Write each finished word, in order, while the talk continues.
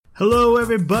Hello,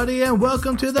 everybody, and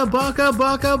welcome to the Baka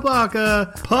Baka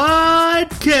Baka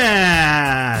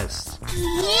podcast.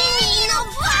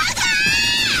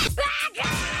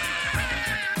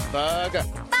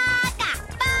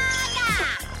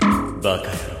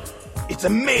 Baka. It's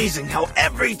amazing how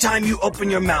every time you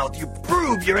open your mouth, you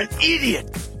prove you're an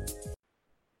idiot.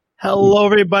 Hello,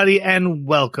 everybody, and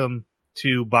welcome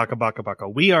to Baka Baka Baka.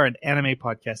 We are an anime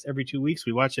podcast. Every 2 weeks,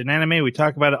 we watch an anime. We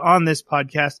talk about it on this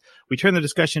podcast. We turn the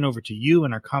discussion over to you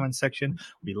in our comment section.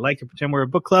 We like to pretend we're a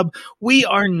book club. We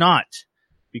are not,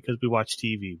 because we watch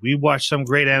TV. We watch some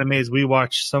great animes. We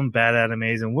watch some bad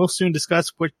animes, and we'll soon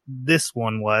discuss what this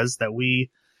one was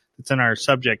it's in our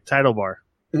subject title bar.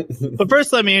 But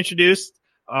first, let me introduce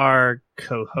our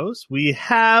co-host. We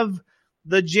have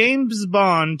the James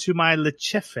Bond to my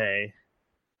Lechefe,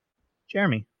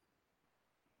 Jeremy.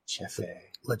 Lechefe.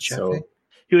 So,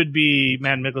 he would be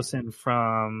Matt Mikkelsen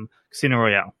from Casino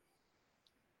Royale.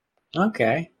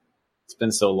 Okay. It's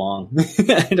been so long.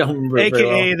 I don't remember.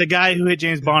 AKA the guy who hit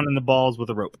James Bond in the balls with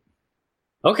a rope.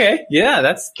 Okay. Yeah,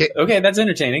 that's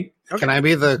entertaining. Okay. Can I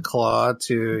be the claw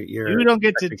to your... You don't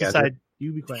get to decide.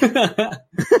 You be quiet.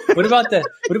 What about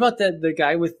the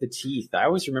guy with the teeth? I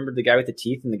always remembered the guy with the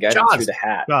teeth and the guy that threw the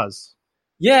hat. Jaws.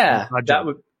 Yeah. That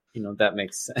would, that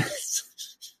makes sense.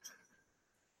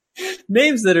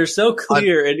 Names that are so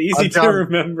clear and easy to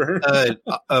remember.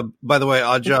 By the way,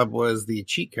 Oddjob was the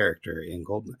cheat character in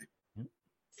GoldenEye.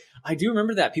 I do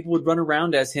remember that. People would run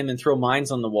around as him and throw mines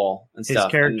on the wall and stuff.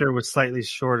 His character was slightly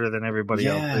shorter than everybody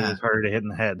else. It was harder to hit in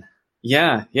the head.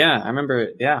 Yeah, I remember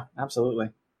it. Yeah, absolutely.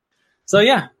 So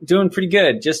yeah, doing pretty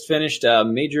good. Just finished a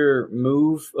major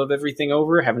move of everything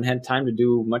over. Haven't had time to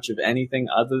do much of anything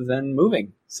other than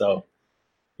moving. So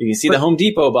you can see the Home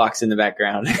Depot box in the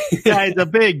background. Guys, a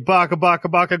big baka baka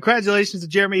baka. Congratulations to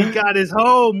Jeremy. He got his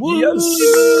home.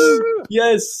 Woo!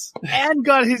 Yes. And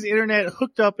got his internet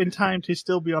hooked up in time to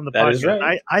still be on the That podcast. is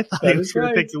right. I thought he was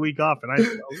going to take the week off, and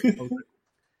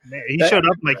he showed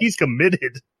up like he's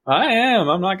committed. I am.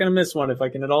 I'm not going to miss one if I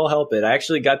can at all help it. I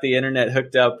actually got the internet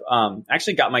hooked up.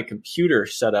 Actually got my computer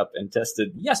set up and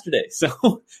tested yesterday.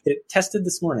 So it tested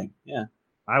this morning. Yeah.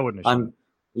 I wouldn't have. I'm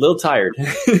a little tired.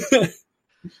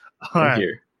 All right.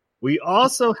 Here. We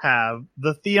also have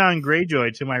the Theon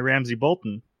Greyjoy to my Ramsay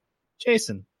Bolton,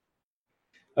 Jason.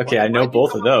 Okay, I know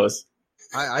both of those.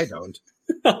 I don't.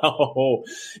 Oh,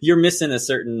 you're missing a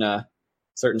certain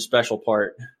special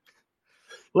part.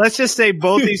 Let's just say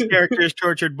both these characters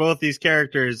tortured both these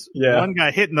characters. Yeah. One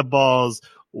got hit in the balls.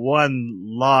 One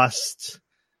lost.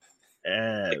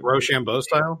 Like Rochambeau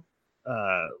style?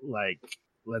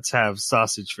 Let's have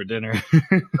sausage for dinner.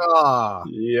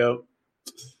 Yep.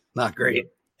 Not great.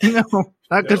 No,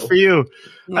 not good for you.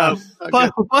 No,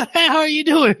 but how are you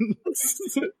doing?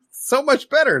 So much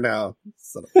better now.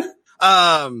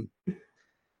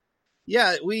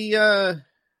 Yeah, I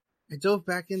dove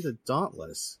back into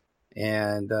Dauntless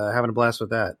and having a blast with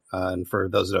that. And for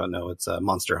those who don't know, it's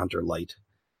Monster Hunter Lite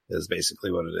is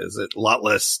basically what it is. A lot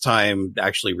less time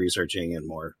actually researching and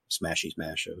more smashy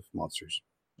smash of monsters.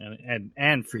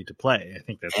 And free to play. I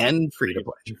think that's free to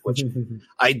play. Which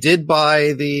I did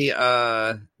buy the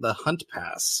Hunt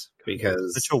Pass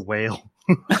because such a whale.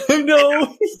 No, I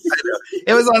know.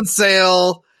 It was on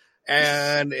sale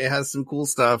and it has some cool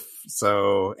stuff.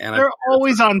 So they're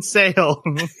always on sale.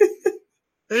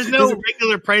 There's no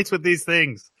regular price with these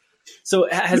things. So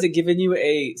has it given you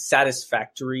a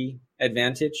satisfactory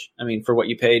advantage? I mean, for what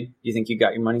you paid, do you think you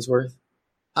got your money's worth?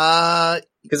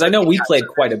 Because I know we played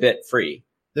quite a bit free.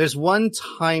 There's one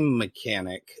time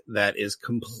mechanic that is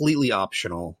completely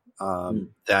optional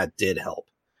that did help.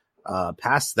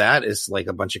 Past that is like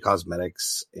a bunch of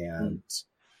cosmetics and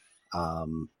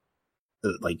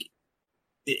like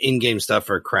in-game stuff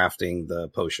for crafting the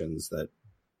potions that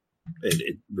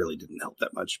it really didn't help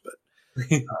that much.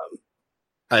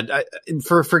 But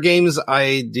for games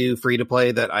I do free to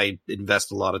play that I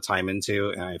invest a lot of time into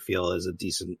and I feel is a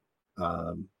decent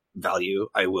value,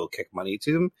 I will kick money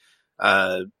to them.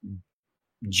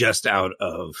 Just out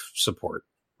of support,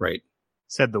 right?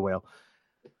 Said the whale.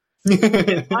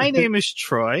 My name is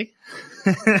Troy,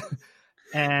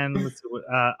 and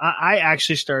I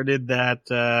actually started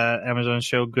that Amazon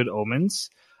show Good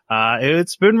Omens.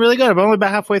 It's been really good. I'm only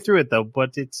about halfway through it though,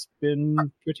 but it's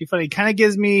been pretty funny. It kind of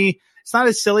gives me, it's not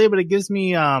as silly, but it gives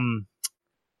me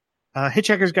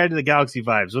Hitchhiker's Guide to the Galaxy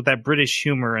vibes with that British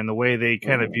humor and the way they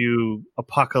kind of view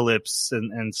apocalypse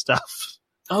and stuff.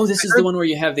 Oh, this is the one where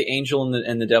you have the angel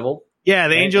and the devil? Yeah,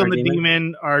 the angel and the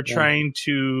demon are trying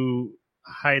to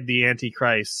hide the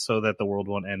Antichrist so that the world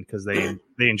won't end because they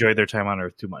enjoyed their time on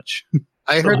Earth too much.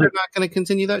 I heard they're not going to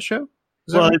continue that show.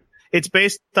 Well, it's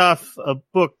based off a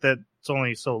book that's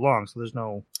only so long, so there's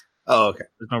no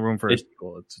room for a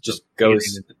sequel. It's just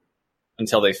goes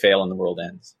until they fail and the world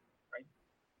ends.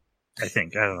 I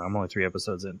think. I don't know. I'm only 3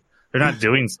 episodes in. They're not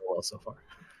doing so well so far.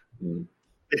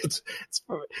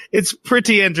 It's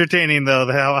pretty entertaining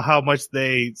though how much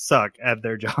they suck at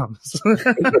their jobs.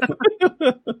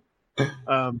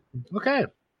 Okay,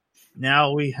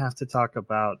 now we have to talk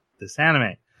about this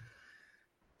anime.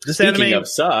 Speaking of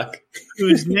suck,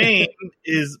 whose name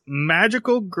is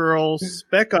Magical Girl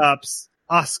SpecOps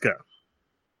Asuka,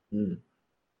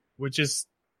 which is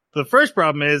the first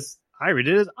problem is I read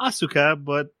it as Asuka,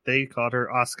 but they called her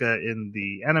Asuka in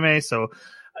the anime. So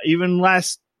even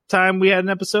last time we had an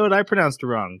episode, I pronounced it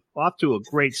wrong. Off to a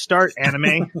great start,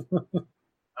 anime.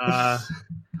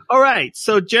 All right,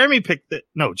 so Jeremy picked it.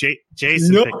 No,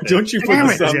 Jason. No, picked don't you put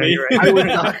this on me?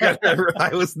 I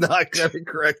was not going to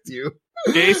correct you.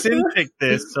 Jason picked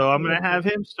this, so I'm going to have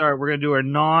him start. We're going to do our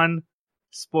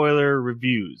non-spoiler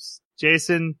reviews.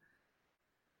 Jason,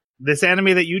 this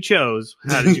anime that you chose,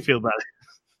 how did you feel about it?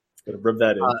 Gotta rub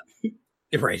that in.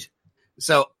 Right.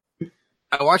 So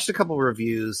I watched a couple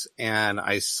reviews and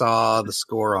I saw the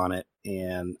score on it,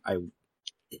 and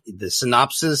the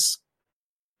synopsis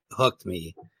hooked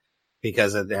me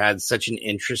because it had such an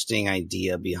interesting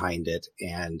idea behind it,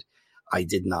 and I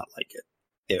did not like it.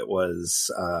 It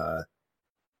was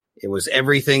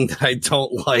everything that I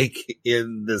don't like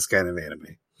in this kind of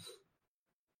anime.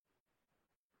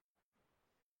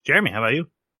 Jeremy, how about you?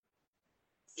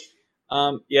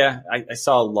 Yeah, I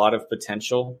saw a lot of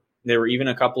potential. There were even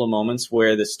a couple of moments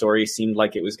where the story seemed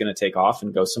like it was going to take off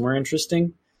and go somewhere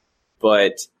interesting,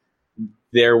 but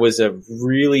there was a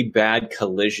really bad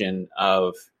collision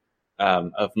of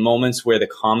moments where the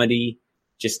comedy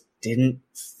just didn't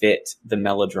fit the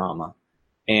melodrama,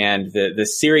 and the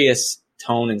serious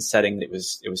tone and setting that it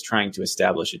was trying to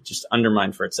establish, it just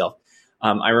undermined for itself.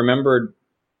 I remembered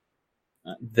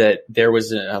that there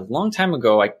was a long time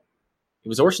ago, it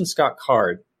was Orson Scott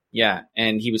Card, yeah,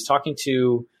 and he was talking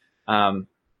to I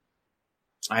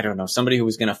don't know, somebody who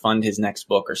was going to fund his next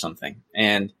book or something,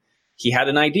 and he had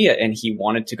an idea and he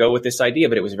wanted to go with this idea,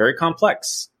 but it was very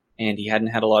complex and he hadn't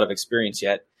had a lot of experience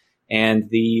yet. And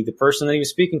the person that he was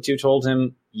speaking to told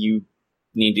him, you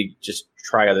need to just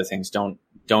try other things. Don't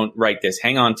write this.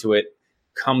 Hang on to it.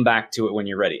 Come back to it when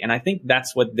you're ready. And I think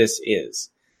that's what this is.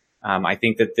 I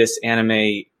think that this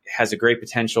anime has a great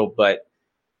potential, but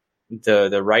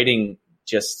the writing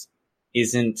just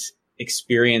isn't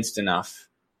experienced enough.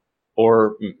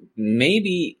 Or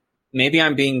maybe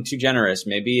I'm being too generous.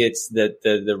 Maybe it's that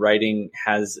the writing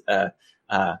has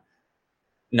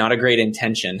not a great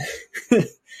intention.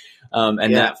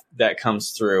 That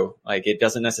comes through. Like, it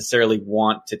doesn't necessarily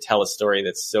want to tell a story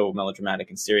that's so melodramatic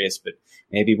and serious, but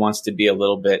maybe wants to be a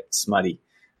little bit smutty.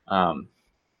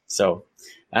 So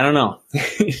I don't know.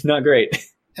 It's not great.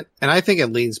 And I think it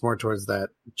leans more towards that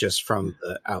just from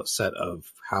the outset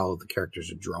of how the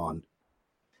characters are drawn.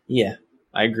 Yeah,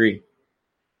 I agree.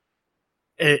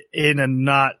 In a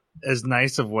not as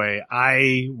nice of way,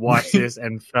 I watched this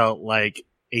and felt like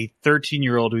a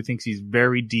 13-year-old who thinks he's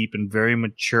very deep and very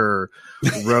mature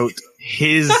wrote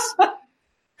his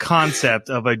concept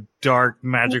of a dark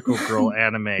magical girl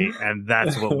anime, and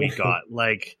that's what we got.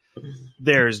 Like,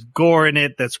 there's gore in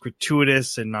it that's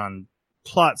gratuitous and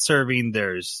non-plot serving.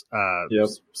 There's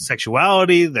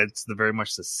sexuality that's very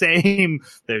much the same.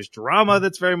 There's drama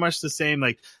that's very much the same.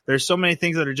 Like, there's so many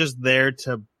things that are just there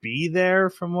to be there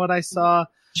from what I saw.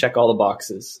 Check all the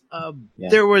boxes.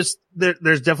 There's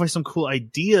definitely some cool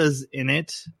ideas in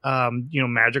it.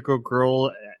 Magical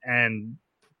girl and,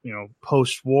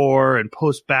 post-war and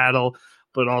post-battle,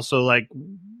 but also like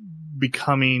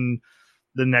becoming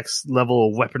the next level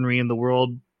of weaponry in the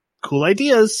world. Cool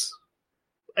ideas.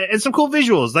 And some cool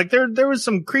visuals. Like there was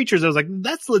some creatures that was like,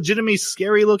 that's legitimately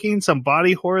scary looking. Some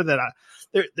body horror that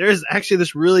there's actually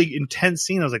this really intense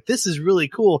scene. I was like, this is really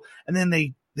cool. And then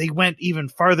they went even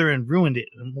farther and ruined it.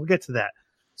 And we'll get to that.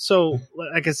 So,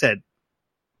 like I said,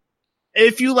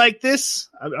 if you like this,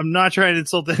 I'm not trying to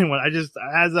insult anyone.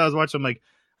 As I was watching, I'm like,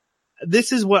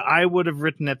 this is what I would have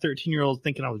written at 13-year-old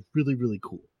thinking I was really, really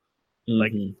cool. Mm-hmm.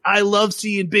 Like, I love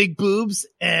seeing big boobs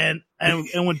and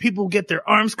when people get their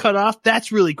arms cut off,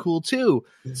 that's really cool too.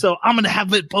 So I'm going to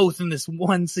have it both in this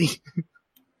one scene.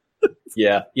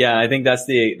 Yeah. I think that's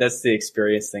the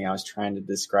experience thing I was trying to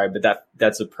describe, but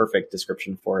that's a perfect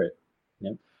description for it.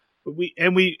 Yep.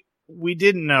 We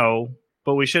didn't know,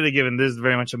 but we should have given this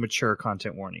very much a mature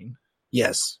content warning.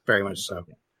 Yes, very much so.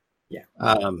 Yeah.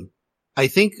 I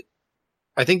think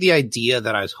the idea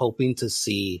that I was hoping to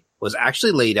see was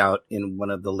actually laid out in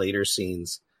one of the later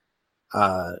scenes,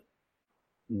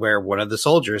 where one of the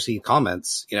soldiers, he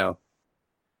comments,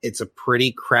 it's a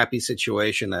pretty crappy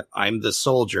situation that I'm the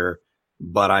soldier,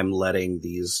 but I'm letting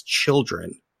these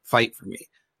children fight for me.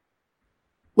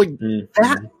 Like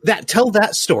that tell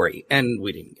that story, and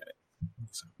we didn't get it.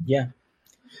 So. Yeah.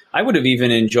 I would have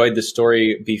even enjoyed the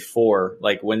story before,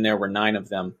 like when there were 9 of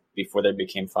them, before there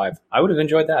became 5. I would have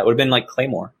enjoyed that. It would have been like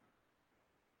Claymore.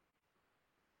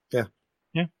 Yeah.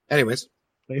 Yeah. Anyways.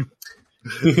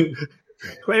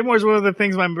 Claymore's one of the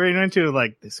things I'm very into.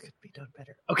 Like, this could be done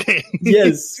better. Okay.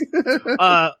 Yes.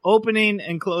 Opening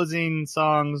and closing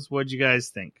songs. What'd you guys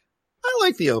think? I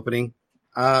like the opening.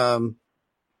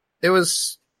 It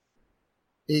was,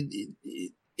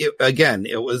 again,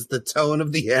 it was the tone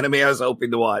of the anime I was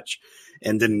hoping to watch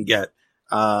and didn't get.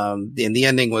 And the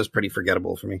ending was pretty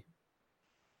forgettable for me.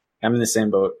 I'm in the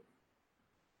same boat.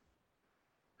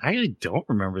 I actually don't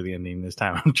remember the ending this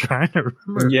time. I'm trying to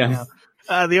remember. Yeah.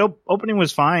 The opening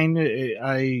was fine.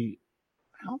 I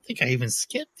don't think I even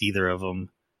skipped either of them.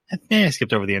 I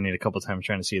skipped over the ending a couple times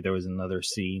trying to see if there was another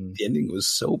scene. The ending was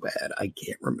so bad, I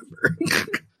can't remember.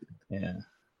 Yeah.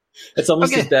 It's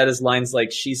almost as bad as lines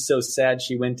like, she's so sad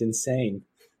she went insane.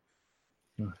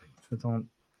 Don't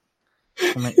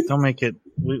make it.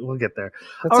 We'll get there.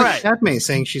 That's all like right. Padme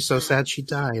saying she's so sad she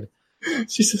died.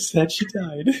 She's so sad she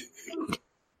died.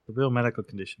 The real medical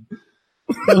condition.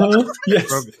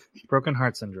 Yes. Broken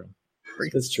heart syndrome.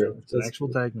 That's true. It's an actual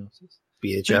diagnosis.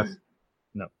 BHF.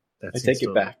 No. I take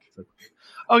it back.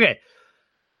 Okay.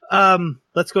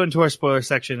 Let's go into our spoiler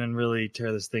section and really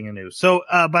tear this thing anew. So,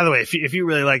 by the way, if you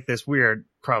really like this, we are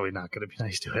probably not going to be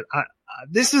nice to it.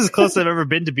 This is as close as I've ever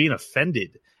been to being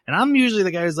offended. And I'm usually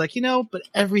the guy who's like, but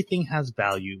everything has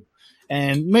value.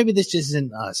 And maybe this just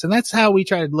isn't us. And that's how we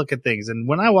try to look at things. And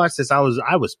when I watched this, I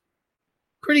was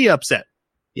pretty upset.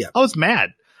 Yeah. I was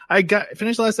mad. I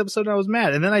finished the last episode and I was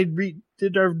mad. And then I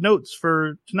did our notes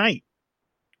for tonight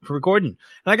for recording.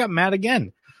 And I got mad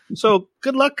again. So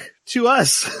good luck to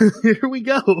us. Here we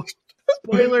go.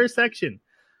 Spoiler section.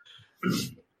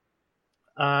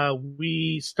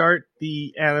 We start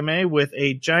the anime with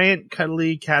a giant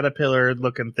cuddly caterpillar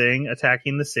looking thing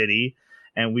attacking the city.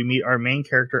 And we meet our main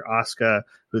character, Asuka,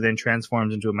 who then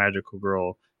transforms into a magical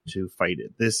girl to fight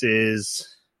it. This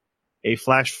is a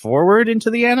flash forward into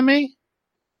the anime?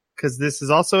 Because this is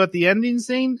also at the ending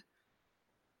scene?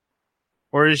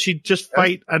 Or does she just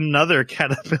fight another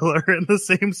caterpillar in the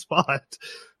same spot?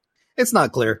 It's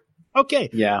not clear. Okay.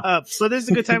 Yeah. So this is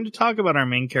a good time to talk about our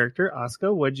main character,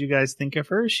 Asuka. What'd you guys think of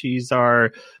her? She's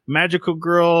our magical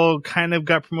girl, kind of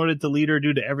got promoted to leader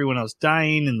due to everyone else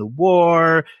dying in the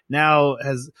war. Now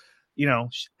has,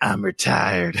 I'm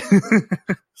retired.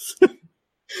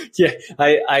 Yeah.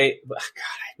 I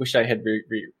wish I had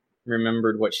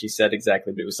remembered what she said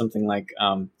exactly, but it was something like,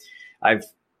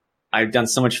 I've done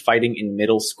so much fighting in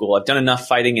middle school. I've done enough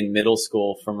fighting in middle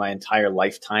school for my entire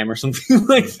lifetime or something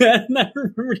like that. And I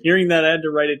remember hearing that. I had to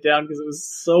write it down because it was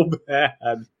so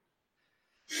bad.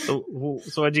 So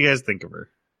what'd you guys think of her?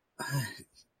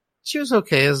 She was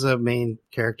okay as a main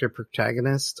character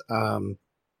protagonist. And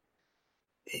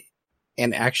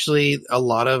actually, a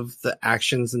lot of the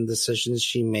actions and decisions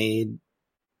she made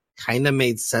kind of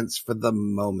made sense for the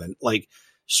moment. Like,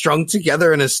 strung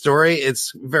together in a story,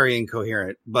 it's very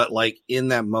incoherent, but like in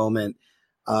that moment,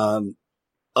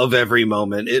 of every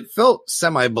moment, it felt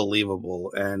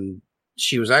semi-believable. And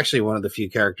she was actually one of the few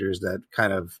characters that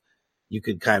you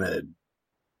could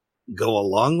go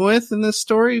along with in this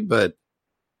story. But,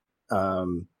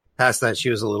 past that, she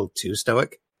was a little too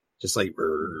stoic, just like,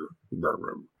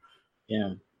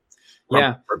 yeah.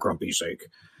 For grumpy's sake.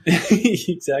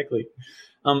 Exactly.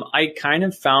 I kind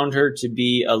of found her to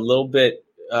be a little bit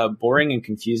boring and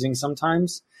confusing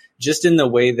sometimes, just in the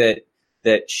way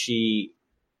that she,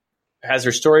 as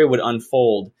her story would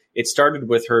unfold, it started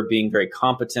with her being very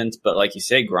competent, but like you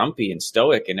say, grumpy and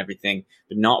stoic and everything,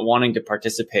 but not wanting to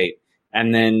participate.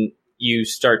 And then you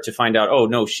start to find out, oh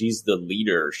no, she's the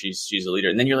leader. She's a leader.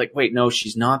 And then you're like, wait, no,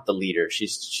 she's not the leader.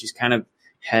 She's kind of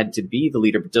had to be the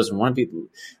leader, but doesn't want to be.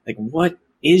 Like, what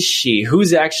is she?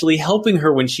 Who's actually helping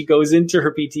her when she goes into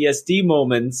her PTSD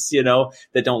moments,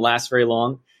 that don't last very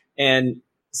long? And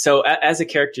so as a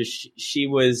character, she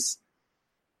was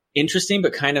interesting,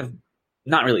 but kind of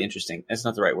not really interesting. That's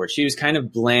not the right word. She was kind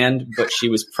of bland, but she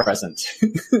was present.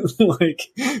 Like,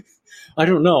 I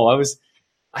don't know. I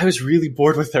was really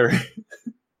bored with her.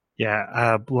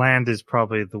 Yeah, bland is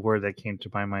probably the word that came to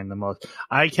my mind the most.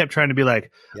 I kept trying to be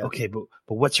like, okay, but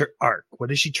what's her arc?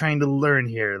 What is she trying to learn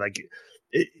here? Like,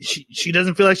 she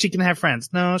doesn't feel like she can have friends.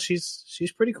 No,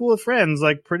 she's pretty cool with friends.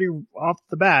 Like, pretty off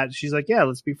the bat, she's like, yeah,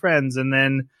 let's be friends. And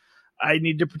then I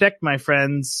need to protect my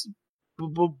friends.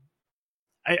 But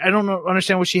I don't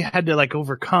understand what she had to like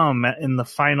overcome in the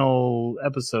final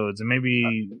episodes, and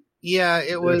maybe Yeah, it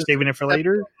they're was saving it for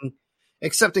later.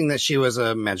 accepting that she was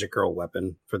a magic girl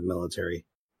weapon for the military.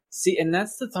 See, and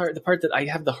that's the part that I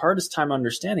have the hardest time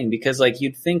understanding, because like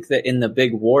you'd think that in the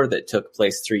big war that took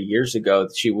place 3 years ago,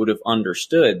 she would have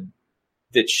understood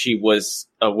that she was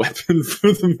a weapon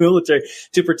for the military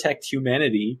to protect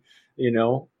humanity, you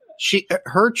know?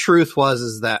 Her truth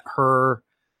is that her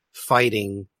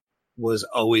fighting was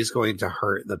always going to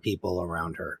hurt the people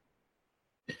around her.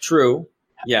 True.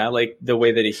 Yeah, like the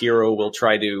way that a hero will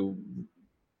try to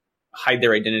hide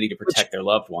their identity to protect their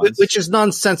loved ones. Which is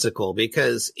nonsensical,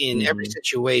 because in every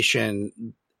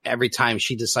situation, every time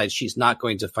she decides she's not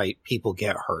going to fight, people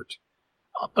get hurt.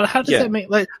 But how does that make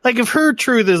like if her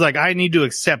truth is like, I need to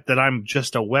accept that I'm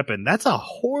just a weapon? That's a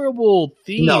horrible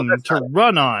theme to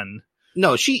run on.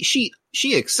 No, she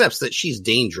accepts that she's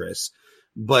dangerous,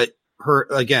 but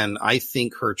I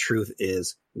think her truth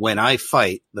is, when I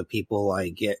fight, the people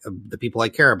I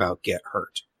care about get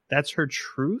hurt. That's her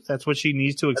truth? That's what she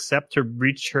needs to accept to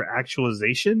reach her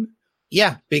actualization?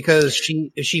 Yeah, because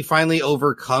she finally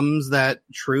overcomes that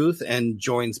truth and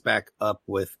joins back up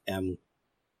with the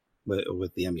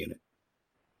M unit.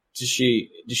 Does she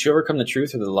overcome the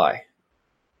truth or the lie?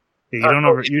 You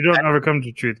don't overcome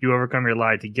the truth. You overcome your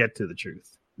lie to get to the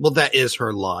truth. Well, that is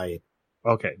her lie.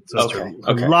 Okay. So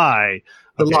okay. Lie.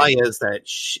 The lie is that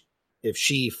if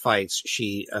she fights,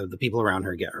 the people around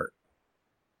her get hurt.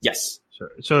 Yes.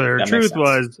 So her truth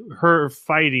was her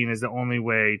fighting is the only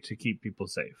way to keep people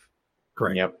safe.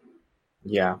 Correct. Yep.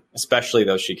 Yeah. Especially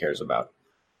those she cares about.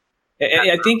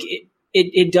 I think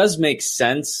it does make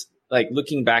sense. Like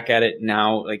looking back at it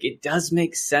now, like it does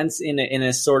make sense in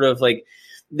a sort of like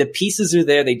the pieces are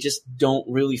there. They just don't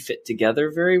really fit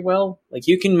together very well. Like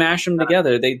you can mash them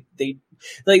together. They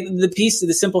like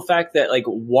the simple fact that like,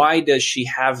 why does she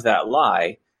have that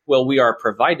lie? Well, we are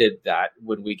provided that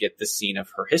when we get the scene of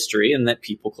her history and that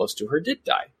people close to her did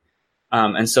die.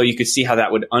 And so you could see how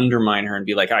that would undermine her and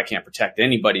be like, I can't protect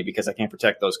anybody because I can't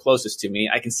protect those closest to me.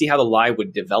 I can see how the lie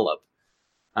would develop.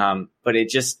 But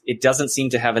it doesn't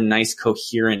seem to have a nice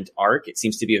coherent arc. It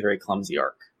seems to be a very clumsy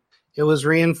arc. It was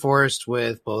reinforced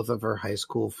with both of her high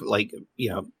school,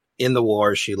 in the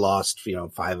war, she lost,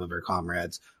 5 of her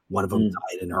comrades. One of them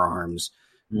died in her arms.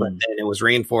 But then it was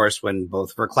reinforced when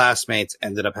both of her classmates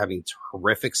ended up having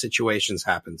horrific situations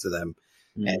happen to them.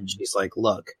 And she's like,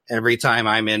 look, every time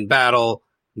I'm in battle,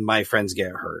 my friends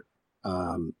get hurt.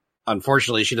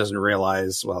 Unfortunately, she doesn't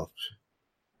realize,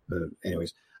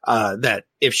 that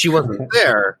if she wasn't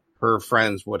there, her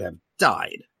friends would have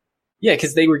died. Yeah,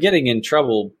 because they were getting in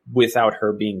trouble without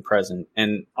her being present.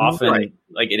 And often,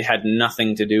 like, it had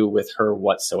nothing to do with her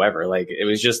whatsoever. Like, it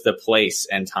was just the place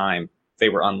and time. They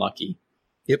were unlucky.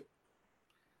 Yep.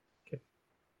 Okay.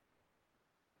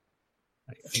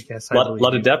 I guess a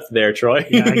lot of depth there, Troy.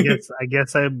 Yeah, I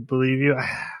guess I believe you.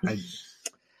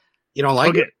 You don't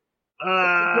like it?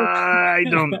 I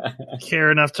don't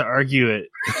care enough to argue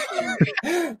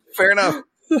it. Fair enough.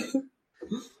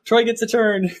 Troy gets a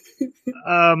turn.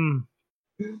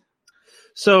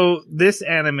 So this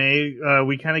anime,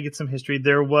 we kind of get some history.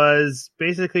 There was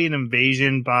basically an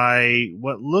invasion by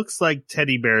what looks like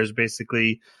teddy bears,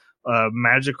 basically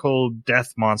magical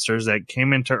death monsters that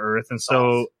came into Earth. And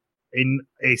so in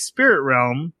a spirit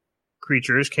realm,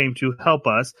 creatures came to help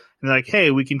us. And they're like,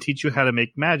 hey, we can teach you how to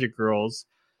make magic girls.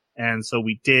 And so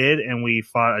we did, and we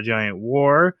fought a giant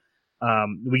war.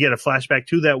 We get a flashback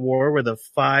to that war where the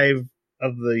 5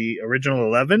 of the original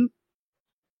 11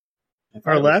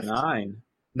 are left.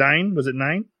 9? Was it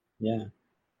 9? Yeah.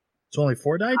 So only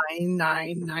 4 died?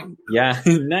 9. Yeah,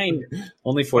 9.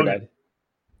 Only 4 died.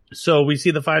 So we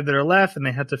see the 5 that are left, and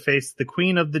they had to face the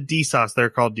queen of the DSOS. They're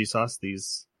called DSOS,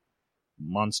 these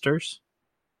monsters.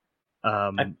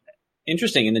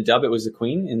 Interesting. In the dub, it was the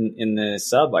queen. In the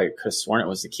sub, I could have sworn it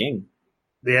was the king.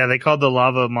 Yeah, they called the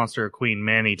lava monster a queen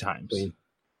many times. Queen.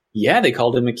 Yeah, they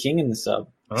called him a king in the sub.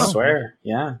 I swear.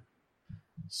 Yeah.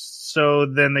 So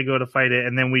then they go to fight it,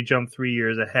 and then we jump 3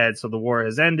 years ahead. So the war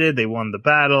has ended. They won the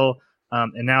battle.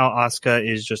 And now Asuka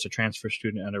is just a transfer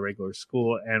student at a regular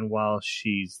school. And while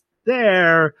she's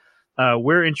there,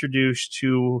 we're introduced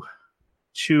to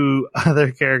 2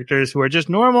 other characters who are just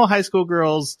normal high school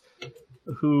girls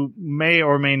who may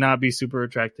or may not be super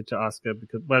attracted to Asuka,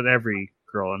 but every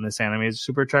girl in this anime is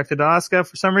super attracted to Asuka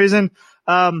for some reason.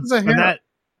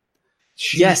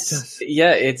 Yes.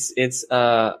 Yeah, it's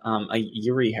a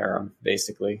Yuri harem,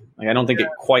 basically. Like, I don't think it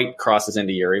quite crosses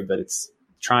into Yuri, but it's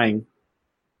trying.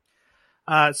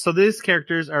 So these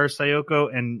characters are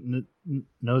Sayoko and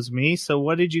Nozomi. So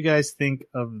what did you guys think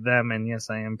of them? And yes,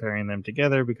 I am pairing them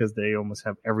together because they almost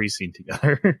have every scene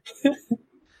together.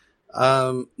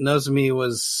 Nozomi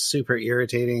was super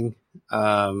irritating.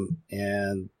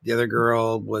 And the other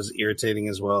girl was irritating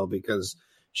as well because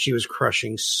she was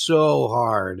crushing so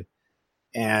hard.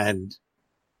 And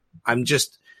I'm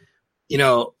just,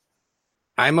 no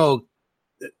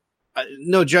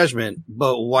judgment,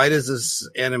 but why does this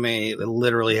anime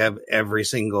literally have every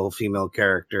single female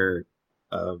character?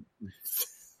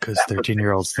 Because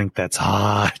 13-year-olds think that's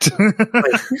hot.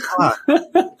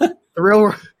 The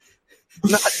real,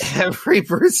 not every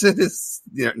person is.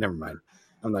 Never mind.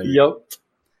 I'm not.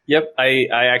 Yep. I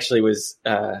actually was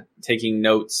taking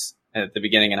notes at the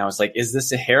beginning, and I was like, "Is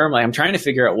this a harem?" I'm trying to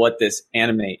figure out what this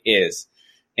anime is.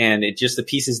 And the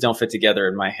pieces don't fit together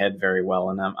in my head very well.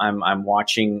 And I'm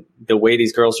watching the way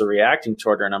these girls are reacting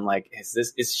toward her. And I'm like,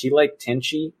 is she like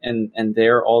Tenchi? And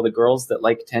they're all the girls that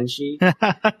like Tenchi?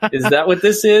 Is that what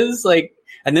this is? Like,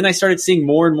 and then I started seeing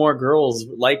more and more girls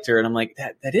liked her. And I'm like,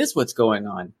 that is what's going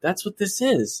on. That's what this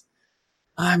is.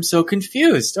 I'm so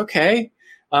confused. Okay.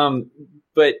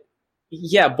 But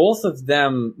yeah, both of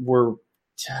them were,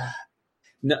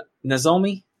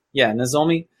 Nozomi. Yeah.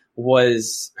 Nozomi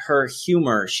was her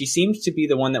humor. She seemed to be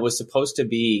the one that was supposed to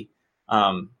be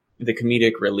the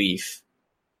comedic relief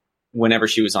whenever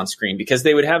she was on screen, because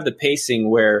they would have the pacing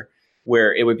where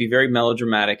it would be very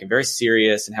melodramatic and very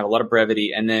serious and have a lot of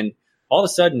brevity, and then all of a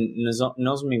sudden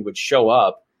Nozomi would show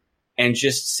up and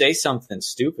just say something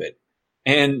stupid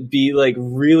and be like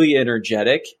really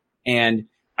energetic. And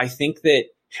I think that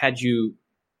had you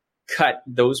cut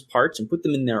those parts and put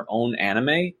them in their own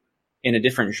anime in a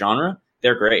different genre,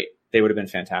 they're great. They would have been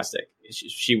fantastic.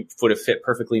 She would have fit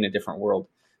perfectly in a different world.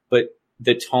 But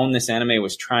the tone this anime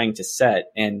was trying to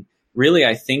set, and really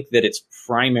I think that its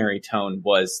primary tone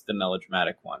was the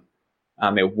melodramatic one.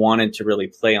 It wanted to really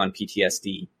play on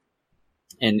PTSD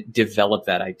and develop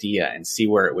that idea and see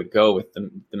where it would go with the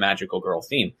magical girl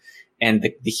theme. And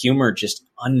the humor just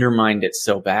undermined it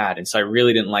so bad. And so I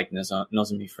really didn't like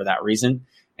Nozomi for that reason.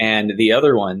 And the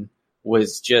other one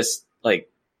was just like,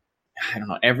 I don't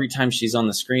know, every time she's on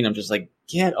the screen, I'm just like,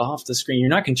 get off the screen. You're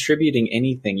not contributing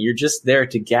anything. You're just there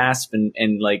to gasp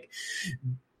and like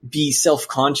be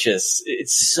self-conscious.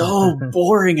 It's so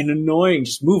boring and annoying.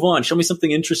 Just move on. Show me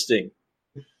something interesting.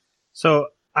 So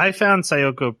I found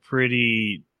Sayoko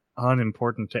pretty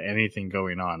unimportant to anything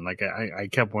going on. Like I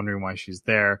kept wondering why she's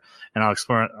there, and I'll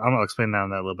explain that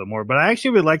a little bit more. But I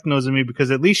actually really liked Nozomi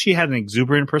because at least she had an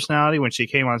exuberant personality. When she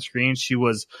came on screen, she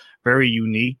was very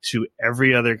unique to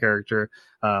every other character.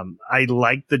 I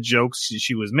liked the jokes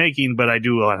she was making, but I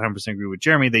do 100% agree with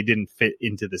Jeremy. They didn't fit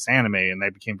into this anime, and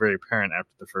that became very apparent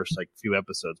after the first few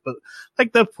episodes. But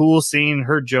like the pool scene,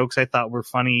 her jokes I thought were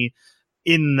funny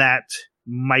in that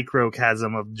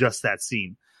microcosm of just that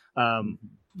scene.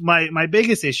 My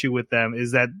biggest issue with them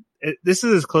is that this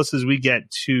is as close as we get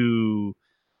to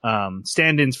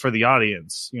stand-ins for the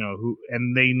audience,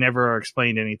 and they never are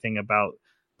explained anything about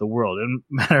the world. And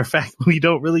matter of fact, we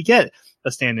don't really get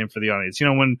a stand-in for the audience.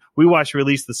 When we watch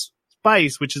Release the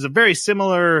Spice, which is a very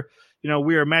similar,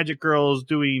 we are magic girls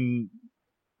doing,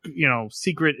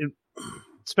 secret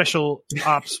special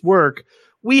ops work.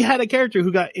 We had a character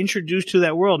who got introduced to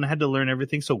that world and had to learn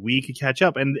everything so we could catch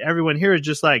up. And everyone here is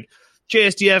just like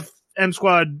JSDF, M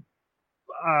Squad,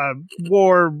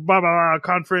 war, blah, blah, blah,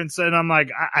 conference. And I'm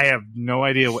like, I have no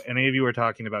idea what any of you are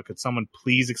talking about. Could someone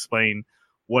please explain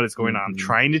what is going on? I'm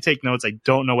trying to take notes. I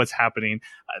don't know what's happening.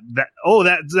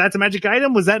 That's a magic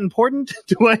item. Was that important?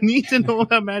 Do I need to know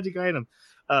about magic item?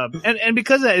 And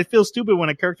because of that, it feels stupid when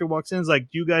a character walks in and is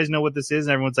like, do you guys know what this is?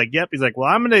 And everyone's like, yep. He's like, well,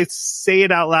 I'm going to say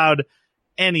it out loud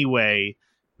anyway.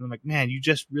 And I'm like, man, you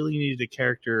just really needed a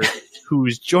character who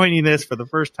was joining this for the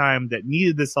first time that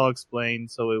needed this all explained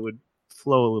so it would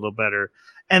flow a little better.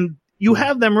 And you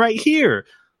have them right here.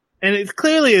 And it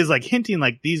clearly is hinting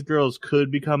these girls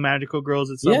could become magical girls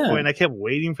at some point. I kept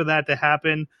waiting for that to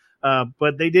happen.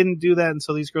 But they didn't do that. And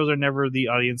so these girls are never the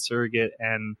audience surrogate.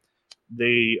 And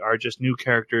they are just new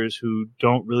characters who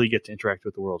don't really get to interact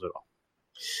with the world at all.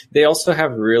 They also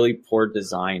have really poor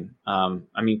design.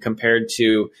 Compared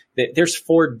to, there's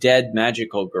 4 dead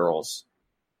magical girls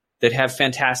that have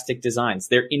fantastic designs.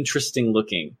 They're interesting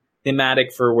looking,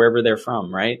 thematic for wherever they're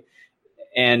from, right?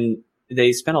 And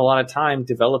they spent a lot of time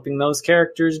developing those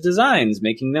characters' designs,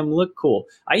 making them look cool.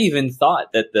 I even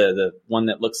thought that the one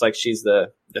that looks like she's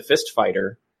the fist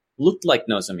fighter looked like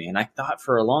Nozomi. And I thought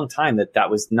for a long time that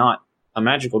was not a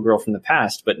magical girl from the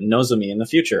past, but Nozomi in the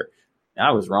future.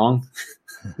 I was wrong.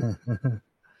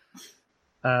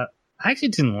 I actually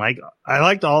didn't like. I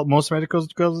liked most of Magical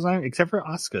Girls design except for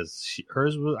Asuka's.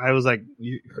 Hers was. I was like,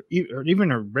 even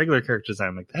her regular character design.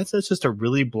 I'm like, that's just a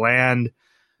really bland,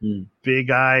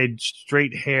 big-eyed,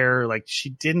 straight hair. Like she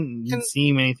didn't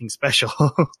seem anything special.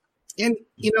 And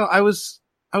I was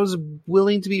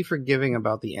willing to be forgiving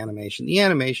about the animation. The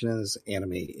animation in this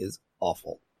anime is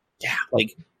awful. Yeah,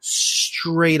 like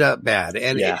straight up bad,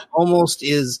 and Yeah. it almost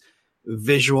is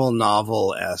visual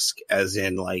novel-esque, as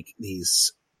in like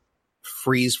these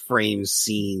freeze frame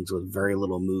scenes with very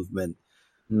little movement.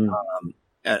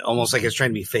 Almost like it's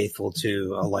trying to be faithful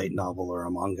to a light novel or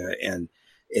a manga, and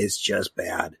it's just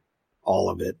bad, all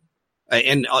of it.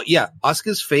 And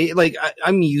Asuka's face, like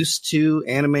I'm used to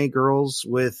anime girls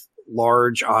with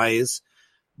large eyes,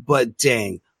 but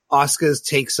dang, Asuka's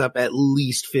takes up at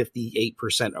least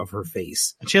 58% of her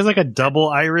face. She has like a double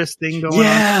iris thing going on.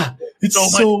 Yeah, it's So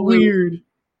so much weird.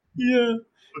 Yeah,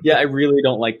 I really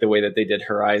don't like the way that they did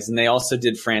her eyes, and they also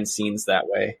did Francine's that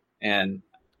way. And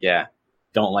yeah,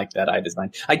 don't like that eye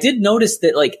design. I did notice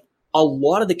that like a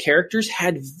lot of the characters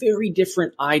had very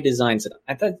different eye designs.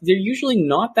 I thought they're usually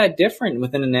not that different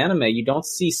within an anime. You don't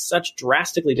see such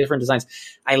drastically different designs.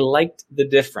 I liked the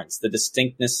difference, the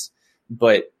distinctness,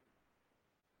 but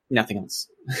nothing else.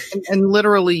 and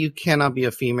literally, you cannot be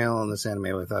a female in this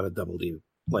anime without a double D.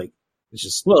 Like, it's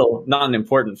just... Well, not an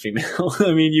important female.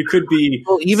 I mean, you could be...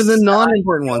 Well, even the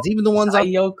non-important ones, even the ones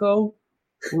Yoko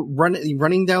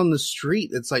running down the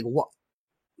street, it's like, what?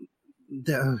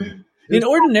 And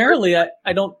ordinarily, I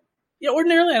don't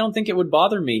think it would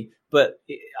bother me, but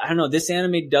I don't know. This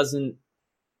anime doesn't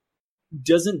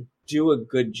do a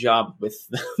good job with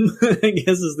them. I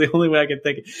guess is the only way I can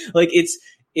think. Like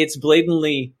it's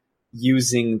blatantly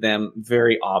using them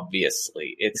very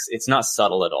obviously. It's not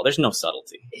subtle at all. There's no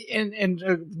subtlety. And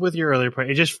with your earlier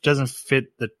point, it just doesn't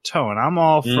fit the tone. I'm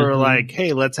all for like,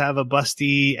 hey, let's have a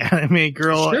busty anime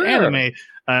girl anime.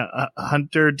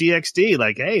 Hunter DxD,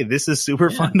 like, hey, this is super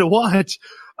fun to watch.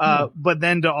 But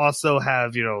then to also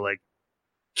have, like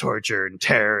torture and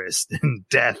terrorist and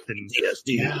death and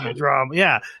drama.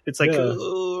 Yeah. It's like,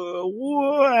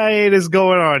 what is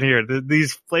going on here?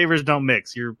 These flavors don't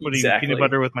mix. You're putting peanut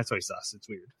butter with my soy sauce. It's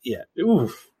weird. Yeah.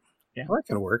 Oof. Yeah. Well, that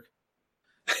can work.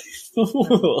 Have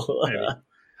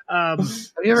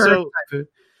you ever heard of Thai food?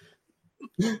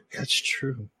 That's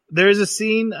true. There's a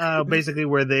scene basically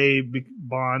where they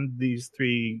bond, these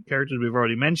three characters we've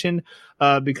already mentioned,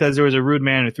 because there was a rude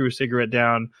man who threw a cigarette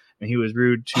down and he was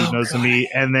rude to Nozomi,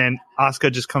 and then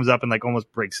Asuka just comes up and like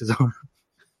almost breaks his arm.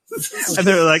 And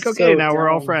they're like, okay, now we're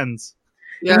all friends.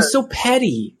 Yeah. It was so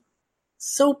petty.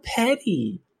 So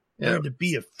petty. Learn to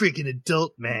be a freaking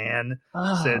adult, man.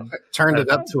 Said, turned it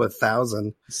up to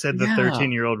 1,000. Said the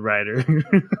 13-year-old writer.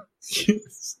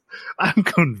 I'm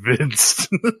convinced.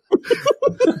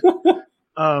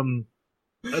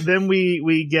 Then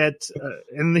we get,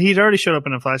 and he'd already showed up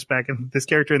in a flashback, and this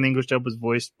character in the English dub was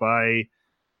voiced by,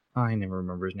 I never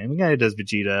remember his name. The guy who does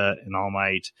Vegeta and All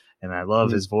Might, and I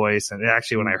love his voice. And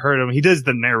actually, when I heard him, he does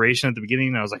the narration at the beginning,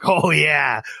 and I was like, oh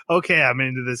yeah, okay, I'm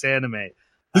into this anime.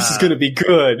 This is going to be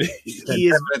good. He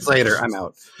is, 10 minutes later, I'm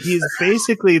out. He's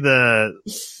basically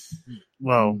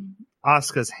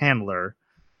Asuka's handler,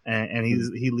 and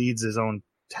he leads his own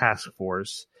task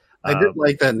force. I did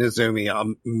like that Nozomi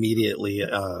immediately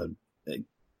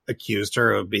accused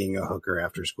her of being a hooker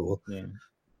after school.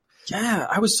 Yeah,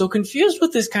 I was so confused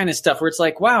with this kind of stuff where it's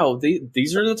like, wow,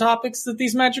 these are the topics that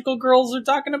these magical girls are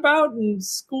talking about and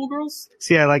schoolgirls?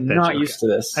 See, I like that. Not used to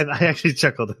this. I actually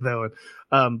chuckled at that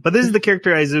one. But this is the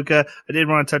character Izuka. I did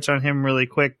want to touch on him really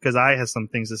quick because I have some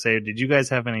things to say. Did you guys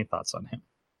have any thoughts on him?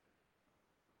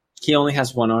 He only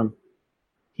has one arm.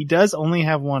 He does only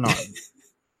have one arm.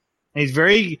 He's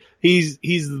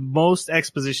the most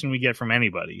exposition we get from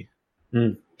anybody.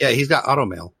 Yeah, he's got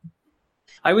automail.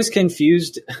 I was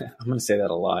confused. I'm going to say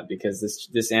that a lot because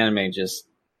this anime just.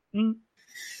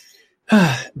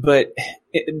 But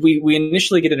we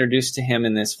initially get introduced to him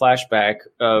in this flashback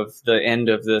of the end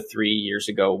of the 3 years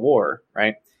ago war,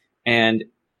 right? And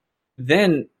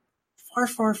then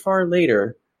far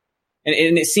later, and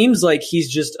it seems like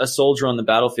he's just a soldier on the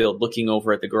battlefield looking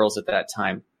over at the girls at that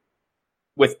time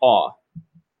with awe.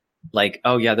 Like,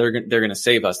 oh yeah, they're going to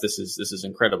save us. This is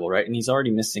incredible, right? And he's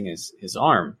already missing his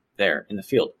arm there in the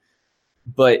field.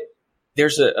 But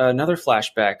there's another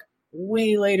flashback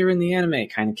way later in the anime.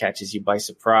 Kind of catches you by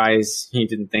surprise. You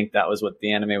didn't think that was what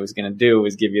the anime was going to do,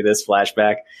 was give you this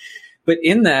flashback. But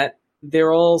in that,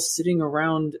 they're all sitting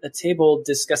around a table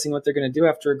discussing what they're going to do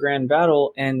after a grand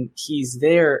battle, and he's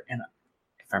there, and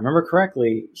if I remember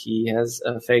correctly, he has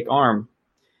a fake arm.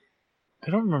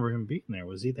 I don't remember him being there.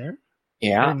 Was he there?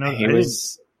 Yeah,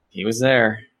 he was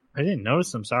there. I didn't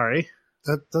notice. I'm sorry.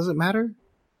 That doesn't matter.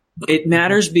 It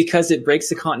matters because it breaks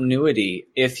the continuity.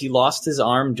 If he lost his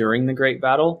arm during the Great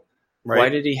Battle, why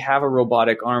did he have a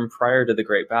robotic arm prior to the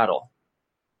Great Battle?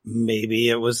 Maybe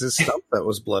it was his stump that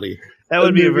was bloody. That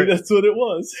would be that's what it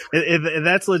was. If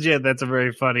that's legit. That's a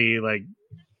very funny like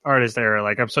artist error.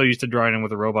 Like I'm so used to drawing him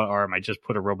with a robot arm, I just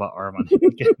put a robot arm on him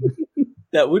again.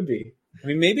 That would be. I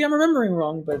mean, maybe I'm remembering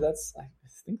wrong, but I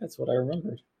think that's what I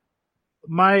remembered.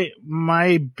 My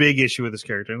big issue with this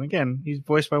character, and again, he's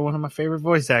voiced by one of my favorite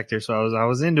voice actors, so I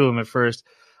was into him at first.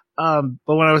 But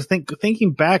when I was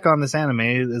thinking back on this anime,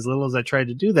 as little as I tried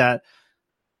to do that,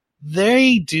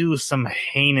 they do some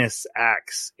heinous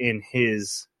acts in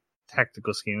his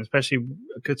tactical scheme, especially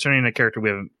concerning a character we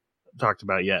haven't talked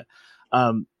about yet.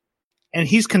 And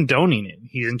he's condoning it.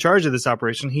 He's in charge of this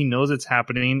operation. He knows it's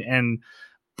happening,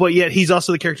 but yet he's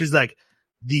also the character who's like,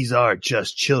 these are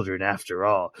just children after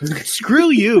all. Screw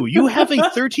you. You have a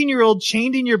 13-year-old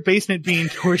chained in your basement being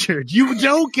tortured. You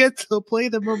don't get to play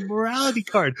the morality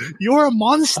card. You're a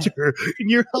monster and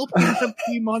you're helping them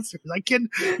be monsters.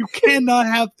 You cannot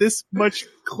have this much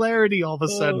clarity all of a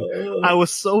sudden. I was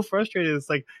so frustrated. It's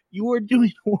like, you are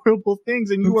doing horrible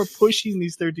things and you are pushing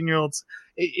these 13-year-olds.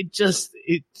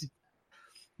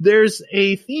 There's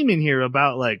a theme in here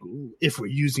about like, if we're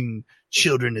using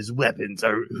children as weapons,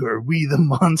 are we the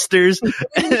monsters?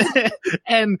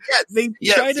 And they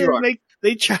try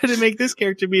to make this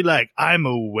character be like, I'm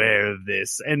aware of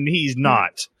this, and he's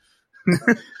not.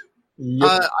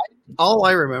 All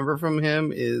I remember from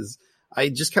him is I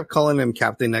just kept calling him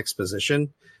Captain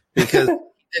Exposition because he did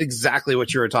exactly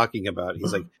what you were talking about.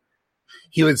 He's like,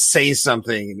 he would say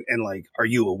something and like, are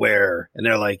you aware? And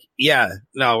they're like, yeah,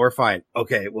 no, we're fine.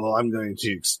 Okay, well, I'm going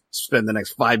to spend the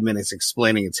next 5 minutes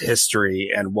explaining its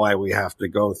history and why we have to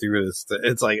go through this.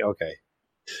 It's like, okay.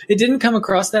 It didn't come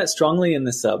across that strongly in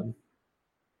the sub.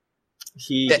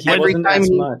 He wasn't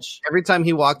as much. Every time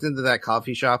he walked into that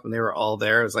coffee shop and they were all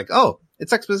there, it was like, oh,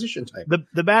 it's exposition time.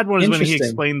 The bad one is when he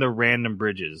explained the random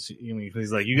bridges.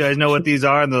 He's like, you guys know what these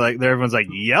are? And everyone's like,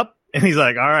 yep. And he's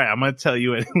like, all right, I'm going to tell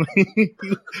you anyway.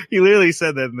 He literally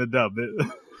said that in the dub.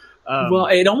 Well,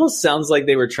 it almost sounds like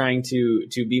they were trying to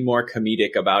be more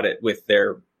comedic about it with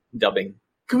their dubbing.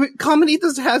 Comedy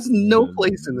has no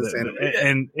place in this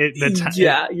anime.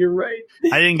 Yeah, you're right.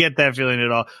 I didn't get that feeling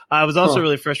at all. I was also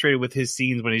really frustrated with his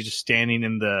scenes when he's just standing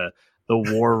in the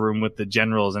war room with the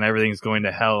generals and everything's going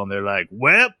to hell. And they're like,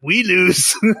 well, we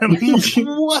lose. I'm like,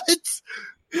 what?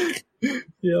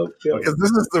 Yep. Because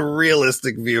this is the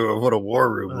realistic view of what a war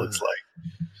room looks like.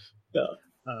 Yeah.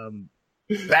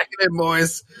 Back in it,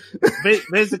 boys.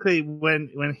 Basically,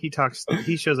 when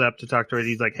he shows up to talk to her,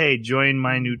 he's like, "Hey, join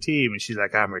my new team," and she's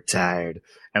like, "I'm retired."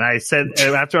 And I said,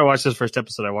 after I watched this first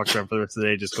episode, I walked around for the rest of the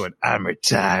day just going, "I'm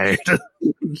retired."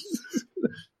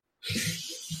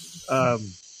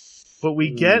 But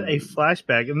we get a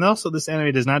flashback, and also this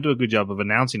anime does not do a good job of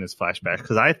announcing this flashback,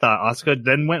 because I thought Asuka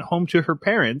then went home to her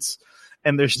parents,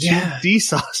 and there's two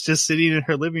D-Sauce just sitting in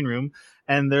her living room,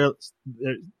 and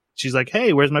she's like,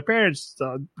 "Hey, where's my parents?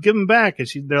 Give them back." And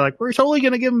they're like, "We're totally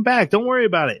going to give them back. Don't worry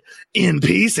about it. In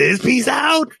pieces. Peace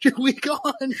out. We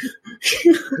gone."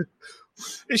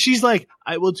 And she's like,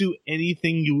 "I will do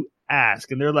anything you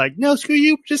ask." And they're like, "No, screw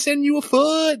you. Just send you a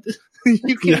foot.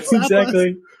 You can't stop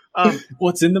exactly. us."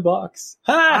 What's in the box?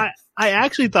 I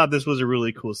actually thought this was a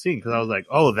really cool scene because I was like,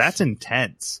 "Oh, that's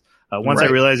intense." Once I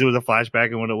realized it was a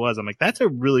flashback and what it was, I'm like, that's a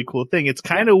really cool thing. It's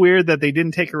kind of weird that they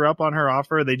didn't take her up on her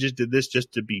offer. They just did this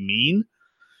just to be mean.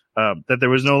 That there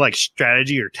was no like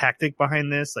strategy or tactic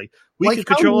behind this. Like we could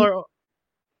control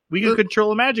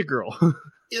a magic girl.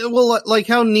 Yeah, well, like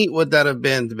how neat would that have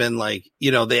been like,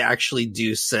 they actually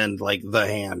do send like the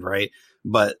hand, right?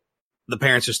 But the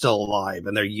parents are still alive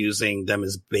and they're using them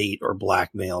as bait or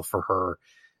blackmail for her,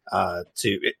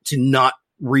 to not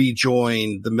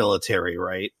rejoin the military,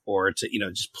 right? Or to,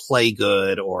 just play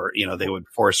good, or, they would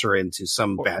force her into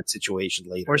some bad situation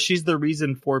later. Or she's the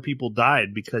reason 4 people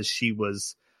died because she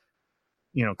was,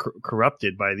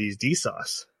 corrupted by these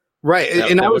D-Sauce. Right.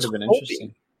 And that would have been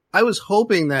interesting. I was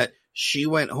hoping that she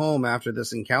went home after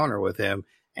this encounter with him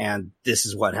and this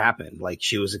is what happened. Like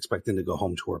she was expecting to go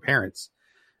home to her parents.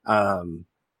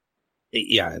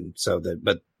 Yeah. And so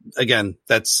but again,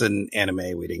 that's an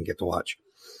anime we didn't get to watch.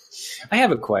 I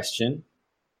have a question.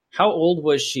 How old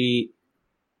was she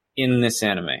in this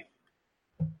anime?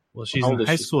 Well, she's in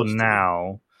high school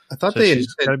now. I thought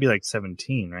she's got to be like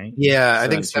 17, right? Yeah, 17. I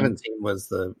think 17 was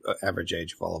the average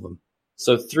age of all of them.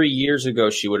 So 3 years ago,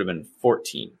 she would have been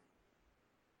 14.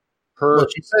 Well,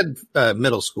 she said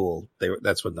middle school.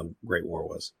 That's when the Great War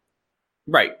was.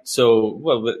 Right.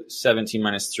 So, 17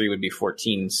 minus 3 would be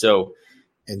 14. So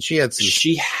And she had some.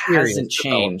 She hasn't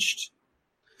changed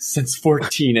since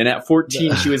 14, and at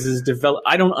 14 she was as developed.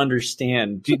 I don't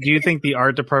understand. Do you think the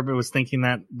art department was thinking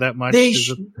that much? They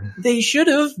should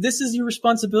have. This is your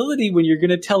responsibility when you're going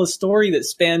to tell a story that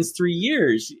spans 3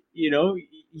 years. You know,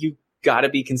 you got to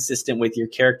be consistent with your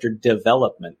character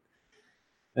development.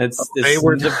 They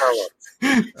were developed.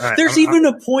 Right, There's even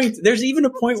a point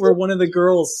where one of the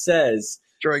girls says,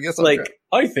 Sure, I guess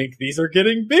I think these are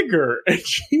getting bigger. And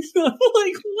she's like,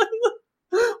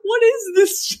 what is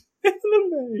this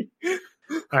anime?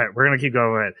 All right, we're going to keep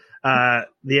going.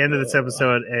 The end of this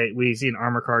episode, we see an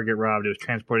armor car get robbed. It was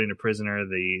transporting a prisoner.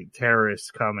 The terrorists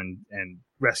come and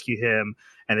rescue him.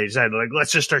 And they decided,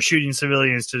 let's just start shooting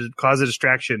civilians to cause a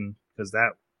distraction, because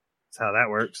that's how that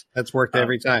works. That's worked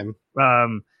every time.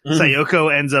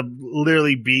 Sayoko ends up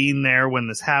literally being there when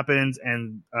this happens,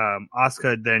 and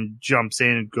Asuka then jumps in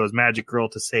and goes Magic Girl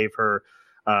to save her.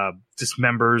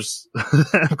 Dismembers,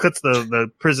 cuts the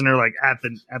prisoner at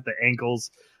the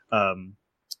ankles.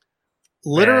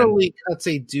 Literally cuts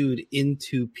a dude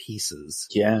into pieces.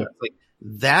 Yeah,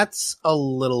 that's a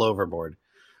little overboard.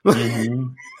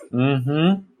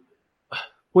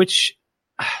 Which.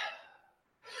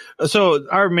 So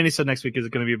our minisode next week is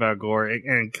going to be about gore,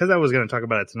 and because I was going to talk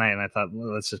about it tonight, and I thought,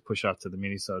 well, let's just push off to the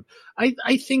minisode.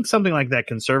 I think something like that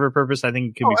can serve a purpose. I think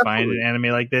it can be fine in an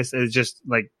anime like this. It's just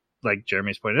like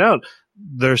Jeremy's pointed out,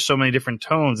 there's so many different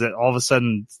tones that all of a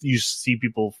sudden you see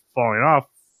people falling off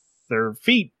their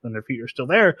feet when their feet are still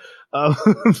there.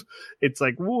 It's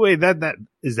like, wait, that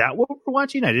is that what we're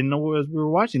watching? I didn't know what we were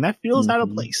watching. That feels out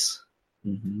of place.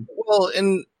 Well,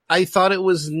 and I thought it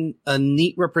was a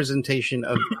neat representation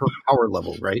of her power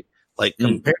level, right? Like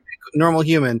compared to normal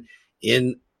human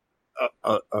in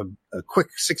a quick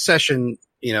succession,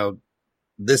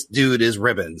 this dude is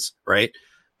ribbons, right?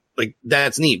 Like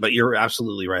that's neat, but you're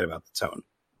absolutely right about the tone.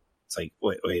 It's like,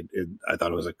 wait, I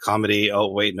thought it was a comedy. Oh,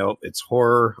 wait, no, it's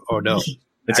horror. Oh no,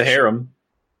 it's a harem.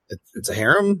 It's a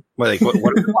harem. What are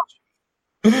we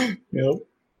watching? Yep.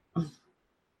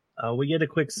 We get a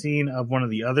quick scene of one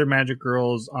of the other magic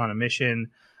girls on a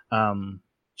mission.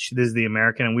 This is the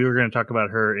American, and we were going to talk about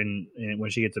her in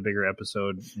when she gets a bigger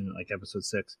episode, in episode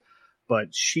 6.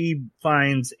 But she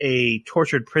finds a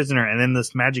tortured prisoner, and then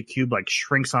this magic cube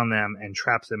shrinks on them and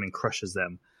traps them and crushes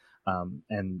them.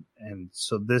 And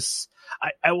so this,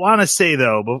 I want to say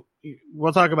though, but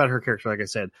we'll talk about her character. Like I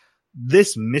said,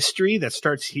 this mystery that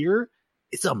starts here,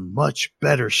 it's a much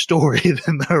better story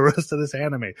than the rest of this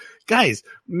anime. Guys,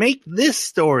 make this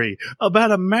story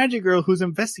about a magic girl who's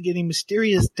investigating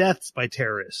mysterious deaths by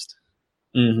terrorists.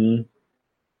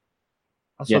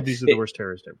 Also, these are the worst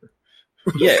terrorists ever.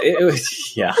 Yeah, it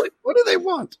was. Yeah. What do they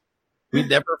want? We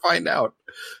never find out.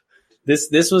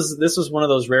 This was one of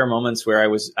those rare moments where I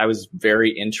was very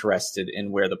interested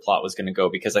in where the plot was going to go,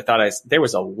 because I thought there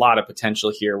was a lot of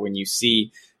potential here when you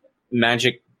see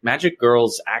magic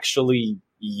girls actually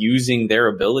using their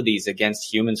abilities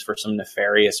against humans for some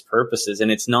nefarious purposes. And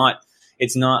it's not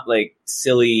like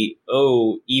silly,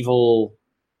 evil,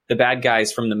 the bad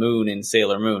guys from the moon in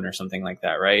Sailor Moon or something like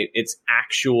that, right? It's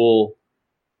actual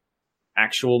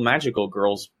magical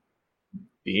girls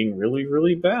being really,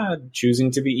 really bad, choosing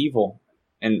to be evil.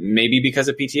 And maybe because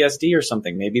of PTSD or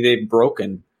something. Maybe they've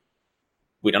broken.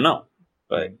 We don't know.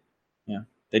 But yeah,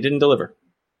 they didn't deliver.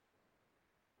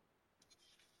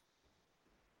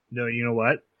 No, you know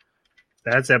what?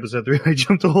 That's episode 3. I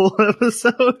jumped a whole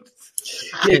episode.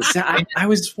 Yeah, I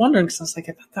was wondering, because I was like,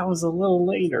 I thought that was a little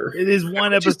later. It is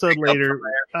one episode later.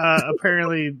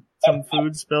 Apparently, some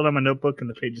food spilled on my notebook and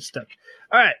the page is stuck.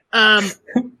 All right.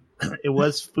 It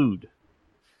was food.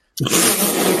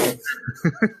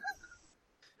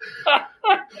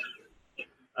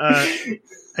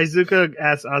 Izuka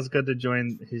asks Asuka to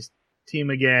join his team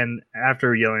again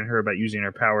after yelling at her about using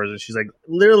her powers, and she's like,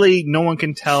 literally no one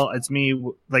can tell it's me.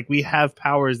 Like, we have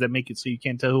powers that make it so you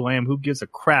can't tell who I am. Who gives a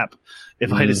crap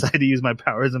if I decide to use my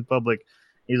powers in public?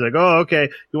 He's like, oh, okay,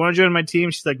 you want to join my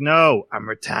team? She's like, no, I'm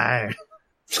retired.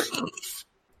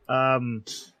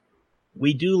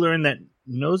 We do learn that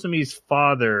Nozomi's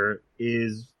father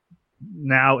is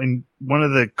now in one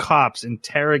of the cops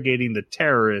interrogating the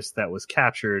terrorist that was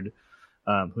captured,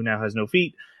 who now has no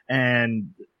feet,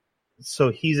 and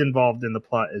so he's involved in the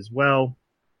plot as well.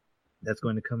 That's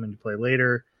going to come into play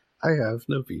later. I have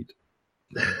no feet.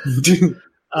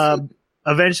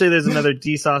 Eventually there's another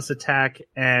DSOS attack,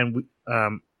 and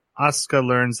Asuka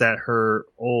learns that her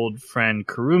old friend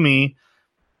Kurumi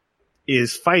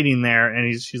is fighting there,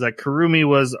 and she's like, Kurumi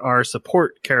was our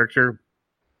support character.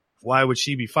 Why would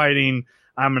she be fighting?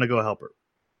 I'm going to go help her.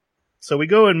 So we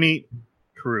go and meet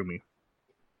Kurumi.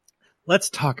 Let's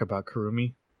talk about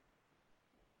Kurumi.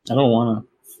 I don't want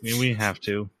I mean, we have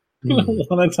to. to. I don't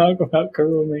want to talk about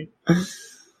Kurumi.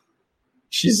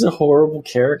 She's a horrible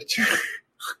character.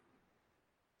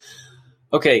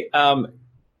 Okay,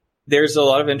 there's a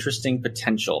lot of interesting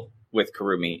potential with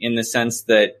Kurumi in the sense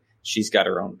that she's got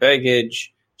her own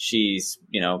baggage. She's,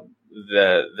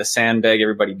 the sandbag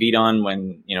everybody beat on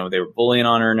when, they were bullying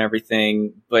on her and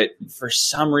everything. But for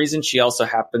some reason, she also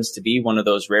happens to be one of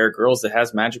those rare girls that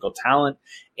has magical talent,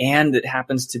 and it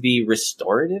happens to be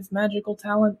restorative magical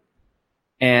talent.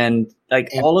 And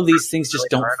all of these things just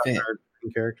don't fit.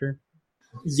 Character.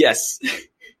 Yes.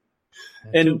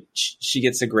 And she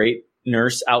gets a great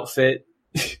nurse outfit.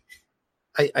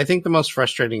 I think the most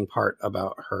frustrating part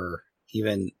about her,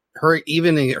 even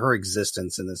in her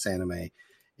existence in this anime,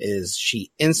 is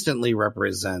she instantly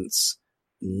represents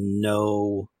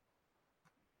no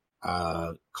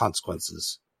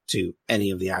consequences to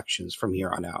any of the actions from here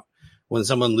on out. When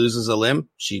someone loses a limb,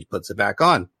 she puts it back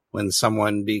on. When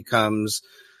someone becomes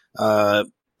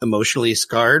emotionally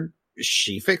scarred,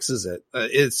 she fixes it.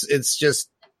 It's just,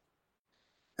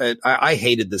 I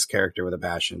hated this character with a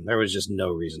passion. There was just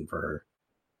no reason for her.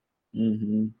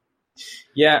 Mm-hmm.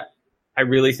 Yeah, I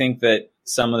really think that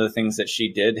some of the things that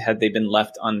she did, had they been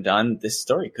left undone, this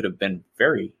story could have been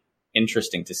very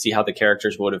interesting to see how the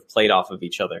characters would have played off of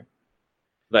each other.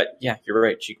 But yeah, you're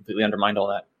right. She completely undermined all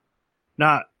that.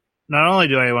 Not only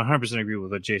do I 100% agree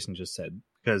with what Jason just said,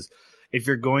 because if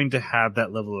you're going to have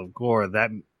that level of gore,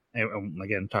 that,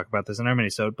 again, talk about this in our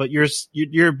minisode, but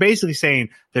you're basically saying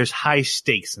there's high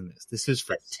stakes in this. This is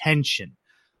for tension.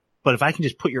 But if I can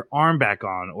just put your arm back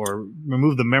on or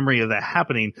remove the memory of that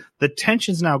happening, the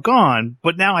tension's now gone,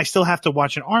 but now I still have to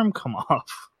watch an arm come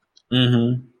off.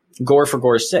 Mm-hmm. Gore for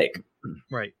gore's sake.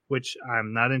 Right, which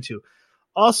I'm not into.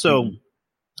 Also,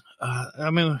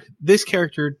 this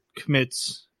character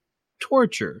commits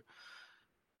torture.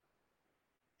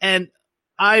 And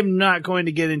I'm not going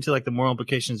to get into the moral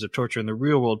implications of torture in the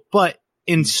real world, but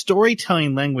in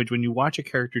storytelling language, when you watch a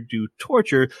character do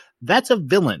torture, that's a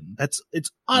villain.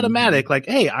 It's automatic.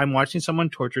 Hey, I'm watching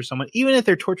someone torture someone. Even if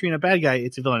they're torturing a bad guy,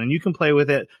 it's a villain. And you can play with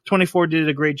it. 24 did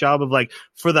a great job of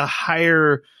for the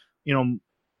higher,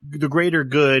 the greater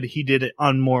good, he did an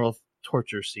unmoral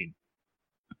torture scene.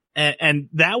 And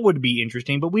that would be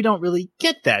interesting, but we don't really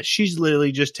get that. She's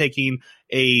literally just taking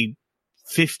a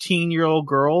 15-year-old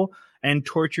girl and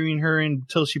torturing her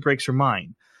until she breaks her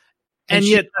mind. And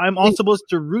yet I'm all supposed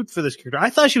to root for this character. I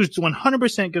thought she was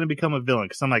 100% going to become a villain,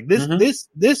 because I'm like,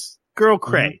 this girl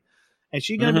Cray, and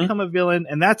she's going to become a villain,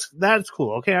 and that's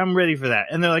cool. Okay, I'm ready for that.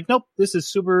 And they're like, nope, this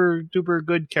is super duper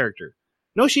good character.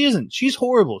 No, she isn't. She's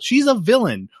horrible. She's a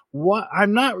villain. What?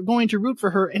 I'm not going to root for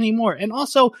her anymore. And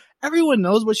also, everyone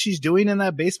knows what she's doing in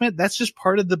that basement. That's just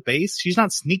part of the base. She's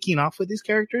not sneaking off with these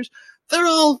characters. They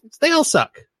all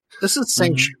suck. This is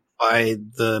sanctioned by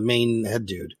the main head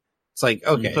dude. It's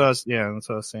okay. That's what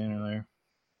I was saying earlier.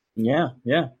 Yeah.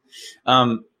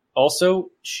 Also,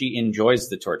 she enjoys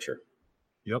the torture.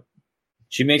 Yep.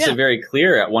 She makes it very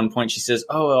clear at one point. She says,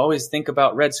 I always think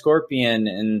about Red Scorpion,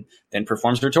 and then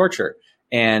performs her torture.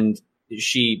 And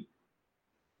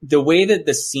the way that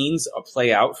the scenes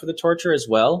play out for the torture as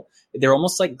well, they're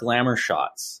almost like glamour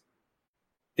shots.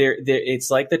 It's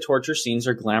like the torture scenes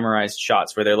are glamorized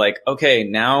shots where they're like, okay,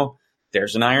 now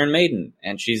there's an Iron Maiden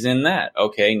and she's in that.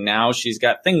 Okay, now she's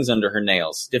got things under her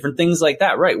nails. Different things like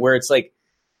that, right? Where it's like,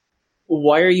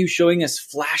 why are you showing us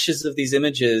flashes of these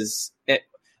images?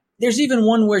 There's even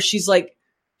one where she's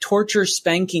torture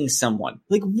spanking someone.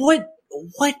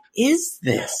 What is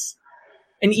this?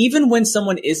 And even when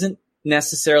someone isn't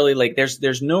necessarily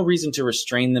there's no reason to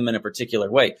restrain them in a particular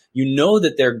way. You know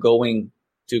that they're going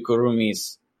to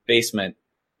Kurumi's basement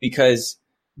because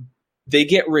they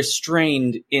get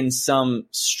restrained in some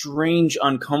strange,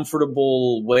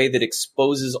 uncomfortable way that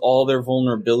exposes all their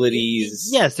vulnerabilities.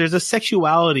 Yes, there's a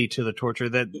sexuality to the torture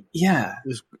that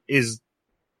is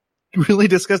really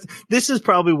disgusting. This is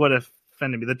probably what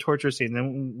offended me, the torture scene.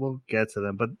 Then we'll get to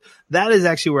them. But that is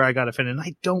actually where I got offended. And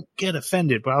I don't get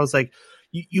offended, but I was like,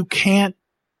 you can't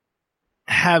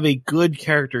have a good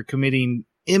character committing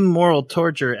immoral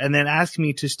torture and then ask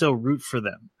me to still root for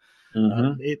them.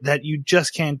 That you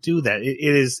just can't do that.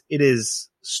 It is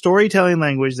storytelling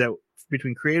language that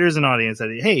between creators and audience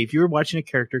that, hey, if you're watching a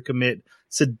character commit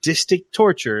sadistic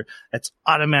torture, that's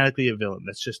automatically a villain.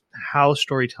 That's just how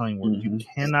storytelling works. You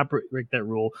cannot break that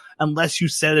rule unless you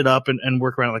set it up and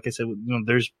work around it. Like I said,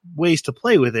 there's ways to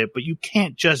play with it, but you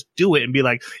can't just do it and be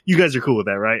like, you guys are cool with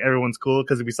that, right? Everyone's cool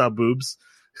because we saw boobs.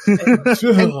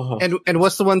 and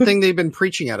what's the one thing they've been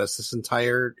preaching at us this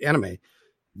entire anime?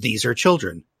 These are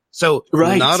children. So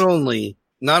not only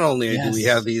do we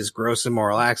have these gross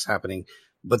immoral acts happening,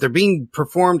 but they're being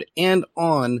performed and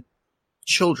on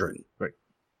children. Right.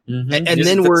 Mm-hmm. And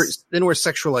then we're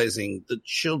sexualizing the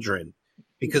children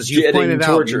because you Getting pointed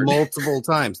tortured. out multiple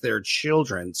times they're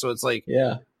children. So it's like,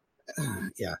 yeah.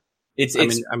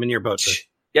 I'm in your boat. Sir.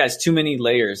 Yeah, it's too many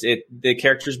layers. The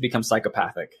characters become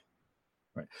psychopathic.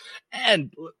 Right.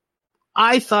 And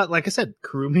I thought, like I said,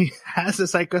 Kurumi has a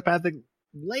psychopathic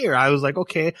layer. I was like,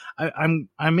 okay, I'm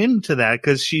into that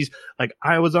because she's like,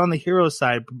 I was on the hero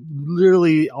side.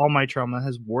 Literally, all my trauma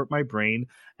has warped my brain,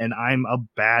 and I'm a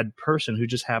bad person who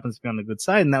just happens to be on the good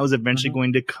side. And that was eventually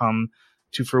going to come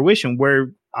to fruition,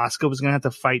 where Asuka was going to have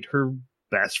to fight her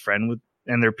best friend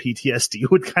and their PTSD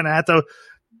would kind of have to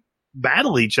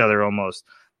battle each other almost.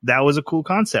 That was a cool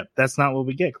concept. That's not what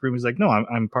we get. Kurumi's like, no,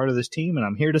 I'm part of this team and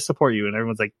I'm here to support you. And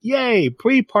everyone's like, yay,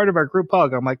 be part of our group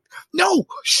hug. I'm like, no,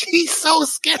 she's so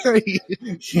scary.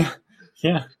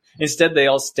 Yeah. Instead, they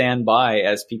all stand by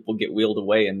as people get wheeled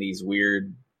away in these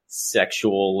weird,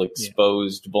 sexual,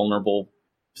 exposed, vulnerable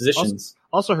positions.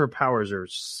 Also, her powers are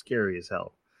scary as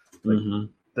hell. Like,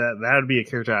 that would be a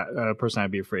character, person I'd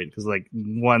be afraid because like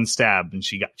one stab and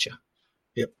she got you.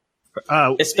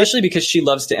 Especially because she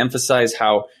loves to emphasize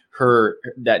how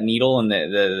that needle and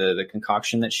the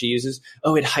concoction that she uses,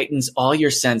 it heightens all your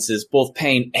senses, both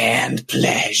pain and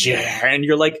pleasure. And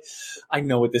you're like, I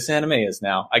know what this anime is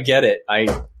now. I get it. I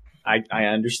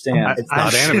understand. It's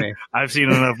not anime. I've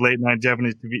seen enough late night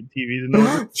Japanese TV to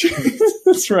know.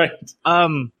 That's right.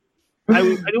 I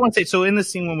do want to say, so in the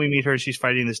scene when we meet her, she's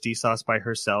fighting this D-Sauce by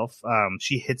herself.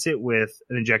 She hits it with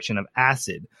an injection of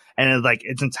acid, and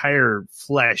its entire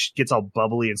flesh gets all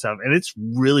bubbly and stuff, and it's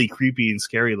really creepy and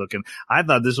scary looking. I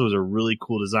thought this was a really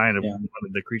cool design of one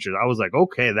of the creatures. I was like,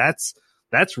 okay,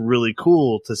 that's really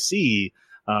cool to see.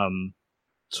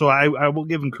 So I will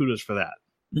give him kudos for that.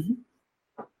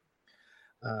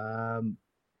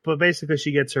 But basically,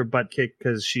 she gets her butt kicked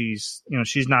because she's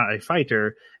not a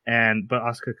fighter, but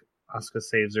Asuka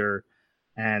saves her,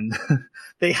 and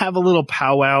they have a little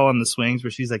powwow on the swings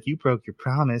where she's like, you broke your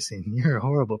promise and you're a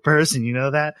horrible person, you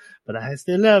know that, but I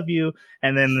still love you.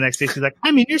 And then the next day she's like,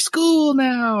 I'm in your school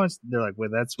now. And they're like, well,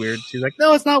 that's weird. She's like,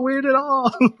 no, it's not weird at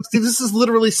all. See, this is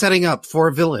literally setting up for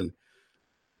a villain.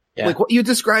 Yeah. Like what you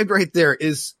described right there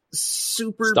is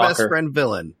super Stalker. Best friend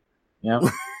villain. Yeah.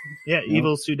 Yeah,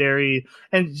 evil Suderi.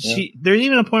 And there's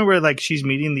even a point where like she's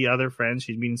meeting the other friends.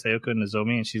 She's meeting Sayoko and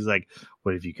Nozomi, and she's like,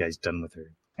 what have you guys done with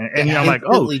her? And I'm like,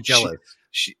 oh, jealous.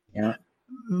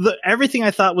 Everything I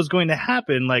thought was going to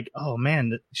happen, like, oh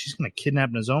man, she's going to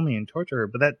kidnap Nozomi and torture her.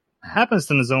 But that happens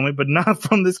to Nozomi, but not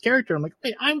from this character. I'm like,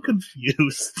 wait, I'm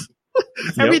confused.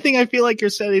 Everything I feel like you're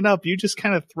setting up, you just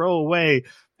kind of throw away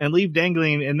and leave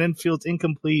dangling and then feel it's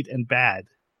incomplete and bad.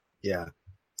 Yeah.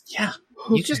 Yeah.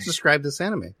 You just described this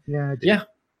anime. Yeah, I did. Yeah.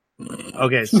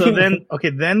 Okay, so then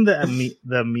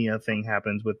the Mia thing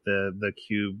happens with the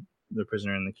cube, the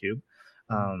prisoner in the cube.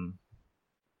 And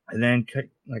then,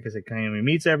 like I said, Kayumi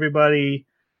meets everybody.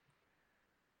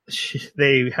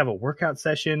 They have a workout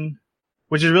session,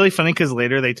 which is really funny because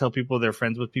later they tell people they're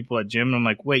friends with people at gym. And I'm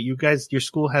like, wait, you guys, your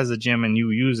school has a gym and you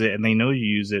use it and they know you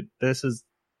use it. That's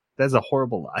a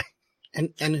horrible lie.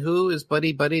 And who is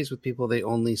buddies with people they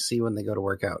only see when they go to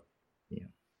work out? Yeah.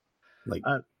 Like,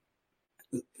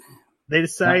 they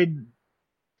decide.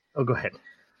 Oh, go ahead.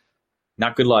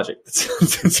 Not good logic.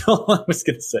 That's all I was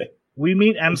going to say. We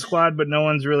meet M Squad, but no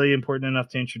one's really important enough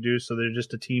to introduce. So they're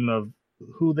just a team of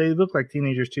who they look like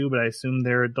teenagers too, but I assume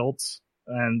they're adults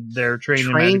and they're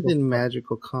trained in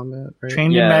magical combat. Right?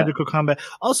 Trained in magical combat.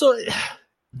 Also,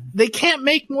 they can't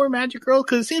make more magic girls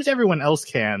because it seems everyone else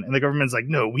can, and the government's like,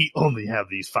 no, we only have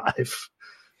these 5.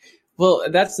 Well,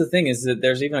 that's the thing is that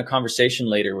there's even a conversation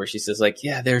later where she says like,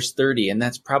 yeah, there's 30 and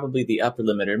that's probably the upper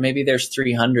limit, or maybe there's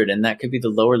 300 and that could be the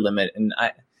lower limit. And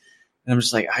I'm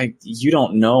just like, you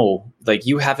don't know, like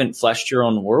you haven't fleshed your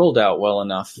own world out well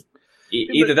enough.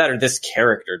 Either that or this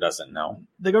character doesn't know.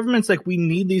 The government's like, we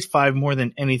need these 5 more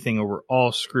than anything or we're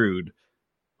all screwed.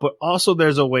 But also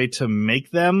there's a way to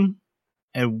make them,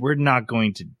 and we're not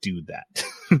going to do that.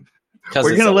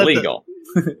 Because it's illegal.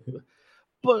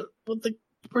 But the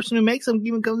person who makes them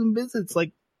even comes and visits.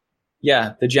 Like,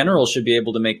 yeah, the general should be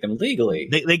able to make them legally.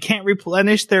 They can't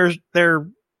replenish their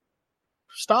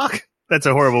stock. That's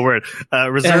a horrible word.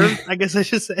 Reserve, I guess I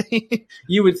should say.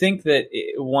 You would think that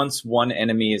once one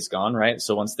enemy is gone, right?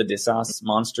 So once the Disas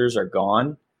monsters are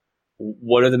gone,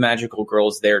 what are the magical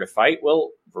girls there to fight?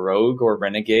 Well, rogue or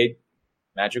renegade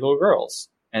magical girls.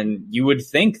 And you would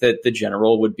think that the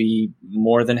general would be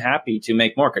more than happy to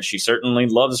make more, because she certainly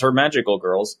loves her magical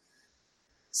girls.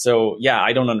 So, yeah,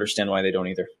 I don't understand why they don't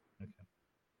either. Okay.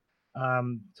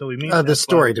 So we meet the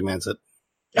story demands it.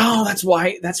 Oh, that's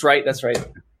why. That's right. That's right.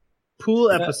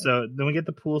 Pool episode. Then we get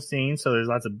the pool scene. So there's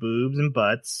lots of boobs and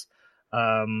butts.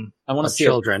 I want to see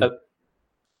children.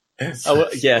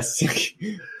 Yes.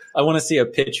 I want to see a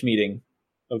pitch meeting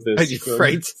of this.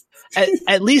 Right.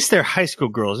 At least they're high school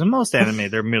girls. In most anime,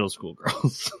 they're middle school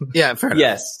girls. Yeah, fair enough.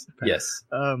 Yes. Yes.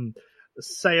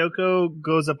 Sayoko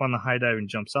goes up on the high dive and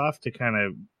jumps off to kind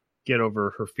of get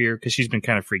over her fear because she's been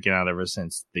kind of freaking out ever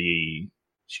since she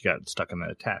got stuck in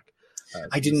that attack.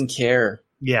 I didn't care.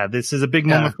 Yeah, this is a big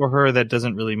moment for her that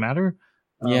doesn't really matter.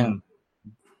 Yeah.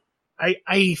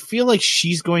 I feel like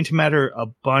she's going to matter a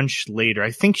bunch later.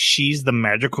 I think she's the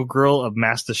magical girl of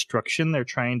mass destruction they're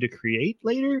trying to create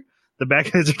later. The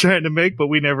bad guys are trying to make, but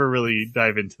we never really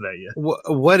dive into that yet.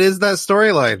 What is that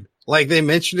storyline? Like, they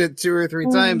mentioned it 2 or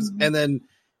 3 times, and then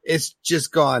it's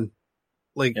just gone.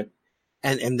 Like,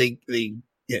 and they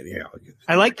yeah.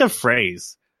 I like the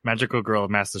phrase "magical girl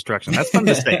of mass destruction." That's fun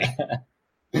to say.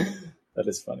 That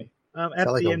is funny. Is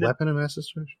that like a weapon of mass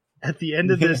destruction? At the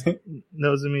end of this,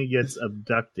 Nozomi gets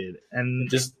abducted, and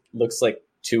it just looks like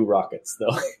 2 rockets,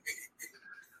 though.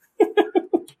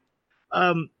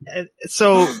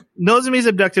 So Nozomi's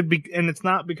abducted, and it's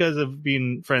not because of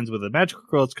being friends with a magical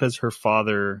girl. It's because her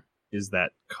father is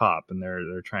that cop, and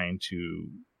they're trying to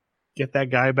get that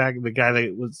guy back, the guy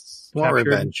that was captured.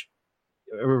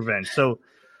 Revenge. So,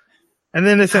 and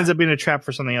then this ends up being a trap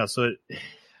for something else. So,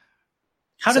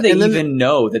 how do they even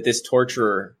know that this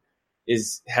torturer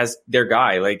has their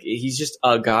guy? Like, he's just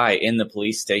a guy in the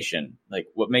police station. Like,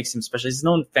 what makes him special? His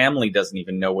own family doesn't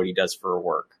even know what he does for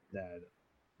work.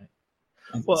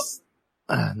 Well,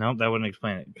 no, that wouldn't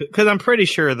explain it. Because I'm pretty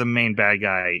sure the main bad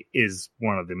guy is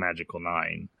one of the Magical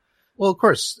 9. Well, of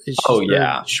course. It's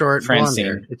just short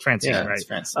Francine. It's Francine, right? It's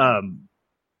Francine.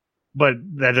 But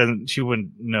that doesn't. She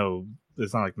wouldn't know.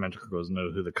 It's not like the Magical Girls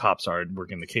know who the cops are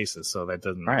working the cases, so that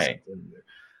doesn't make sense either.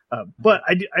 But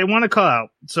I want to call out.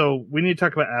 So we need to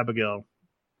talk about Abigail.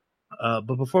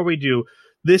 But before we do,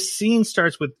 this scene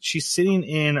starts with she's sitting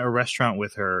in a restaurant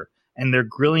with her, and they're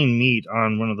grilling meat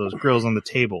on one of those grills on the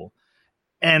table.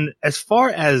 And as far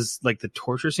as like the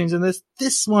torture scenes in this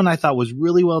one I thought was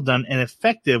really well done and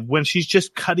effective when she's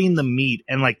just cutting the meat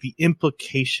and like the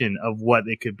implication of what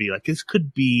it could be. Like, this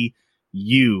could be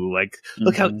you. Like,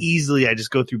 look how easily I just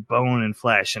go through bone and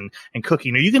flesh and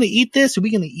cooking. Are you going to eat this? Are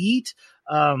we going to eat?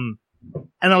 And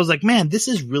I was like, man, this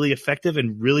is really effective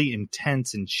and really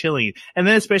intense and chilling. And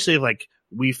then especially if like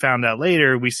we found out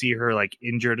later, we see her like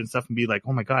injured and stuff and be like,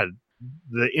 oh my God,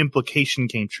 the implication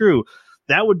came true.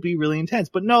 That would be really intense.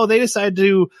 But no, they decided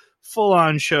to full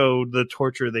on show the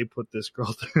torture they put this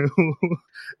girl through.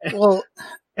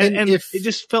 and it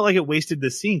just felt like it wasted the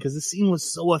scene because the scene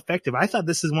was so effective. I thought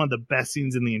this is one of the best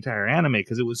scenes in the entire anime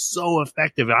because it was so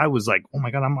effective. I was like, oh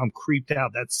my God, I'm creeped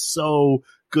out. That's so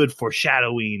good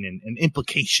foreshadowing and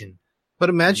implication. But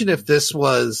imagine if this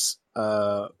was,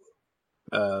 God,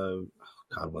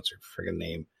 what's her friggin'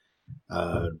 name?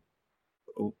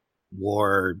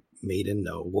 War Maiden?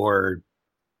 No, War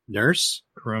Nurse?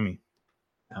 Kurumi.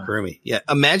 Kurumi. Yeah.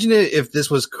 Imagine if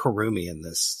this was Kurumi in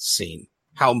this scene.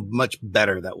 How much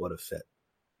better that would have fit.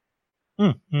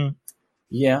 Mm-hmm.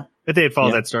 Yeah. If they had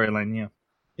followed that storyline,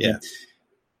 yeah.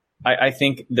 I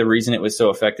think the reason it was so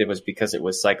effective was because it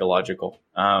was psychological.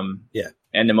 And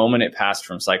the moment it passed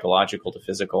from psychological to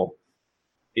physical,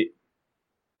 it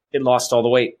lost all the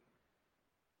weight.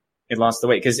 It lost the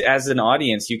weight because as an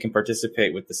audience, you can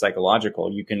participate with the psychological.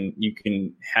 You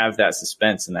can have that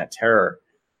suspense and that terror.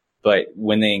 But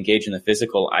when they engage in the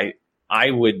physical,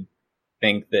 I would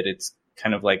think that it's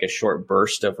kind of like a short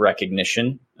burst of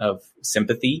recognition, of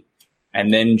sympathy.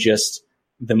 And then just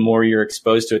the more you're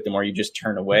exposed to it, the more you just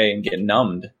turn away and get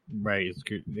numbed. Right.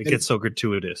 It gets so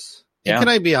gratuitous. Yeah. Can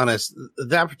I be honest?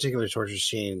 That particular torture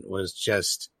scene was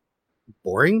just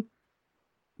boring.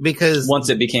 Because once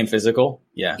it became physical,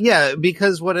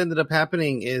 because what ended up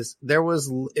happening is there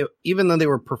was, even though they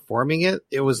were performing it,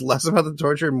 it was less about the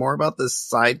torture and more about the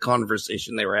side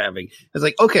conversation they were having. It's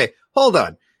like, okay, hold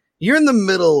on. You're in the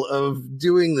middle of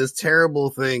doing this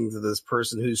terrible thing to this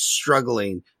person who's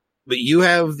struggling, but you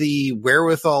have the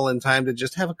wherewithal and time to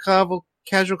just have a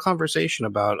casual conversation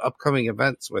about upcoming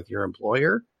events with your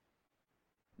employer.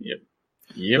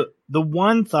 Yep. The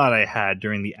one thought I had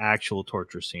during the actual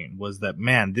torture scene was that,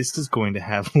 man, this is going to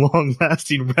have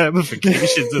long-lasting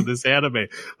ramifications in this anime.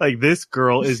 Like, this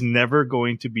girl is never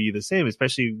going to be the same,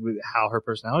 especially with how her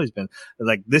personality's been.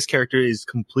 Like, this character is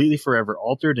completely forever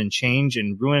altered and changed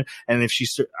and ruined. And if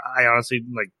I honestly,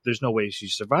 like, there's no way she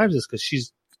survives this because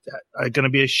she's going to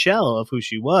be a shell of who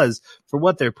she was for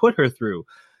what they put her through.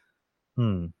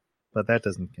 But that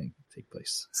doesn't take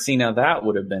place. See, now that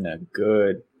would have been a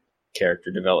good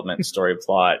character development, story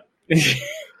plot.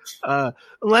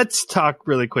 Let's talk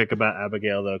really quick about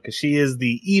Abigail, though, because she is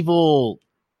the evil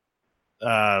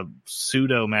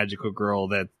pseudo magical girl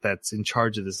that's in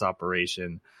charge of this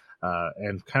operation,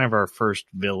 and kind of our first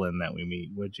villain that we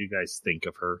meet. What do you guys think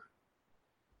of her?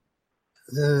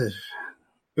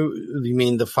 You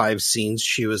mean the 5 scenes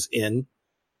she was in?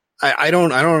 I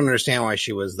don't understand why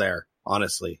she was there,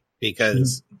 honestly,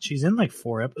 because she's in like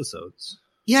 4 episodes.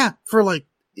 Yeah, for like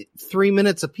 3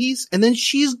 minutes apiece, and then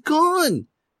she's gone.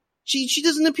 She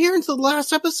doesn't appear until the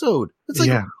last episode. It's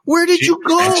like, where did you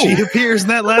go? She appears in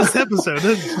that last episode.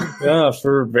 Yeah,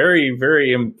 for very,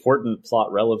 very important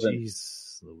plot relevant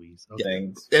Louise. Okay.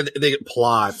 Things. They get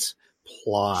plots.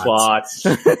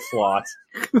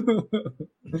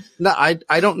 No,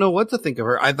 I don't know what to think of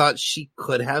her. I thought she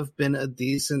could have been a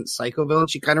decent psycho villain.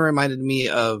 She kind of reminded me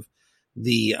of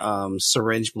the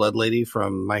syringe blood lady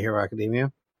from My Hero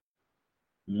Academia.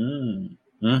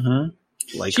 Mm-hmm.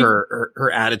 Like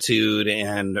her attitude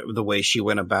and the way she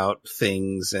went about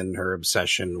things and her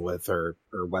obsession with her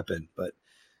weapon. But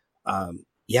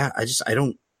yeah, I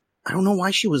don't know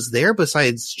why she was there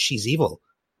besides she's evil.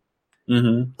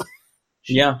 Mm-hmm.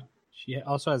 Yeah. She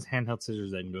also has handheld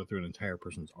scissors that can go through an entire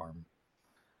person's arm.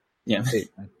 Yeah.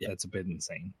 That's a bit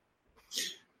insane.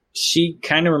 She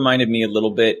kind of reminded me a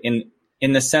little bit in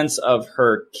the sense of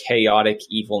her chaotic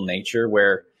evil nature,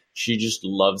 where she just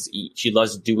loves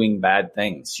doing bad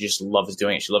things. She just loves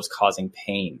doing it. She loves causing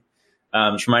pain.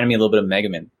 She reminded me a little bit of Mega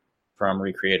Man from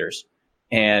Recreators,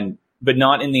 but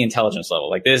not in the intelligence level.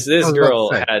 Like this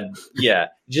girl had,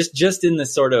 just in the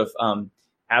sort of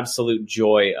absolute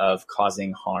joy of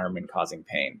causing harm and causing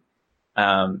pain.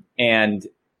 And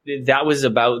that was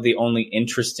about the only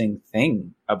interesting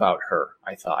thing about her,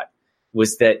 I thought,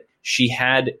 was that she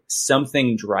had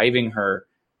something driving her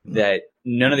that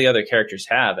none of the other characters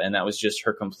have, and that was just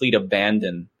her complete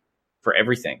abandon for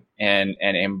everything and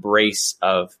embrace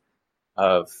of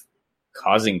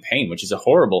causing pain, which is a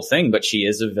horrible thing, but she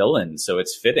is a villain, so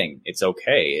it's fitting. It's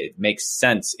okay. It makes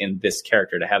sense in this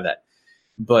character to have that.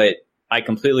 But I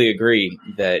completely agree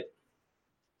that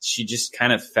she just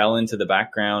kind of fell into the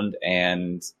background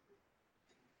and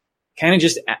kind of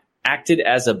just acted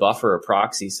as a buffer, a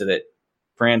proxy, so that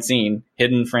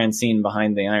hidden Francine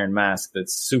behind the iron mask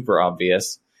that's super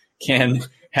obvious, can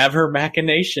have her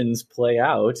machinations play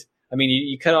out. I mean,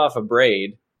 you cut off a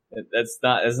braid. That's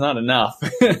not enough.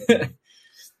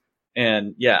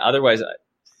 And yeah, otherwise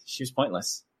she was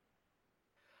pointless.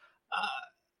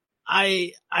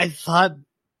 I thought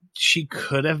she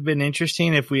could have been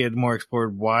interesting if we had more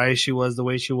explored why she was the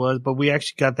way she was, but we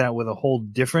actually got that with a whole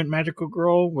different magical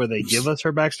girl where they give us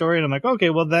her backstory, and I'm like,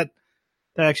 okay, well that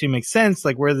actually makes sense.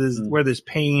 Like where this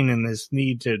pain and this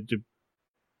need to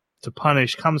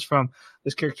punish comes from.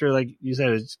 This character, like you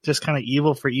said, is just kind of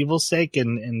evil for evil's sake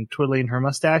and twiddling her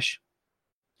mustache.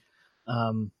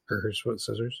 Her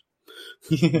scissors.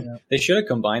 Yeah. They should have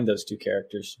combined those two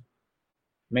characters.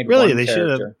 They should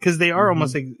have, because they are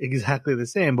almost exactly the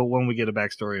same, but when we get a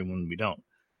backstory and when we don't.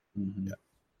 Mm-hmm.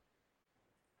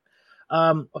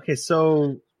 Yeah. Okay,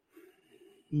 so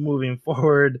moving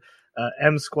forward,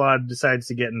 M Squad decides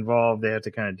to get involved. They have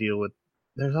to kind of deal with.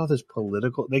 There's all this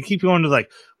political. They keep going to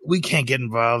like, we can't get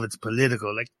involved. It's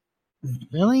political. Like,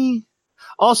 really?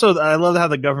 Also, I love how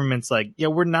the government's like, yeah,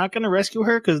 we're not going to rescue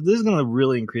her because this is going to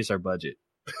really increase our budget.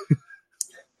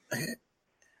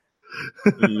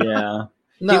 Yeah.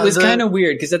 No, it was kind of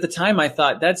weird because at the time I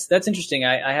thought that's interesting.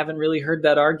 I haven't really heard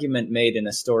that argument made in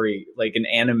a story like an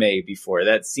anime before.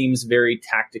 That seems very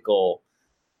tactical,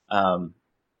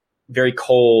 very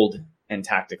cold and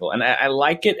tactical. And I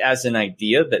like it as an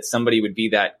idea that somebody would be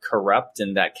that corrupt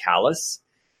and that callous,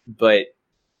 but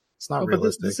it's not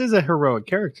realistic. But this is a heroic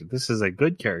character. This is a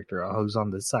good character who's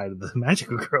on the side of the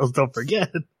magical girls. Don't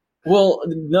forget. Well,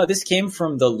 no, this came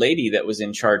from the lady that was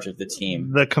in charge of the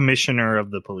team. The commissioner of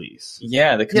the police.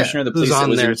 Yeah, the commissioner of the police. Who's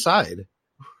on their side.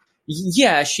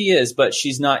 Yeah, she is, but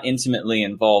she's not intimately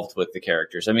involved with the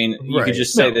characters. I mean, you could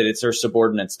just say that it's her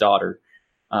subordinate's daughter.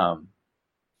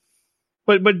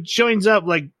 But joins up,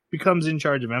 like, becomes in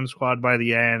charge of M Squad by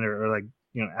the end, or like,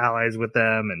 you know, allies with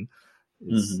them. And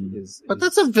But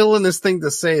that's a villainous thing to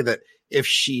say, that if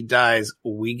she dies,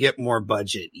 we get more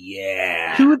budget.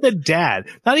 Yeah. To the dad.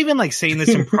 Not even like saying this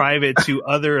in private to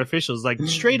other officials, like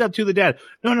straight up to the dad.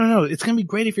 No. It's going to be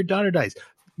great if your daughter dies.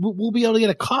 We'll be able to get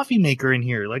a coffee maker in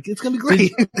here. Like, it's going to be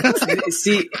great.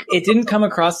 See, it didn't come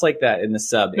across like that in the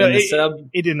sub.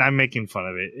 It didn't. I'm making fun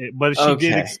of it. But she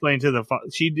did explain to the father.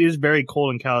 She is very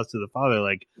cold and callous to the father.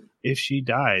 Like, if she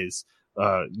dies,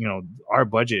 you know, our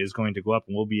budget is going to go up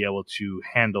and we'll be able to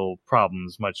handle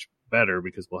problems much better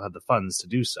because we'll have the funds to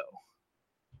do so.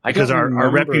 Because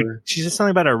she said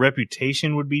something about our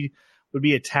reputation would be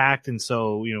attacked, and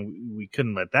so we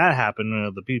couldn't let that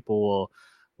happen. The people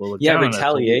will look down on us.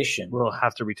 Retaliation. We'll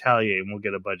have to retaliate, and we'll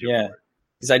get a budget. Yeah,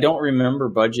 because I don't remember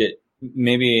budget.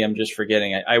 Maybe I'm just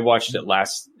forgetting. I watched it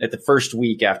at the first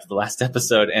week after the last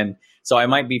episode, and so I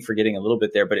might be forgetting a little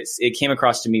bit there. But it came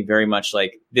across to me very much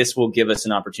like this will give us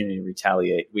an opportunity to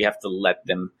retaliate. We have to let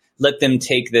them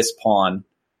take this pawn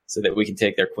so that we can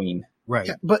take their queen. Right.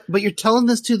 Yeah, but you're telling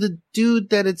this to the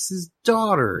dude that it's his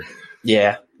daughter.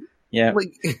 Yeah. Yeah.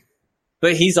 Like,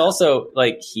 but he's also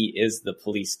he is the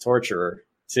police torturer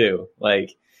too.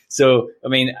 So, I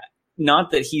mean,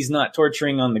 not that he's not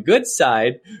torturing on the good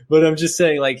side, but I'm just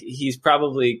saying he's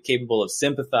probably capable of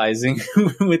sympathizing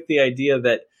with the idea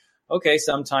that, okay,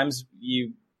 sometimes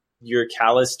you're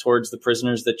callous towards the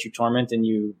prisoners that you torment and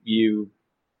you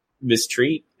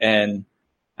mistreat. And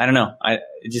I don't know.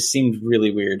 It just seemed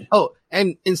really weird. Oh,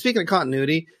 and speaking of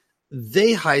continuity,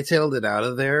 they hightailed it out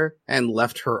of there and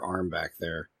left her arm back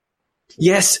there.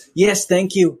 Yes.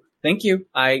 Thank you.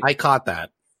 I caught that.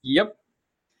 Yep.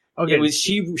 Okay. It was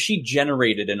she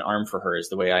generated an arm for her is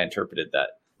the way I interpreted that.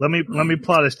 Let me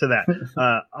plot us to that.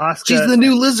 Asuka, she's the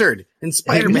new lizard, and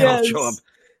Spider-Man will show up.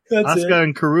 Asuka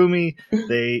and Kurumi,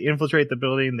 they infiltrate the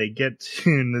building. They get to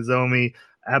Nozomi.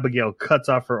 Abigail cuts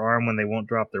off her arm when they won't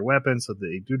drop their weapons, so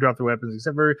they do drop their weapons,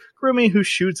 except for Kurumi, who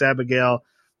shoots Abigail.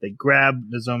 They grab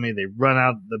Nozomi, they run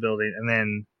out the building, and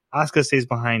then Asuka stays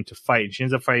behind to fight. She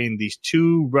ends up fighting these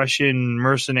two Russian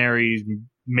mercenary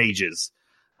mages.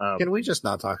 Can we just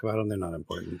not talk about them? They're not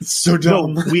important. So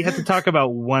dumb. No, we have to talk about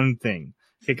one thing.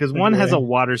 Because one has a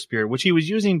water spirit, which he was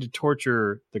using to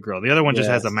torture the girl. The other one just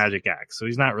has a magic axe, so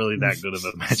he's not really that good of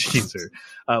a magic user.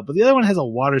 But the other one has a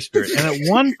water spirit. And at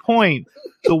one point,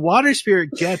 the water spirit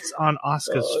gets on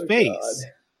Asuka's face.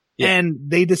 Yeah. And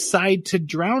they decide to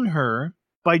drown her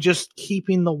by just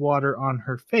keeping the water on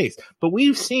her face. But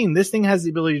we've seen this thing has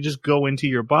the ability to just go into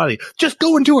your body. Just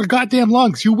go into her goddamn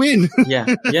lungs. You win. Yeah.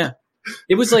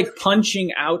 It was like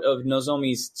punching out of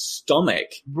Nozomi's stomach.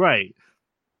 Right.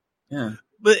 Yeah.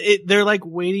 But they're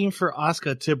waiting for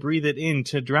Asuka to breathe it in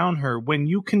to drown her when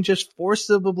you can just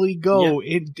forcibly go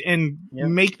and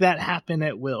make that happen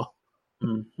at will.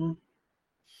 Mm-hmm.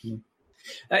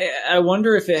 I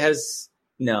wonder if it has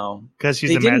because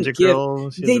she's a magic girl.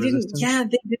 They didn't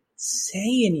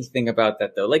say anything about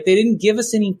that though. They didn't give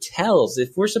us any tells.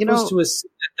 If we're supposed to assume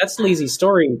that's lazy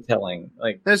storytelling.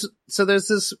 There's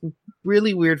this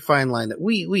really weird fine line that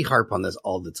we harp on this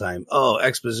all the time. Oh,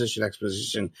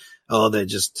 exposition. Oh, they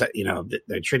just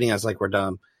they're treating us like we're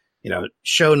dumb.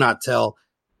 Show not tell.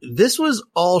 This was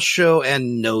all show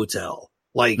and no tell.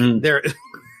 They're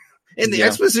and the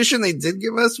exposition they did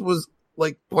give us was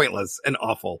pointless and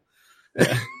awful.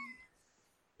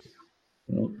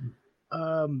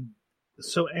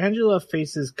 So Angela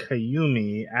faces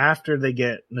Kayumi after they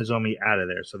get Nozomi out of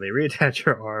there. So they reattach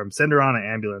her arm, send her on an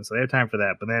ambulance. So they have time for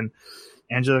that. But then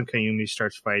Angela and Kayumi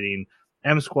starts fighting.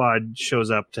 M Squad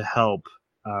shows up to help,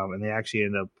 and they actually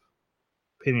end up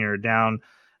pinning her down.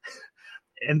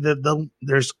 And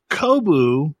there's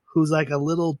Kobu, who's like a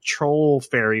little troll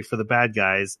fairy for the bad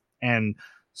guys, and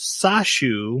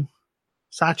Sachu,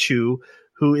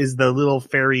 who is the little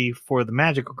fairy for the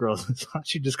magical girls.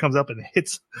 Sachu just comes up and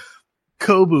hits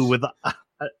Kobu with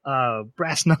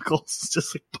brass knuckles,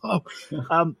 just boom.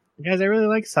 Guys, I really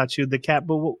like Sachu the cat,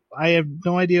 but I have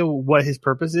no idea what his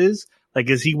purpose is.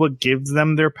 Is he what gives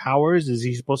them their powers? Is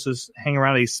he supposed to hang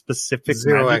around a specific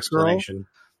Zero magic explanation.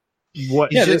 Girl?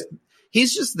 What? Yeah,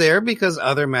 he's just there because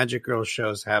other magic girl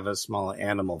shows have a small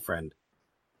animal friend.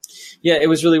 Yeah, it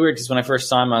was really weird because when I first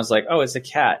saw him, I was like, "Oh, it's a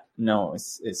cat." No,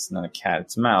 it's not a cat;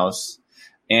 it's a mouse.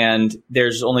 And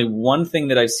there's only one thing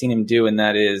that I've seen him do, and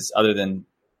that is, other than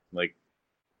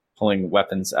pulling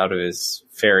weapons out of his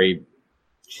fairy,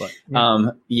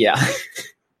 he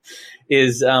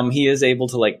is able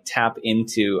to tap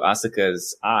into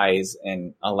Asuka's eyes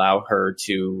and allow her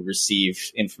to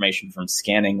receive information from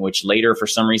scanning, which later, for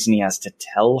some reason, he has to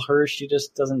tell her. She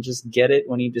just doesn't just get it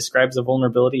when he describes a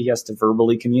vulnerability. He has to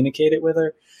verbally communicate it with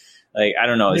her. I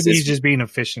don't know. Maybe he's just being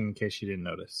efficient in case you didn't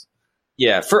notice.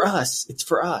 Yeah, for us. It's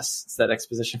for us. It's that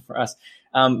exposition for us.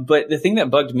 But the thing that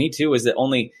bugged me too is that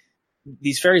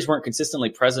these fairies weren't consistently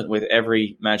present with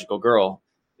every magical girl.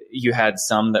 You had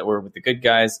some that were with the good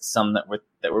guys, some that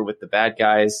were with the bad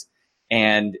guys.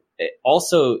 And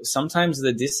also sometimes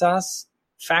the Disas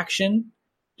faction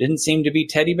didn't seem to be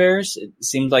teddy bears. It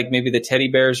seemed like maybe the teddy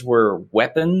bears were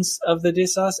weapons of the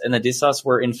Disas, and the Disas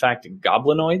were in fact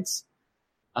goblinoids.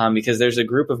 Because there's a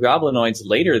group of goblinoids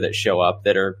later that show up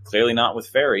that are clearly not with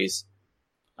fairies.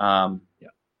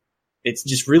 It's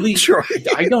just really,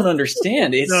 I don't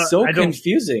understand. It's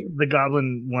confusing. The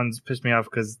goblin ones piss me off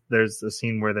because there's a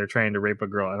scene where they're trying to rape a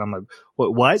girl, and I'm like,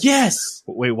 what? Yes.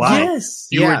 Wait, why? Yes.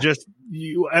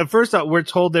 You at first we're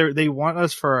told they want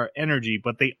us for our energy,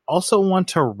 but they also want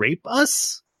to rape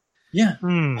us? Yeah.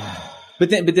 But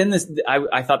then this,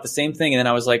 I thought the same thing, and then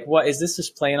I was like, "What is this?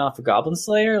 Just playing off a Goblin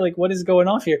Slayer? Like, what is going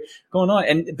on?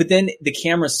 But then the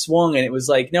camera swung, and it was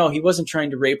like, no, he wasn't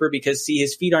trying to rape her because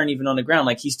his feet aren't even on the ground.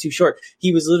 Like, he's too short.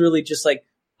 He was literally just like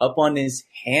up on his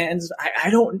hands.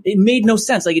 It made no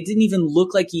sense. Like, it didn't even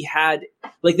look like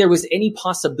there was any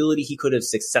possibility he could have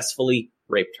successfully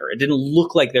raped her. It didn't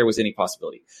look like there was any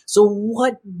possibility. So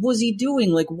what was he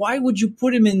doing? Like, why would you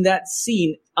put him in that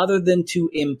scene other than to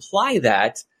imply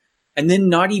that? And then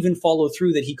not even follow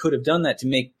through that he could have done that to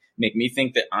make me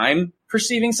think that I'm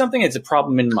perceiving something. It's a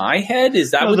problem in my head.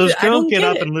 Is that what those girls get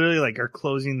up and literally like are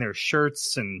closing their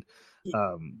shirts and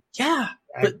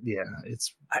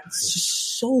it's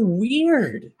just so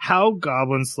weird. How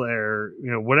Goblin Slayer,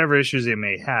 whatever issues it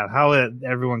may have, how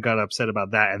everyone got upset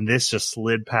about that, and this just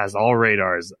slid past all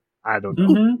radars. I don't know.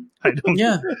 Mm-hmm. I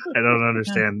don't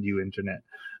understand you, internet.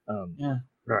 All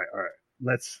right.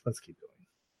 Let's keep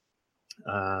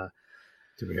going.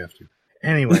 Do we have to?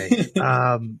 Anyway,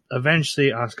 eventually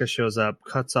Asuka shows up,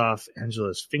 cuts off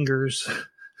Angela's fingers.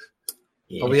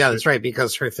 Oh yeah, that's right,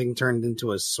 because her thing turned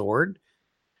into a sword.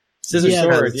 Scissor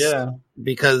sword, yeah.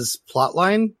 Because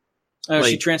plotline?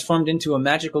 She transformed into a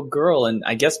magical girl, and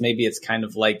I guess maybe it's kind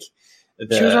of like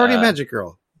she was already a magic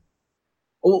girl.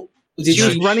 Oh, she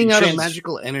was running out of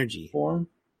magical energy.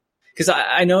 Because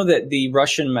I know that the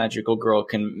Russian magical girl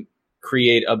can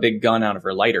create a big gun out of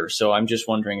her lighter, so I'm just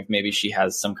wondering if maybe she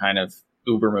has some kind of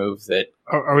uber move that...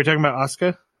 Are we talking about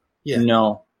Asuka? Yeah.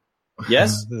 No.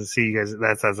 Yes? See, you guys,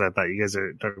 that's as I thought. You guys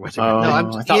are talking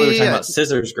about... I thought we were talking about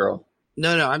Scissors Girl.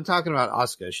 No, I'm talking about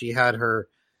Asuka. She had her,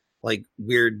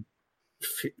 weird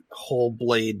whole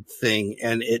blade thing,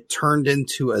 and it turned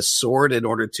into a sword in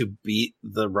order to beat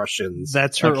the Russians.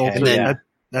 That's her ultimate...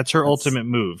 That's her ultimate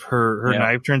move. Her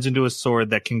knife turns into a sword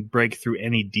that can break through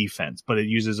any defense, but it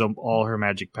uses all her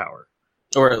magic power,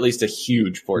 or at least a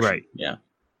huge portion. Right? Yeah.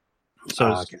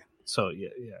 So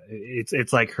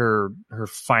it's like her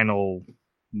final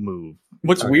move.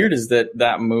 What's weird is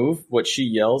that move, what she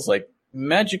yells, like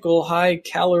magical high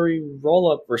calorie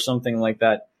roll up or something like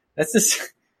that. That's this.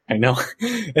 I know.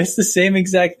 It's the same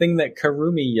exact thing that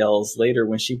Karumi yells later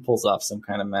when she pulls off some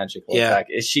kind of magical attack.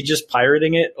 Is she just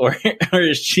pirating it, or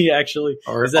is she actually?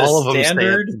 Or is that all a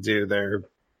standard? Of them do their.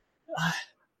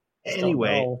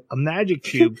 Anyway, a magic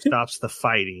cube stops the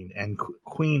fighting, and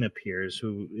Queen appears,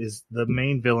 who is the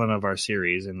main villain of our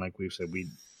series. And like we've said,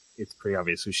 it's pretty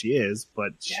obvious who she is,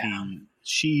 but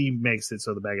she makes it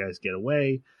so the bad guys get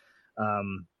away.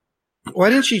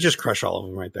 Why didn't she just crush all of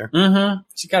them right there? Mm-hmm.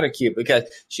 She got her cube because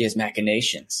she has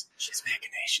machinations.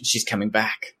 She's coming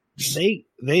back.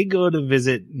 They go to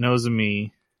visit Nozomi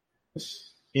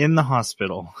in the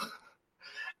hospital,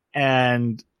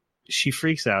 and she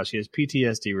freaks out. She has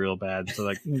PTSD real bad.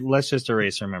 So let's just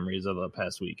erase her memories of the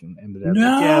past week. And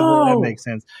that makes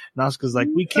sense. And Asuka's like,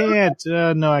 we can't.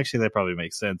 No, actually, that probably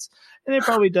makes sense. And it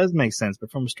probably does make sense. But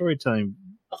from a storytelling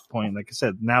point, like I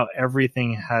said, now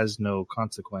everything has no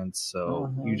consequence.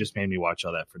 So you just made me watch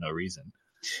all that for no reason.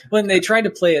 When they tried to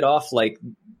play it off like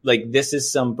this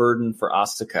is some burden for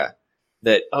Asuka.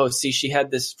 That, she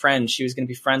had this friend. She was going to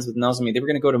be friends with Nozomi. They were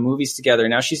going to go to movies together.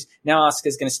 Now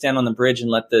Asuka's going to stand on the bridge and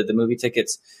let the movie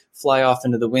tickets fly off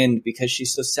into the wind because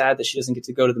she's so sad that she doesn't get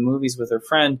to go to the movies with her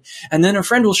friend. And then her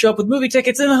friend will show up with movie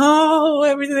tickets and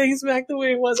everything's back the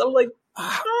way it was. I'm like,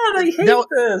 God, I hate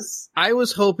this. I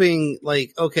was hoping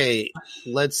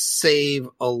let's save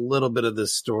a little bit of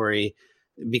this story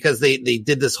because they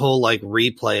did this whole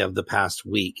replay of the past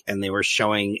week and they were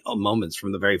showing moments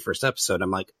from the very first episode.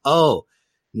 I'm like,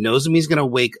 Nozomi's going to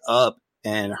wake up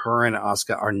and her and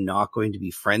Asuka are not going to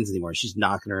be friends anymore. She's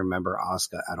not going to remember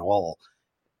Asuka at all.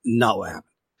 Not what happened.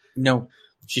 No,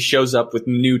 she shows up with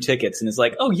new tickets and is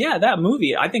like, oh yeah, that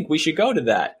movie. I think we should go to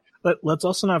that. But let's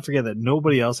also not forget that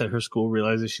nobody else at her school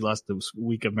realizes she lost the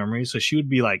week of memory. So she would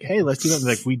be like, hey, let's do that.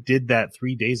 Like, we did that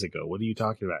 3 days ago. What are you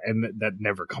talking about? And that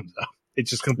never comes up. It's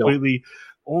just completely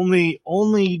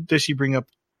only does she bring up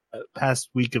past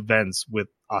week events with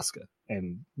Asuka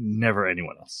and never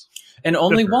anyone else. And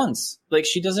only once.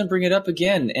 She doesn't bring it up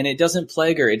again and it doesn't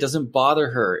plague her. It doesn't bother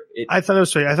her. I thought it was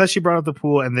strange. I thought she brought up the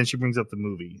pool and then she brings up the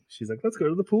movie. She's like, let's go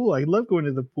to the pool. I love going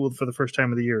to the pool for the first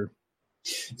time of the year.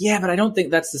 Yeah, but I don't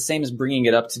think that's the same as bringing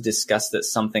it up to discuss that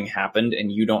something happened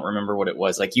and you don't remember what it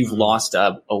was. You've lost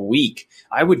a week.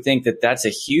 I would think that that's a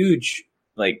huge,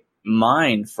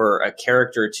 mind for a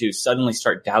character to suddenly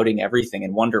start doubting everything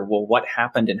and wonder, well, what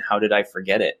happened and how did I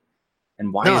forget it?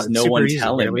 And why is no one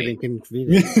telling me?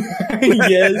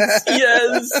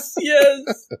 Yes.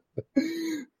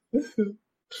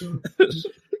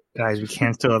 Guys, we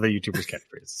can't steal other YouTubers'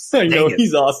 catchphrases. I know,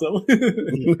 he's awesome.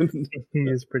 He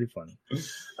is pretty funny.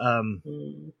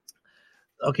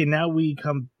 Okay, now we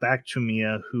come back to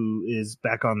Mia, who is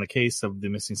back on the case of the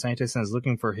missing scientist and is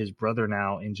looking for his brother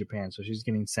now in Japan. So she's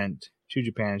getting sent to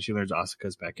Japan. She learns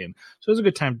Asuka's back in. So it's a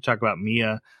good time to talk about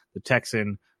Mia, the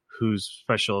Texan, whose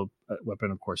special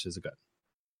weapon, of course, is a gun.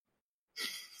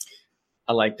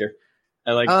 I liked her.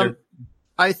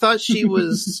 I thought she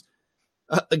was,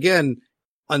 again,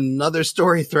 another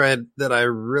story thread that I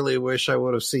really wish I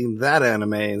would have seen that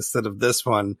anime instead of this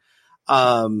one.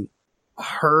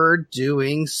 Her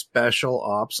doing special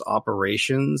ops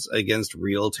operations against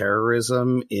real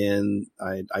terrorism in,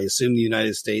 I assume, the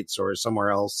United States or somewhere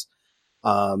else.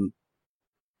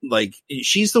 Like,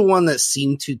 she's the one that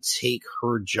seemed to take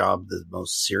her job the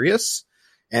most serious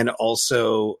and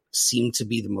also seemed to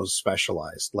be the most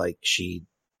specialized. Like, she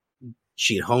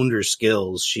honed her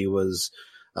skills. She was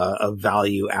a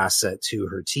value asset to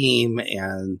her team.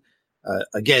 And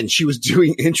again, she was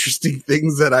doing interesting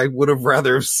things that I would have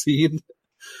rather have seen.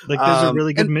 Like, there's a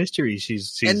really good mystery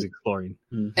she's exploring.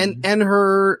 And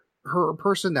her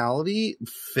personality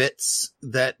fits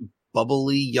that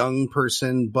bubbly young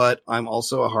person, but I'm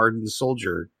also a hardened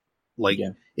soldier. Like,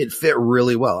 it fit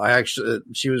really well.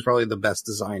 She was probably the best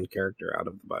designed character out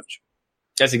of the bunch.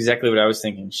 That's exactly what I was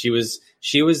thinking. She was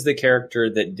the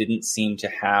character that didn't seem to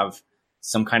have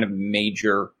some kind of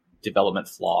major development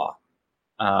flaw.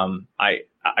 I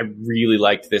really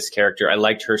liked this character. I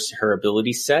liked her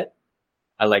ability set.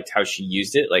 I liked how she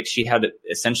used it. Like, she had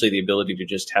essentially the ability to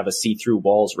just have a see-through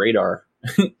walls radar.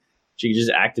 She could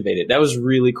just activate it. That was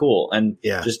really cool. And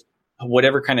just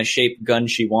whatever kind of shape gun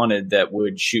she wanted that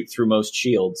would shoot through most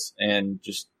shields and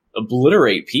just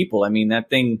obliterate people. I mean, that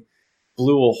thing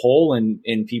blew a hole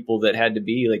in people that had to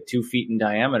be like 2 feet in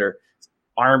diameter,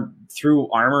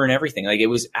 through armor and everything. Like, it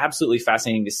was absolutely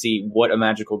fascinating to see what a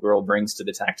magical girl brings to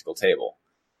the tactical table,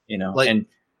 like, and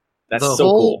that's so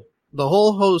cool. The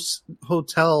whole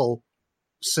hotel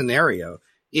scenario,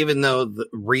 even though the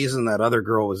reason that other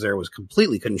girl was there was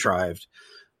completely contrived,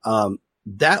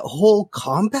 that whole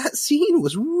combat scene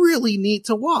was really neat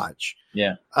to watch.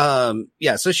 Yeah.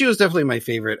 So she was definitely my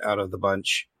favorite out of the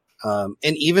bunch. And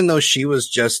even though she was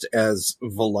just as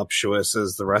voluptuous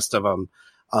as the rest of them,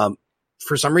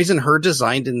 for some reason her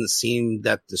design didn't seem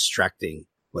that distracting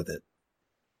with it.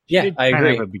 Yeah, I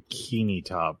agree. Kind of a bikini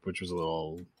top, which was a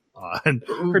little odd.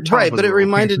 Right, but it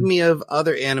reminded me of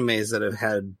other animes that have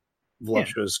had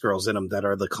voluptuous girls in them that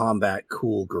are the combat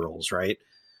cool girls, right?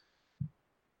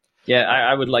 Yeah,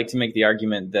 I would like to make the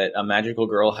argument that a magical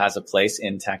girl has a place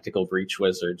in Tactical Breach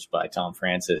Wizards by Tom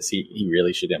Francis. He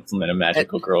really should implement a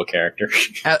magical girl character.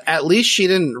 At least she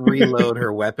didn't reload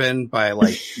her weapon by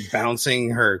like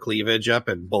bouncing her cleavage up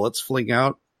and bullets fling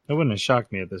out. That wouldn't have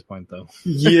shocked me at this point, though.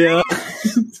 Yeah.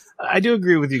 I do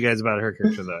agree with you guys about her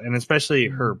character, though, and especially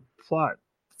her plot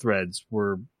threads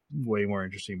were way more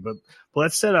interesting. But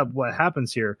let's set up what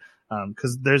happens here,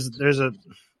 because there's a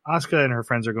Asuka and her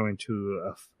friends are going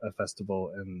to a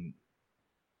festival, and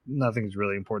nothing's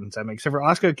really important to them except for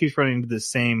Asuka keeps running into the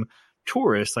same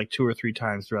tourist like 2 or 3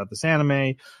 times throughout this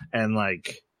anime, and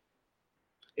like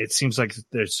it seems like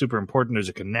they're super important. There's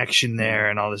a connection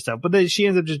there and all this stuff, but then she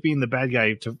ends up just being the bad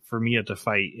guy for Mia to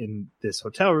fight in this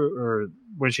hotel, or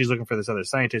when she's looking for this other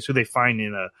scientist who they find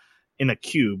in a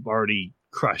cube already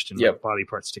crushed and like body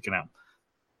parts sticking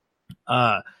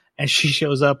out. And she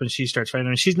shows up and she starts fighting.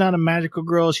 And she's not a magical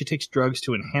girl. She takes drugs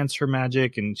to enhance her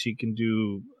magic, and she can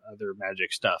do other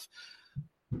magic stuff.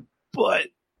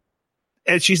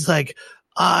 And she's like,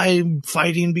 I'm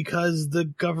fighting because the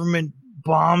government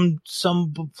bombed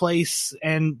some place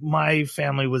and my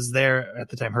family was there at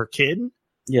the time. Her kid?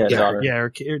 Daughter. Yeah,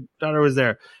 her daughter was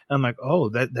there. And I'm like, oh,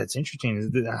 that's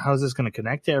interesting. How's this going to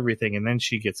connect to everything? And then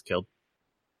she gets killed.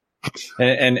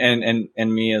 And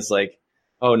Mia's like,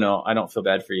 oh no, I don't feel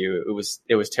bad for you.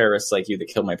 It was terrorists like you that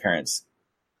killed my parents.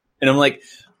 And I'm like,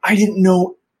 I didn't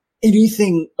know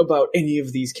anything about any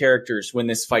of these characters when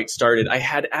this fight started. I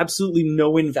had absolutely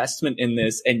no investment in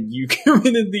this, and you come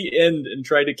in at the end and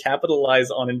try to capitalize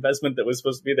on investment that was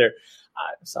supposed to be there.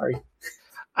 I'm sorry.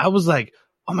 I was like,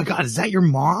 oh my God, is that your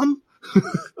mom?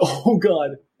 Oh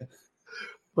God.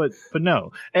 But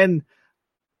no. And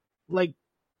like,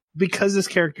 because this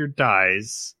character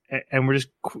dies, and we're just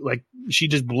like, she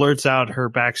just blurts out her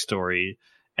backstory,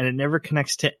 and it never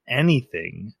connects to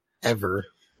anything ever.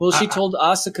 Well, she told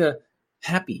Asuka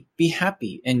happy, be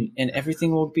happy, and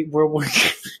everything will work.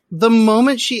 The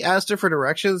moment she asked her for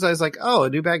directions, I was like, oh, a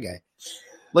new bad guy.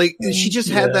 Like, she just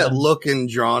had that look and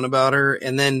drawn about her,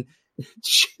 and then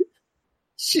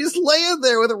she's laying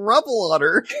there with rubble on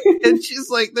her, and she's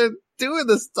like, they're doing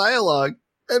this dialogue,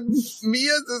 and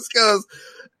Mia just goes,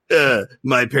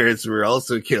 my parents were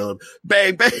also killed.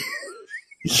 Bang, bang.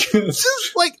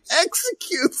 Just like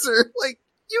executes her. Like,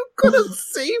 you could have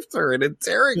saved her and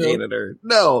interrogated her.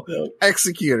 No,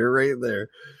 execute her right there.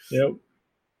 Yep.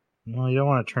 Well, you don't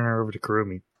want to turn her over to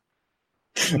Kurumi.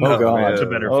 Oh god. It's a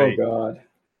better fate. God.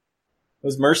 It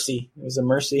was mercy. It was a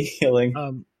mercy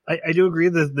healing. I do agree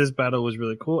that this battle was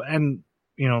really cool, and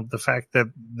the fact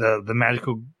that the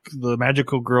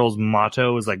magical girl's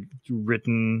motto is like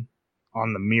written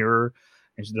on the mirror,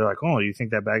 and they're like, "Oh, you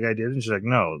think that bad guy did?" And she's like,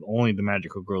 "No, only the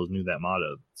magical girls knew that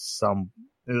motto."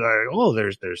 They're like, "Oh,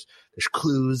 there's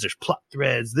clues, there's plot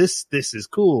threads. This is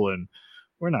cool, and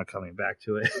we're not coming back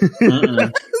to it."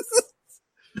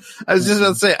 I was just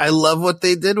about to say, I love what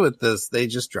they did with this. They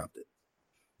just dropped it.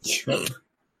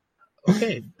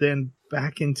 Okay, then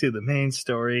back into the main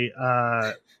story.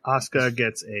 Asuka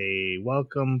gets a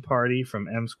welcome party from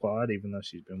M Squad, even though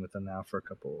she's been with them now for a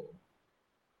couple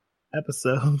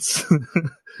episodes.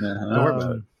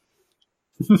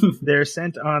 They're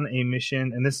sent on a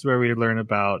mission, and this is where we learn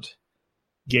about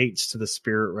gates to the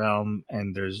spirit realm,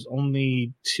 and there's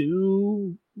only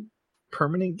 2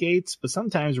 permanent gates, but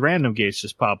sometimes random gates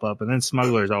just pop up, and then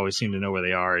smugglers always seem to know where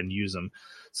they are and use them.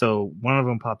 So one of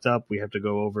them popped up. We have to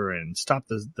go over and stop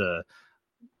the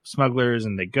smugglers,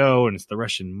 and they go, and it's the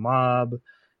Russian mob,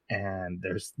 and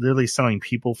they're literally selling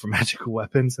people for magical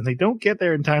weapons, and they don't get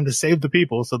there in time to save the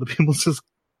people, so the people just,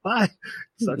 bye.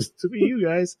 Sucks to be you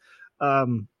guys.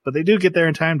 But they do get there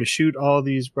in time to shoot all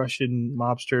these Russian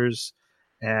mobsters,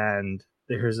 and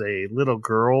there's a little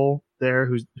girl there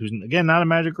who's again not a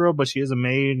magic girl, but she is a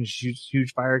maid, and she shoots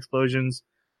huge fire explosions.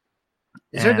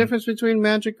 Is there a difference between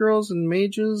magic girls and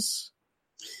mages?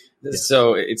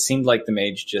 So it seemed like the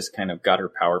mage just kind of got her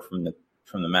power from the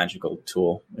magical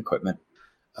tool equipment.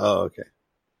 Oh, okay.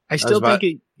 I still think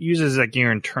it uses like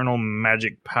your internal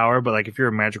magic power, but like if you're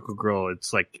a magical girl,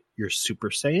 it's like you're Super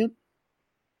Saiyan.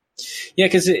 Yeah,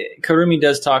 because Kurumi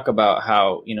does talk about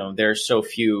how there's so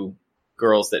few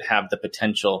girls that have the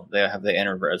potential, they have the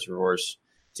inner reservoirs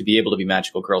to be able to be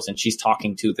magical girls, and she's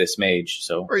talking to this mage,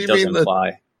 so it doesn't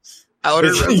apply.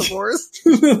 Outer reservoirs?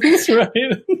 That's right.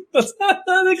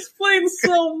 That explains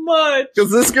so much. Because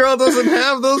this girl doesn't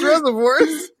have those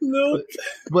reservoirs. No.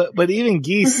 But even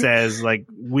Geese says, like,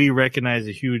 we recognize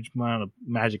a huge amount of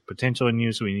magic potential in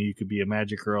you, so we knew you could be a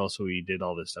magic girl, so we did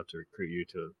all this stuff to recruit you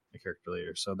to a character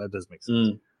later. So that does make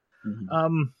sense.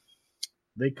 Mm-hmm.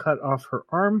 They cut off her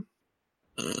arm.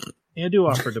 And I do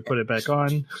offer to put it back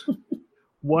on.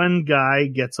 One guy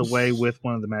gets away with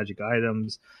one of the magic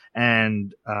items,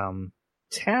 and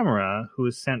Tamara, who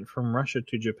is sent from Russia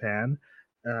to Japan,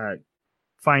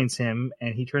 finds him,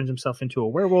 and he turns himself into a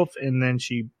werewolf, and then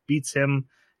she beats him,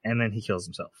 and then he kills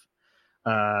himself.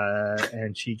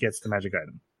 And she gets the magic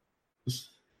item.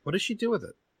 What does she do with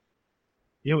it?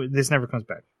 This never comes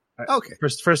back. Okay.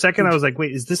 For a second, I was like,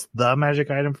 wait, is this the magic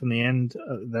item from the end?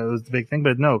 That was the big thing,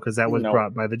 but no, because that was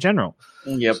brought by the general.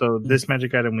 Yep. So this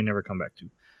magic item we never come back to.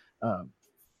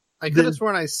 I could have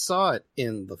sworn I saw it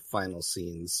in the final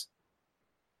scenes,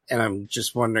 and I'm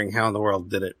just wondering how in the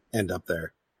world did it end up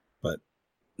there. But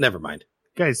never mind.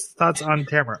 Guys, thoughts on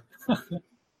Tamara?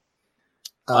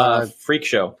 Freak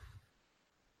show.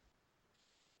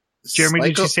 Jeremy,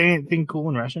 did she say anything cool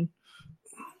in Russian?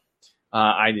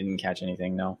 I didn't catch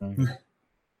anything, no.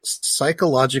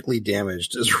 Psychologically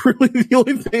damaged is really the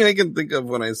only thing I can think of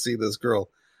when I see this girl.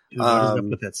 Dude, what is up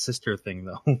with that sister thing,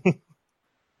 though?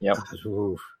 Yep.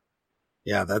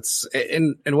 Yeah, that's...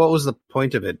 And what was the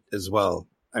point of it as well?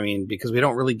 I mean, because we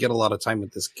don't really get a lot of time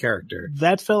with this character.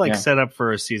 That felt like set up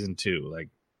for a season 2. Like,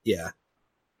 yeah.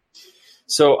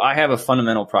 So I have a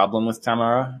fundamental problem with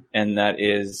Tamara, and that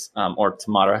is... or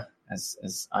Tamara,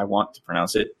 as I want to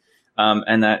pronounce it.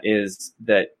 And that is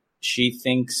that she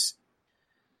thinks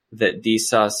that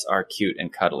Disas are cute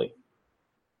and cuddly.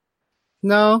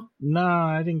 No,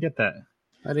 I didn't get that.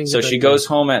 So she goes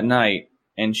home at night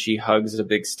and she hugs a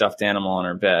big stuffed animal on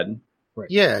her bed.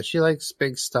 Right. Yeah, she likes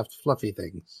big stuffed fluffy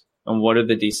things. And what do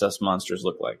the Disas monsters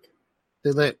look like?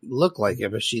 They look like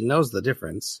it, but she knows the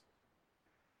difference.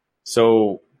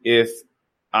 So if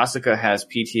Asuka has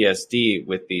PTSD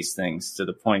with these things to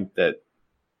the point that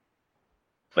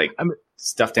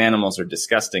stuffed animals are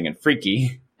disgusting and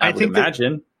freaky, I would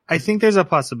imagine. I think there's a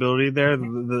possibility there,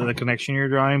 the connection you're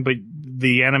drawing, but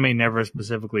the anime never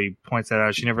specifically points that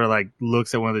out. She never like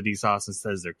looks at one of the DSOS and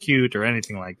says they're cute or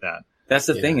anything like that. That's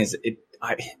the thing is,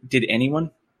 did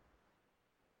anyone?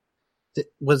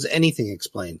 Was anything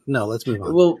explained? No, let's move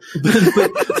on. Well,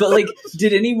 but like,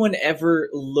 did anyone ever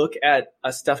look at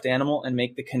a stuffed animal and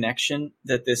make the connection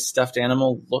that this stuffed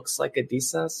animal looks like a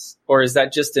DSOS? Or is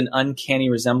that just an uncanny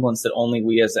resemblance that only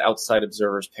we as outside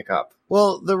observers pick up?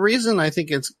 Well, the reason I think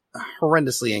it's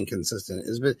horrendously inconsistent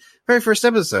is the very first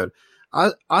episode.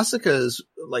 Asuka is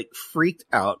like freaked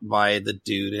out by the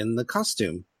dude in the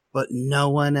costume, but no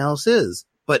one else is.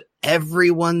 But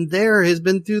everyone there has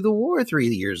been through the war 3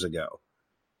 years ago.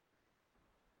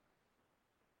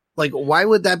 Like, why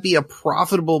would that be a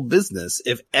profitable business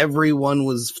if everyone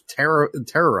was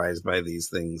terrorized by these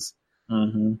things?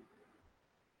 Mm-hmm.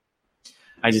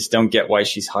 I just don't get why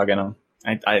she's hugging him.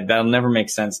 That'll never make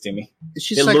sense to me.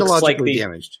 She's psychologically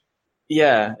damaged.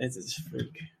 Yeah, it's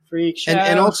freak show.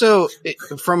 And also,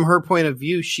 from her point of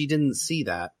view, she didn't see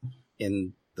that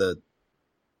in the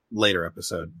later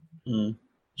episode. Mm.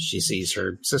 She sees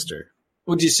her sister.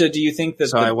 Well, do you think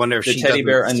that I wonder if the she teddy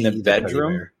bear in the teddy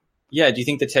bedroom? bear. Yeah, do you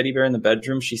think the teddy bear in the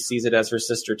bedroom, she sees it as her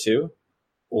sister too?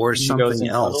 Or something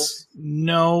else?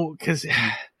 No, because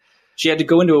she had to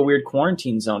go into a weird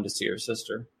quarantine zone to see her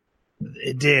sister.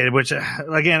 It did, which,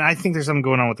 again, I think there's something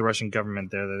going on with the Russian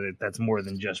government there that's more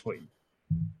than just what...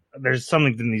 There's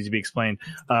something that needs to be explained.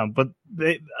 But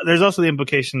there's also the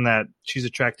implication that she's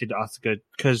attracted to Asuka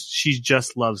because she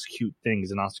just loves cute things,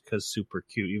 and Asuka's super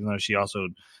cute, even though she also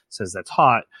says that's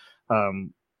hot.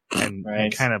 And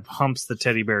right. kind of humps the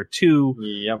teddy bear too.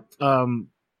 Yep.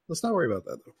 Let's not worry about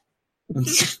that, though.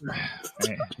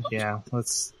 Yeah,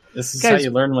 let's... This is how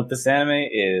you learn what this anime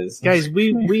is. Guys,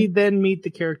 we then meet the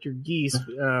character Geese.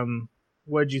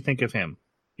 What did you think of him?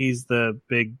 He's the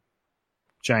big,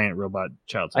 giant robot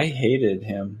child. I hated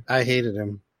him. I hated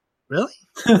him. Really?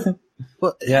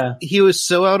 Well, yeah. He was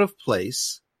so out of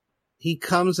place. He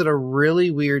comes at a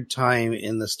really weird time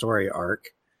in the story arc.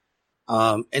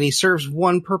 And he serves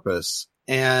one purpose,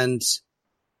 and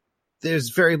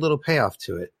there's very little payoff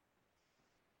to it.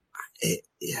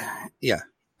 Yeah.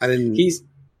 I didn't...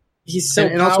 He's so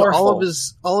and powerful.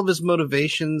 Also all of his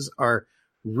motivations are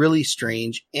really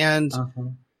strange. And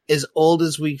as old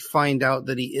as we find out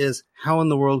that he is, how in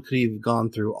the world could he have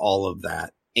gone through all of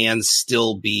that and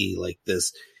still be like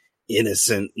this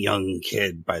innocent young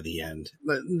kid by the end?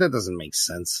 That doesn't make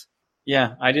sense.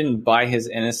 Yeah, I didn't buy his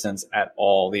innocence at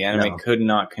all. The anime could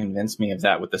not convince me of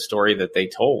that with the story that they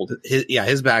told.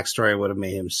 His backstory would have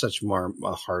made him such more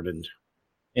a hardened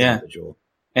individual.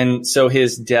 And so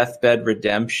his deathbed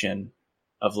redemption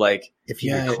of like, if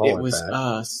you recall it was that.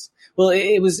 Us. Well,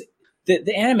 it was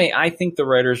the anime. I think the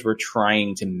writers were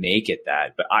trying to make it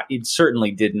that, but it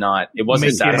certainly did not. It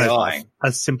wasn't satisfying.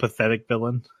 A sympathetic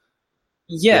villain.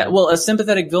 Yeah, well, a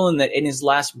sympathetic villain that in his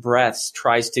last breaths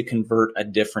tries to convert a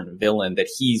different villain that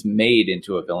he's made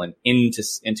into a villain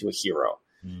into a hero.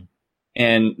 Mm.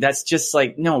 And that's just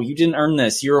like, no, you didn't earn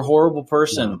this. You're a horrible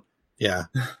person. No. Yeah.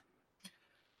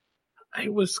 I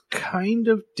was kind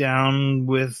of down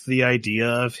with the idea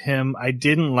of him. I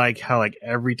didn't like how like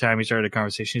every time he started a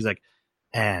conversation, he's like,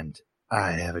 and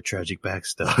I have a tragic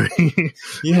backstory.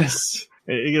 Yes.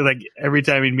 Like every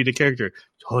time he'd meet a character,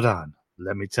 hold on.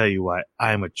 Let me tell you why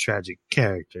I'm a tragic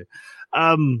character.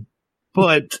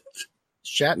 But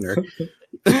Shatner.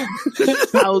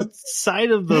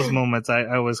 Outside of those moments,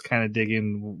 I was kind of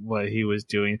digging what he was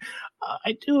doing.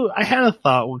 I had a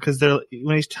thought because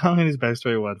when he's telling his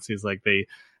backstory once, he's like, they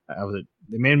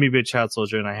made me be a child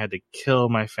soldier and I had to kill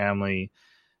my family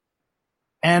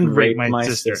and rape my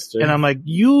sister. And I'm like,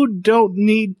 you don't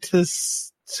need to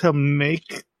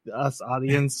make us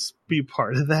audience be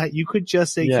part of that. You could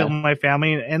just say kill my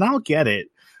family and I'll get it.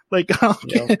 Like,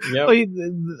 to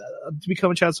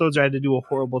become a child soldier, I had to do a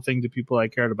horrible thing to people I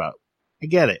cared about. I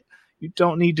get it. You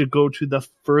don't need to go to the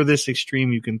furthest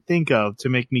extreme you can think of to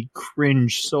make me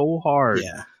cringe so hard.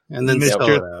 Yeah. And then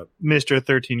Mr.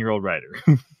 13-year-old writer.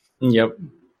 Yep.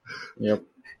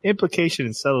 Implication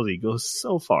and subtlety goes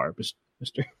so far,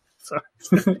 Mr. Sorry.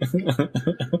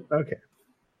 Okay.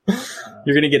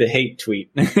 You're going to get a hate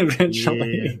tweet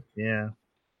eventually. Yeah.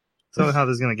 Somehow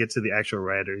this is going to get to the actual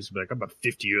writers. Be like, I'm a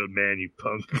 50-year-old man, you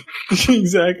punk.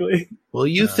 Exactly. Well,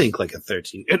 you think like a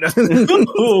 13.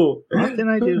 Often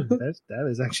I do. That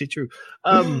is actually true.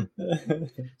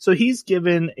 So he's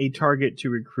given a target to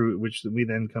recruit, which we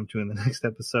then come to in the next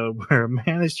episode, where a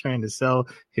man is trying to sell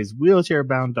his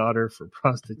wheelchair-bound daughter for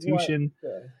prostitution.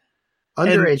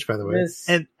 Underage, by the way.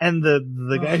 And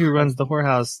the guy who runs the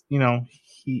whorehouse,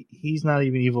 he's not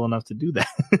even evil enough to do that.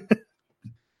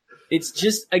 it's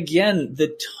just, again,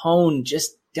 the tone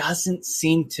just doesn't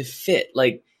seem to fit.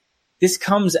 Like, this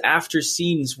comes after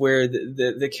scenes where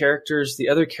the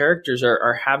other characters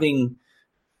are having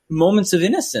moments of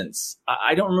innocence.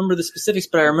 I don't remember the specifics,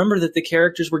 but I remember that the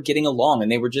characters were getting along and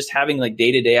they were just having like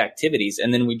day-to-day activities.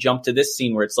 And then we jump to this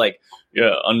scene where it's like,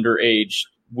 yeah, underage,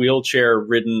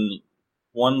 wheelchair-ridden,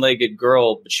 one-legged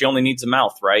girl, but she only needs a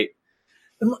mouth, right?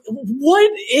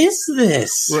 What is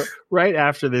this? Right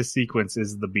after this sequence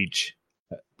is the beach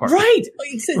part. Right.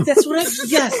 That's what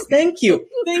yes, thank you.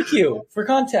 Thank you for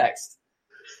context.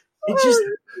 It just,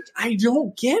 I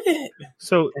don't get it.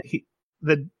 So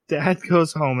the dad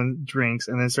goes home and drinks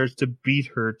and then starts to beat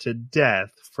her to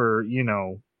death for,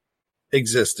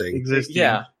 existing.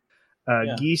 Yeah.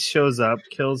 Geese shows up,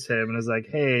 kills him, and is like,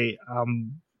 hey,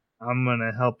 I'm going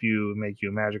to help you make you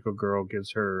a magical girl,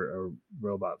 gives her a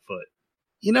robot foot.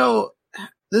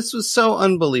 This was so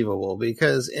unbelievable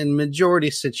because in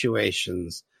majority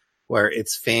situations where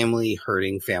it's family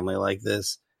hurting family like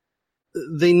this,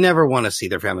 they never want to see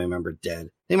their family member dead.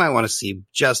 They might want to see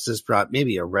justice brought,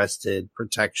 maybe arrested,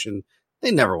 protection.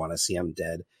 They never want to see them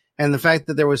dead. And the fact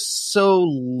that there was so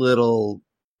little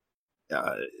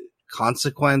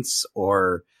consequence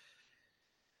or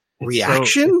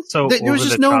reaction, there was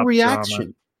just no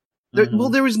reaction.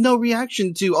 There was no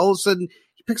reaction to all of a sudden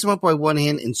he picks him up by one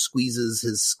hand and squeezes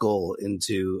his skull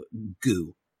into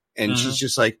goo. And she's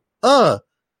just like,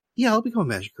 yeah, I'll become a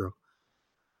magic girl.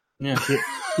 Yeah.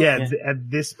 Yeah.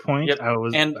 At this point, yep. I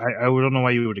don't know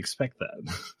why you would expect that.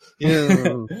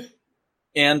 Yeah.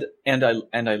 and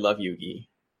I love you, Guy.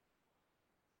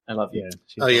 I love you.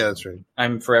 Yeah, yeah, that's right.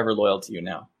 I'm forever loyal to you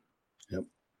now. Yep.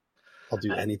 I'll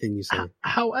do anything you say.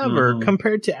 However,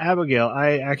 compared to Abigail,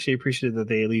 I actually appreciated that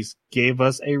they at least gave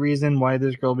us a reason why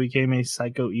this girl became a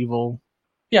psycho evil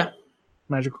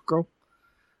magical girl.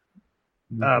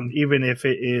 Even if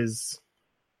it is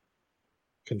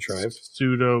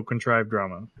pseudo contrived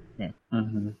drama. Yeah.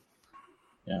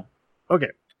 Yeah. Okay.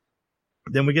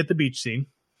 Then we get the beach scene.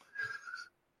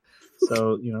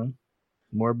 So,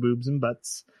 more boobs and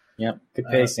butts. Yep. Good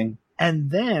pacing.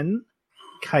 And then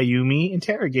Kayumi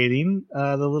interrogating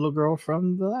the little girl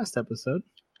from the last episode.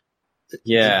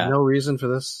 Yeah. No reason for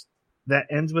this. That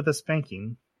ends with a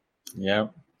spanking.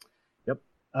 Yep.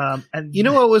 And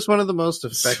what was one of the most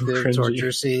effective so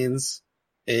torture scenes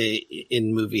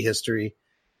in movie history?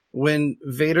 When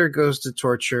Vader goes to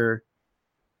torture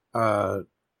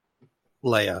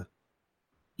Leia,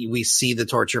 we see the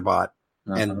torture bot,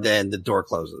 and then the door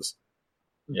closes.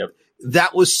 Yep.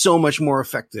 That was so much more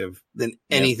effective than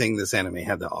anything this anime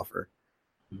had to offer.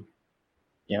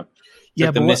 Yep.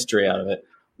 Yeah, the mystery out of it.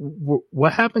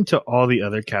 What happened to all the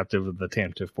other captive of the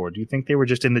Tantive 4? Do you think they were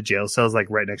just in the jail cells, like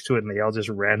right next to it, and they all just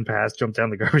ran past, jumped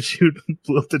down the garbage chute, and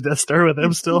blew up the Death Star with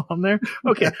them still on there?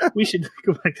 Okay, we should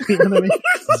go back to the anime.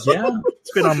 Yeah,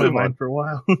 it's been on my mind for a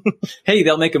while. Hey,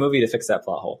 they'll make a movie to fix that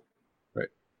plot hole. Right.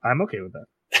 I'm okay with that.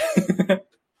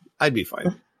 I'd be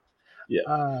fine.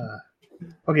 Yeah.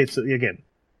 Okay, so again,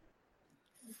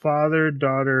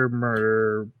 father-daughter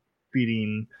murder,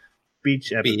 beating,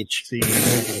 beach scene,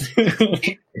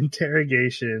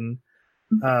 interrogation.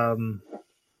 And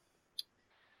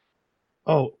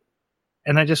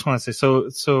I just want to say,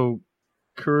 so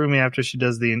Kurumi, after she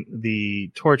does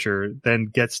the torture, then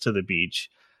gets to the beach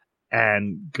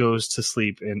and goes to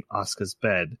sleep in Asuka's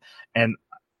bed. And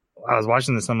I was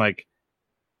watching this, I'm like,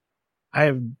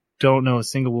 I don't know a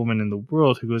single woman in the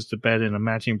world who goes to bed in a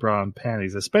matching bra and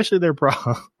panties, especially their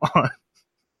bra on.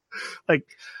 Like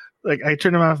I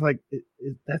turned around, I'm like,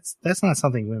 that's not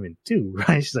something women do,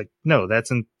 right? She's like, no,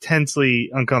 that's intensely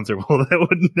uncomfortable. That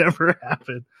would never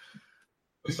happen.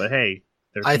 But hey,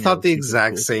 I thought the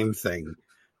exact same thing.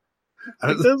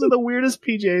 Like, those are the weirdest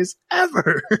PJs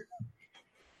ever.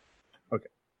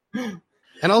 Okay.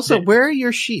 And also, where are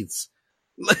your sheets?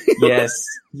 Yes.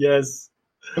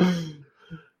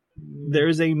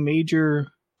 There's a major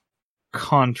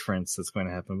conference that's going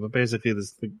to happen, but basically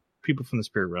the people from the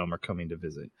spirit realm are coming to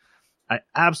visit. I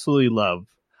absolutely love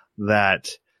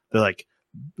that they're like,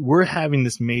 we're having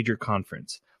this major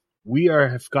conference. We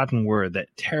have gotten word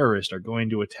that terrorists are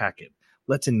going to attack it.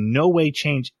 Let's in no way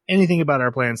change anything about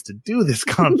our plans to do this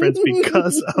conference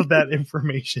because of that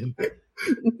information.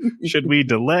 Should we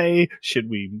delay? Should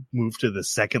we move to the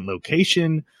second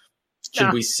location?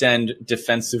 Should we send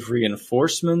defensive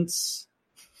reinforcements?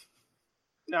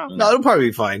 No, it'll probably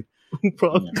be fine.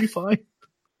 Be fine.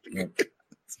 Yeah.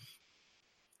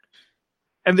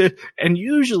 And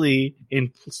usually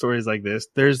in stories like this,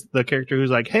 there's the character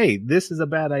who's like, hey, this is a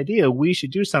bad idea. We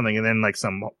should do something. And then like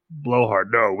some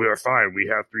blowhard, no, we are fine. We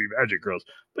have 3 magic girls.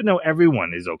 But no,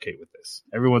 everyone is okay with this.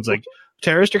 Everyone's like,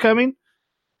 terrorists are coming?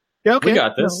 Yeah, okay. We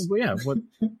got this. No, yeah. What?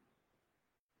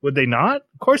 Would they not?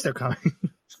 Of course they're coming.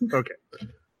 Okay.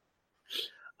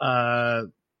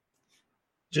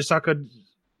 Asuka,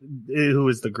 who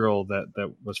is the girl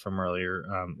that was from earlier,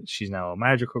 she's now a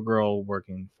magical girl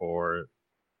working for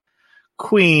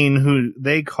Queen, who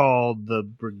they call the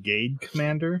brigade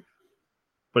commander,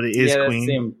 but it is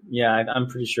Queen. I'm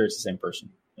pretty sure it's the same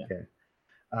person. Yeah.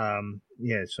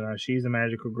 Okay. So now she's a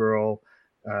magical girl.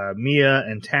 Mia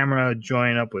and Tamara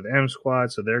join up with M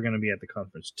Squad, so they're going to be at the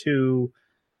conference too.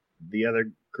 The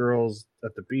other girls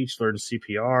at the beach learn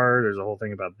CPR. There's a whole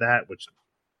thing about that, which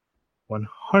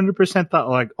 100% thought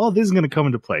like, oh, this is going to come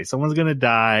into play. Someone's going to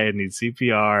die and need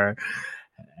CPR.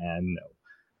 And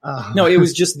no. No, it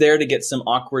was just there to get some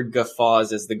awkward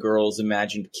guffaws as the girls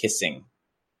imagined kissing.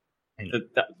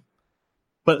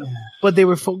 But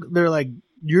they're like,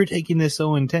 you're taking this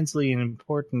so intensely and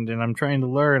important, and I'm trying to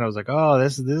learn. I was like, oh,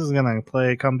 this is gonna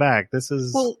come back. This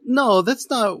is no, that's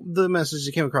not the message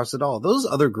that came across at all. Those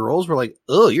other girls were like,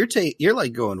 oh, you're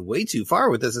like going way too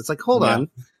far with this. It's like, hold on,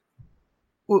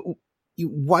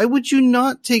 why would you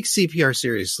not take CPR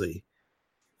seriously?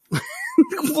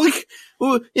 Like,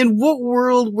 in what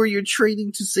world where you're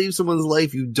training to save someone's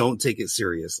life, you don't take it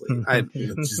seriously? I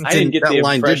didn't get that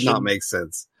line. Did not make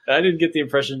sense. I didn't get the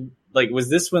impression. Like, was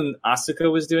this when Asuka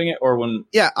was doing it, or when?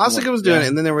 Yeah, Asuka was doing it,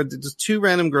 and then there were just two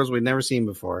random girls we'd never seen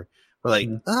before. We're like,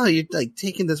 oh, you're like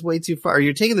taking this way too far.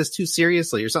 You're taking this too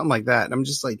seriously, or something like that. And I'm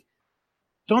just like,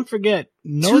 don't forget,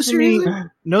 Nozomi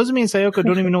and Sayoko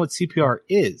don't even know what CPR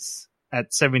is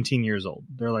at 17 years old.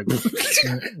 They're like,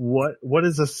 what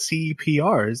is a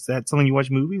CPR? Is that something you watch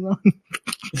movies on?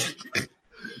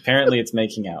 Apparently, it's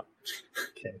making out.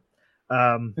 Okay.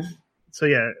 So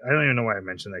yeah, I don't even know why I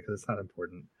mentioned that because it's not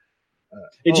important.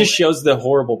 It just shows the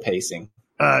horrible pacing.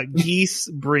 Geese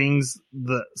brings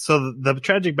the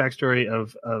tragic backstory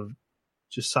of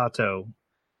Chisato,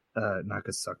 not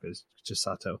Asuka,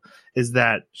 Chisato, is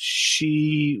that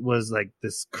she was like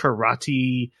this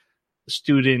karate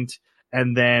student,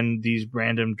 and then these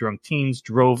random drunk teens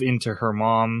drove into her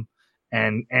mom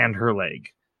and her leg,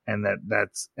 and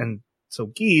so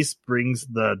Geese brings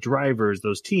the drivers,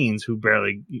 those teens who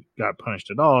barely got punished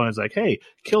at all, and is like, hey,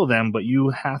 kill them, but you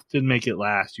have to make it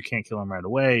last. You can't kill them right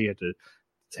away. You have to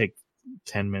take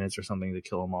 10 minutes or something to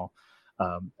kill them all.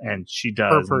 And she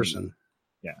does. Per person.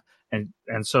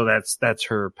 And so that's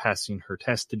her passing her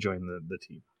test to join the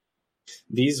team.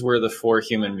 These were the 4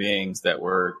 human beings that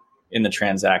were in the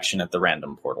transaction at the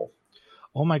random portal.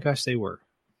 Oh my gosh, they were.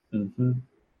 Mm-hmm.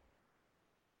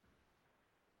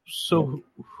 So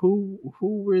who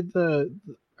were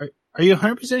are you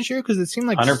 100% sure? Because it seemed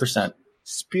like 100%.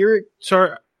 Spirit.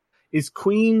 Sorry, is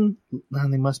Queen?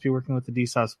 They must be working with the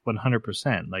DSOS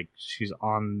 100%. Like she's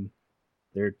on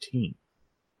their team.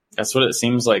 That's what it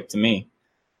seems like to me.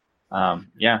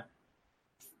 Yeah.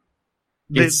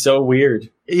 It's so weird.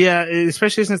 Yeah,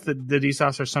 especially since the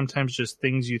DSOS are sometimes just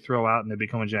things you throw out and they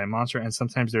become a giant monster, and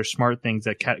sometimes they're smart things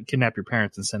that kidnap your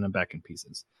parents and send them back in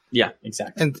pieces. Yeah,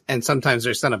 exactly. And sometimes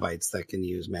they're Cenobites that can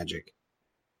use magic.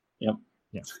 Yep.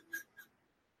 Yeah.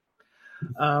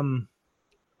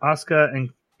 Asuka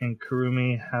and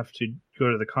Kurumi have to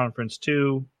go to the conference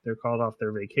too. They're called off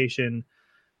their vacation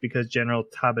because General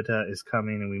Tabata is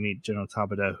coming, and we meet General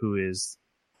Tabata, who is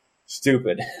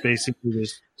stupid. Basically,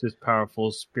 this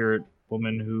powerful spirit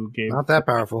woman who gave not that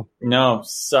powerful. No,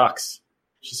 sucks.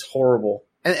 She's horrible.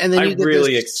 And then I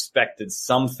really expected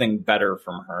something better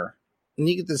from her. And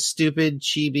you get this stupid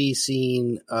chibi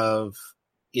scene of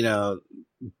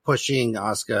pushing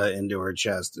Asuka into her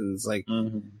chest, and it's like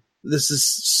this is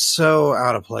so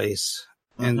out of place.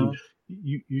 And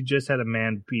you just had a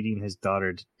man beating his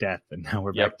daughter to death, and now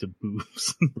we're back to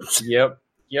boobs. Yep.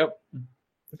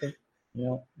 Okay.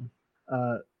 Yep.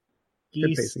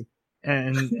 Geese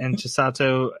and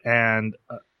Chisato and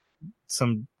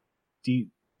some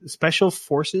special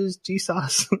forces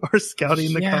GSOS are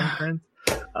scouting the conference.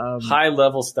 High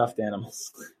level stuffed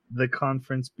animals. The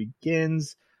conference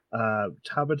begins.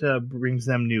 Tabata brings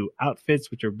them new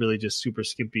outfits, which are really just super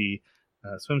skimpy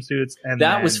swimsuits. And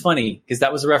that was funny because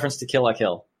that was a reference to Kill la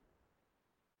Kill.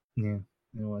 Yeah,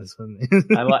 it was funny.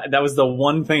 That was the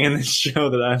one thing in this show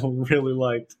that I really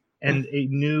liked. And a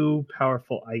new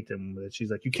powerful item that she's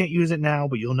like, you can't use it now,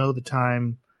 but you'll know the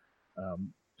time.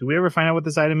 Do we ever find out what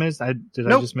this item is? I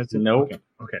just miss it? Nope.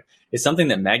 Okay. It's something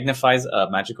that magnifies a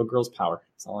magical girl's power.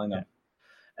 That's all I know.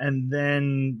 And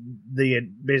then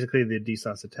basically the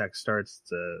DSOS attack starts.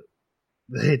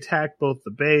 They attack both the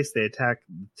base. They attack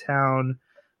the town.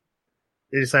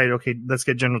 They decide, okay, let's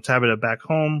get General Tabata back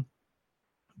home.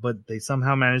 But they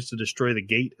somehow manage to destroy the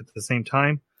gate at the same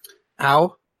time.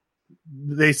 How?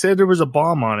 they said there was a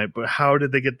bomb on it, but how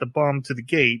did they get the bomb to the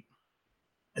gate?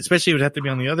 Especially, it would have to be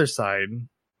on the other side.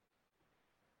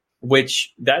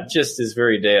 Which, that just is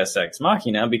very Deus Ex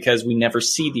Machina, because we never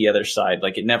see the other side.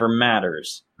 Like, it never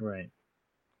matters. Right.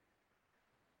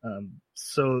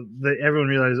 So everyone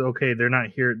realized, okay, they're not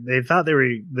here. They thought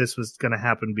this was going to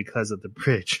happen because of the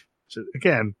bridge. So,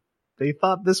 again, they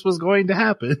thought this was going to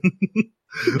happen,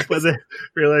 but they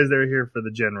realized they were here for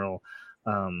the general.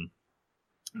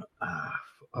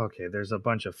 Okay, there's a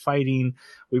bunch of fighting.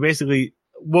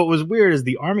 What was weird is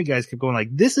the army guys kept going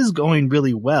like, this is going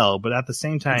really well, but at the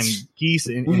same time, Geese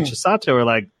and Chisato are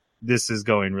like, this is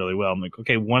going really well. I'm like,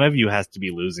 okay, one of you has to be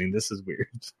losing. This is weird.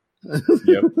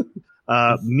 Yep.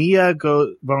 Mia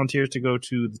volunteers to go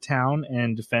to the town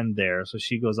and defend there, so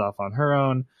she goes off on her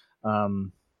own.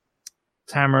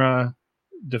 Tamara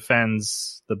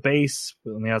defends the base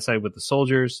on the outside with the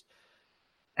soldiers,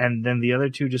 and then the other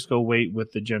two just go wait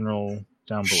with the general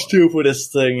down below.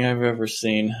 Stupidest thing I've ever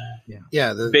seen.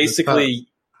 Yeah. Basically,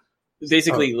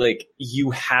 like, you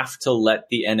have to let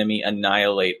the enemy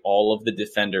annihilate all of the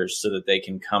defenders so that they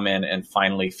can come in and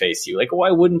finally face you. Like, why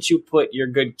wouldn't you put your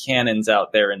good cannons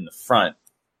out there in the front?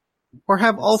 Or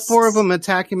have all four of them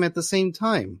attack him at the same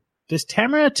time. Does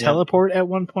Tamara teleport at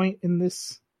one point in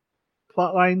this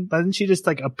plot line? Doesn't she just,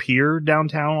 like, appear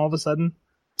downtown all of a sudden?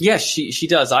 Yes, she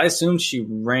does. I assumed she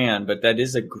ran, but that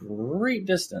is a great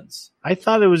distance. I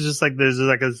thought it was just like, there's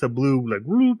like a blue, like,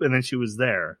 whoop, and then she was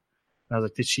there. I was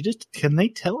like, can they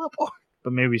teleport?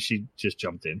 But maybe she just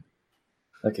jumped in.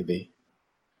 That could be.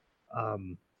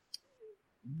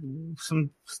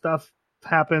 Some stuff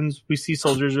happens. We see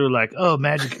soldiers who are like, oh,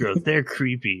 magic girls, they're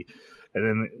creepy. And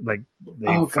then, like,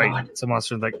 they fight some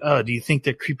monsters like, oh, do you think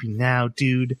they're creepy now,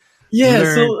 dude?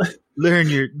 Yeah,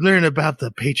 learn about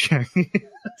the patriarchy.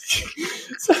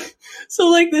 so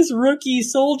like, this rookie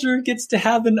soldier gets to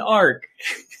have an arc.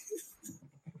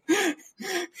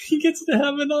 He gets to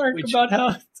have an arc about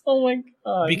how, oh my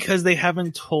god. Because they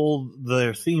haven't told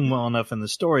their theme well enough in the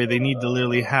story, they need to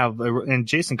literally have, and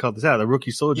Jason called this out, a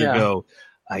rookie soldier go,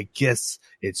 I guess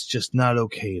it's just not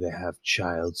okay to have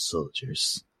child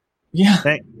soldiers. Yeah.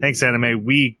 Thanks, anime.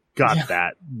 We got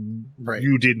that. Right.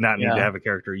 You did not need to have a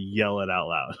character yell it out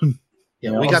loud.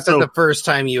 Yeah, we got that the first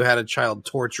time you had a child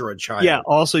torture a child. Yeah,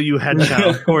 also you had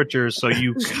child torture, so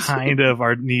you kind of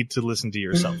need to listen to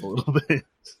yourself a little bit.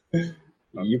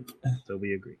 Yep. So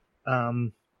we agree.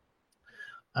 A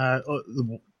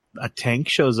tank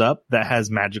shows up that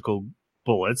has magical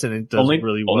bullets, and it does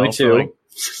really well. Only two. For like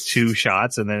 2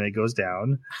 shots, and then it goes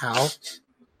down. How?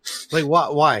 Like,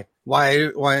 why?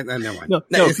 Never mind. No,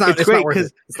 it's great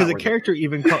because the character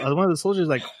even called, one of the soldiers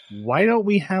like, why don't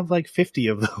we have like 50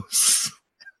 of those?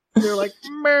 They're like,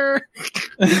 meh.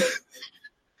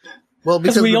 Well,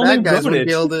 because the bad guys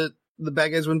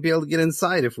wouldn't be able to get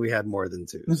inside if we had more than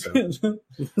 2. So.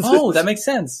 Oh, that makes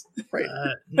sense. Right.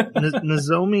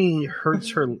 Nozomi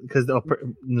hurts her because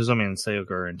Nozomi and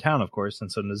Sayoko are in town, of course,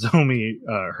 and so Nozomi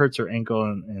hurts her ankle,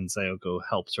 and Sayoko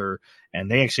helps her,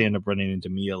 and they actually end up running into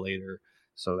Mia later,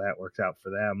 so that works out for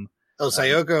them. Oh,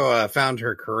 Sayoko found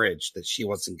her courage that she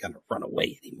wasn't going to run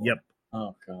away anymore. Yep.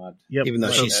 Oh god. Yep. Even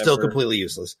though she's still completely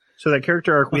useless. So that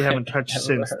character arc we haven't touched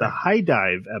since the High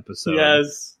Dive episode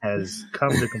has come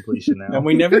to completion now. And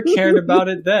we never cared about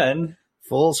it then.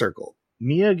 Full circle.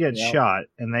 Mia gets shot,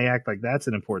 and they act like that's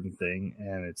an important thing,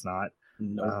 and it's not.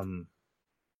 Nope.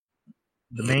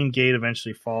 The main gate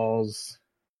eventually falls.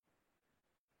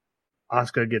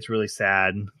 Asuka gets really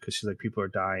sad because she's like, people are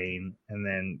dying, and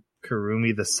then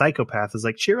Kurumi, the psychopath, is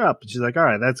like, cheer up. And she's like, all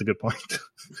right, that's a good point.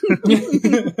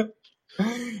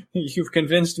 You've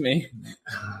convinced me.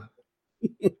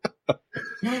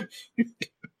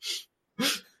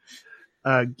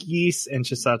 Geese and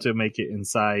Chisato make it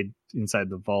inside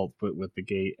the vault with the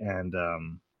gate, and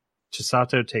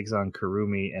Chisato takes on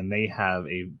Kurumi, and they have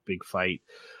a big fight.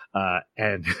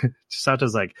 And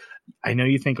Chisato's like, I know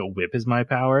you think a whip is my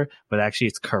power, but actually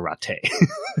it's karate.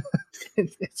 And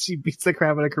she beats the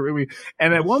crap out of Kurumi.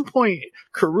 And at one point,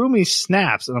 Kurumi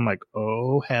snaps, and I'm like,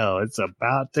 oh, hell, it's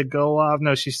about to go off.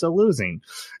 No, she's still losing.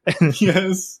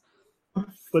 Yes.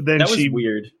 But then that was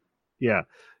weird. Yeah.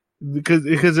 Because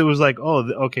it was like, oh,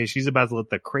 okay, she's about to let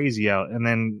the crazy out. And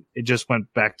then it just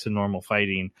went back to normal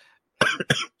fighting.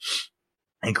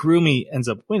 And Kurumi ends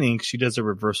up winning because she does a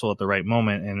reversal at the right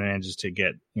moment and manages to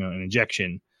get, an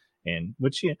injection. And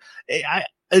which,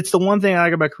 it's the one thing I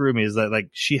like about Kurumi is that, like,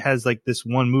 she has, like, this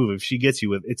one move. If she gets you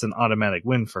with, it's an automatic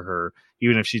win for her,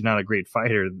 even if she's not a great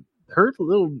fighter. Her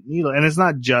little needle, and it's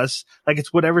not just, like,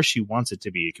 it's whatever she wants it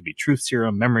to be. It could be truth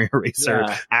serum, memory eraser,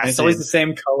 acid. It's always the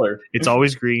same color. It's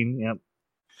always green, yep.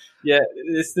 Yeah,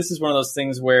 this is one of those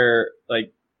things where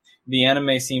like the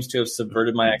anime seems to have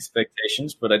subverted my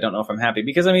expectations, but I don't know if I'm happy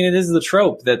because I mean it is the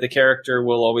trope that the character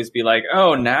will always be like,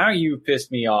 "Oh, now you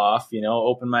pissed me off,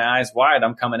 open my eyes wide,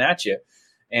 I'm coming at you."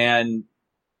 And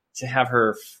to have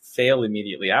her fail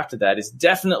immediately after that is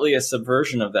definitely a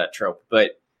subversion of that trope,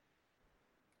 but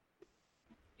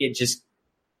it just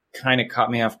kind of caught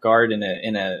me off guard in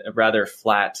a rather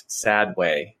flat, sad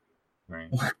way. Right.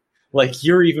 Like,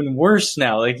 you're even worse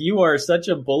now. Like, you are such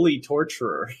a bully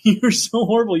torturer. You're so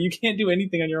horrible. You can't do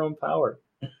anything on your own power.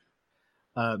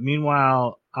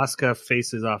 Meanwhile, Asuka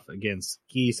faces off against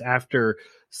Geese after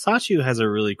Sachu has a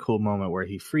really cool moment where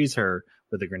he frees her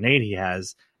with a grenade he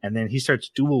has, and then he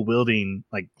starts dual wielding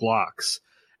like Glocks.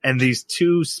 And these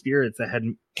two spirits that had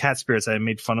cat spirits that had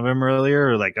made fun of him earlier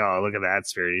are like, "Oh, look at that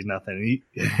spirit. He's nothing."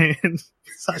 And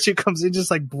Sachi comes in just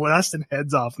like blasting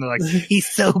heads off, and they're like, "He's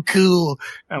so cool."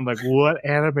 And I'm like, what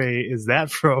anime is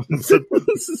that from? So,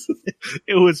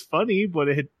 it was funny, but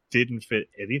it didn't fit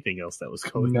anything else that was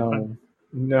going on.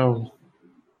 No.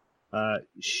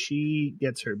 She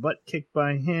gets her butt kicked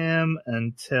by him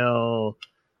until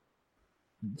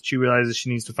she realizes she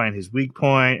needs to find his weak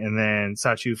point, and then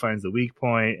Sachu finds the weak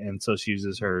point, and so she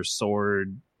uses her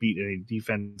sword, beat a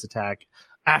defense attack.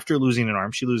 After losing an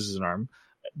arm, she loses an arm.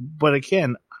 But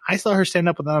again, I saw her stand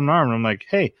up without an arm, and I'm like,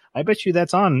 hey, I bet you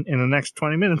that's on in the next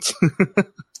 20 minutes.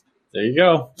 There you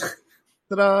go.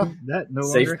 Ta-da! That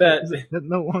Safe bet. That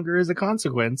no longer is a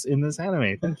consequence in this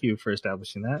anime. Thank you for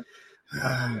establishing that.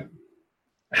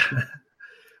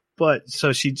 But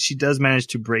so she does manage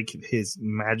to break his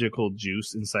magical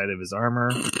juice inside of his armor.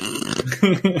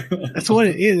 That's what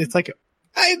it is. It's like,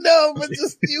 I know, but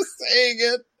just you saying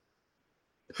it.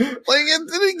 Like, it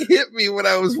didn't hit me when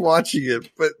I was watching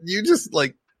it, but you just,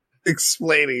 like,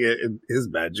 explaining it in his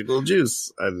magical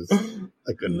juice. I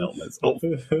couldn't help myself.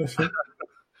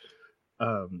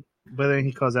 But then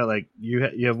he calls out, like,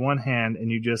 you have one hand and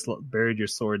you just buried your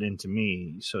sword into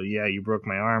me. So, yeah, you broke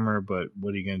my armor, but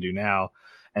what are you going to do now?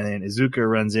 And then Asuka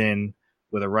runs in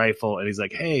with a rifle, and he's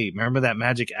like, hey, remember that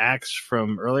magic axe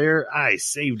from earlier? I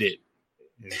saved it.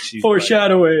 And she's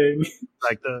Foreshadowing.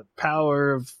 like the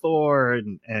power of Thor,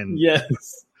 and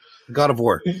yes, God of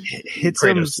War hits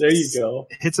him. There you go.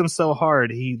 Hits him so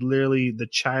hard, he literally the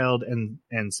child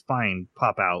and spine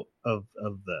pop out of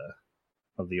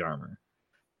the armor.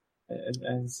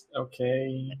 And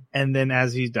okay. And then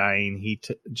as he's dying,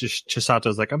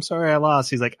 Chisato's like, I'm sorry I lost.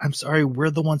 He's like, I'm sorry, we're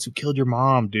the ones who killed your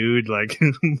mom, dude. Like,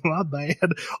 my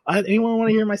bad. Anyone want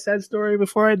to hear my sad story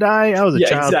before I die? I was a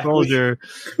child soldier.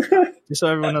 Just so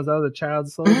everyone knows, I was a child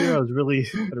soldier. I had a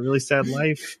really sad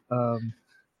life.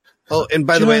 Oh, and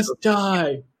by the way,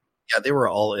 die. Yeah, they were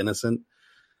all innocent.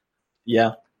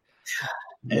 Yeah.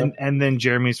 And then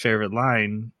Jeremy's favorite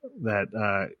line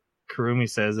that Kurumi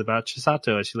says about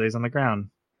Chisato as she lays on the ground.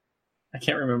 I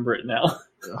can't remember it now.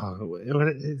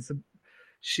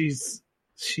 She's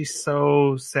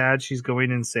so sad she's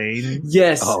going insane.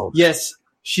 Yes, yes.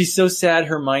 She's so sad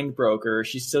her mind broke, or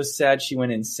she's so sad she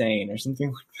went insane, or something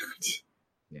like that.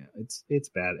 Yeah, it's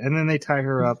bad. And then they tie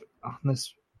her up on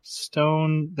this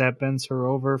stone that bends her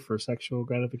over for sexual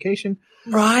gratification.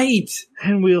 Right.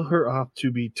 And wheel her off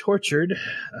to be tortured.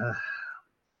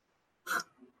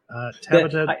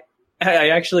 Tabata... I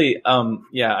actually,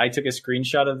 I took a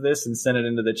screenshot of this and sent it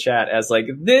into the chat as like,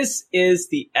 this is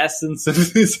the essence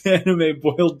of this anime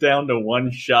boiled down to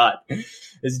one shot.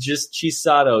 It's just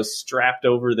Chisato strapped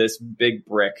over this big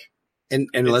brick. And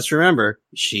let's remember,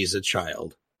 she's a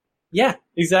child. Yeah,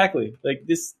 exactly. Like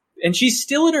this, and she's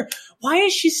still why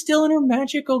is she still in her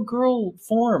magical girl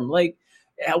form? Like,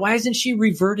 why isn't she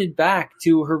reverted back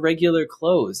to her regular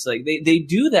clothes? Like they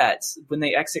do that when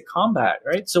they exit combat,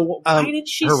 right? So why did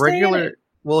she her stay regular?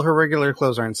 Well, her regular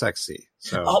clothes aren't sexy.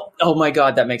 So. Oh my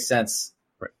God, that makes sense.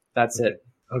 Right. That's it.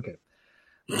 Okay.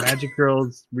 The Magic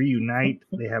Girls reunite.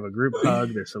 They have a group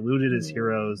hug. They're saluted as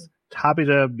heroes.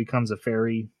 Tabita becomes a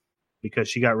fairy because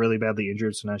she got really badly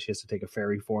injured, so now she has to take a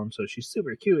fairy form. So she's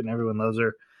super cute, and everyone loves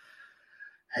her.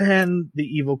 And the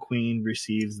evil queen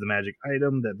receives the magic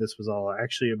item that this was all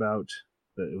actually about.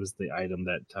 It was the item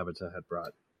that Tabata had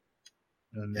brought.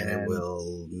 And it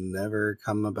will never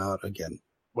come about again.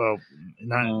 Well,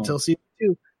 not until season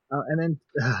 2. And then...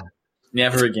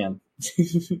 never again.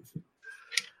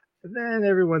 And then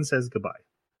everyone says goodbye.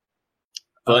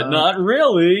 But not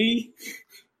really.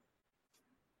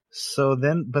 So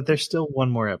then... But there's still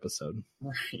one more episode.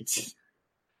 Right.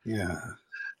 Yeah.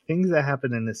 Things that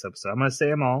happen in this episode. I'm going to say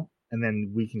them all, and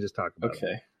then we can just talk about it.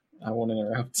 Okay. I won't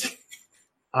interrupt.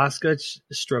 Asuka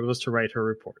struggles to write her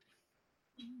report.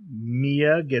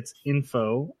 Mia gets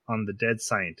info on the dead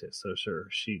scientist, so sure,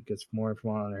 she gets more info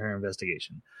on her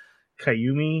investigation.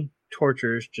 Kayumi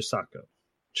tortures Chisato.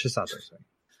 Sorry.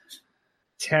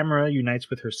 Tamara unites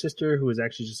with her sister, who is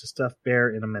actually just a stuffed bear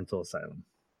in a mental asylum.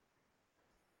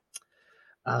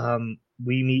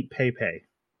 We meet Pepe,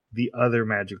 the other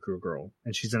magical girl,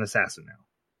 and she's an assassin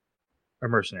now. A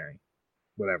mercenary.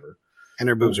 Whatever. And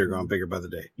her boobs are growing bigger by the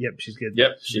day. Yep, she's good.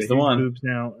 Yep, she's the one. Boobs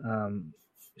now.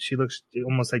 She looks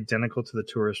almost identical to the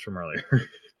tourist from earlier.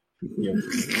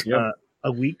 Yep.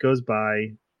 A week goes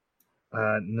by.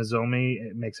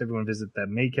 Nozomi makes everyone visit that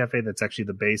maid cafe that's actually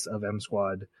the base of M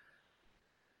Squad.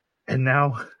 And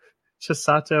now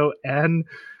Chisato and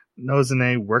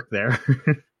Nozune work there.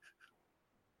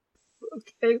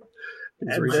 Okay.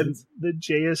 And then the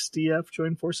JSDF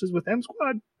join forces with M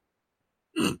Squad.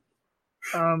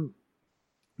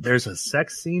 There's a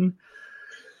sex scene.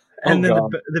 And then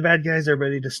the bad guys are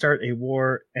ready to start a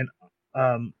war, and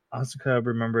Asuka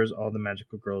remembers all the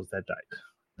magical girls that died.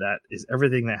 That is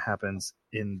everything that happens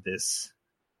in this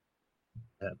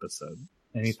episode.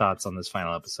 Any thoughts on this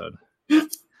final episode?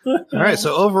 All right,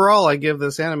 so overall, I give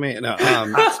this anime. No,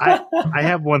 I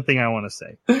have one thing I want to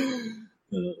say.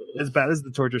 As bad as the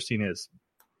torture scene is,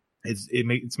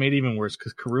 it's made even worse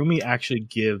because Kurumi actually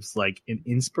gives like an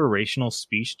inspirational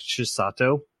speech to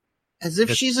Chisato. As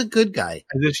if she's a good guy.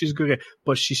 As if she's a good guy.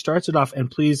 But she starts it off, and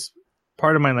please,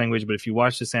 pardon my language, but if you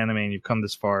watch this anime and you've come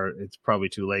this far, it's probably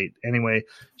too late. Anyway,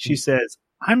 she says,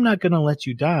 "I'm not going to let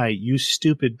you die, you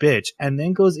stupid bitch," and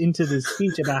then goes into this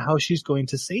speech about how she's going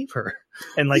to save her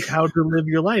and like how to live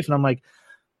your life. And I'm like,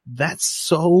 that's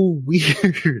so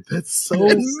weird. That's so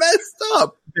messed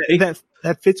up.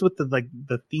 That fits with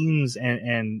the themes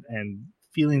and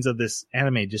feelings of this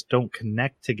anime just don't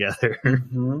connect together.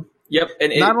 Mm-hmm. Yep,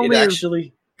 and it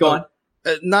actually go on.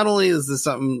 Not only is this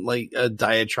something like a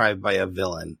diatribe by a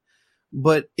villain,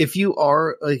 but if you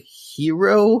are a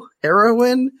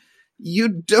heroine, you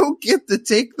don't get to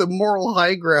take the moral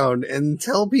high ground and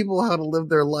tell people how to live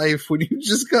their life when you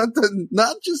just got to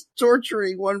not just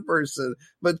torturing one person,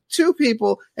 but two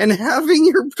people and having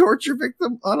your torture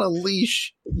victim on a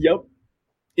leash. Yep.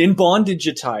 In bondage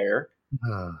attire.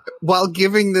 While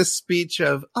giving this speech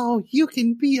of, "Oh, you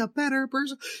can be a better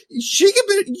person." You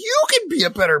can be a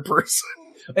better person.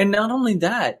 And not only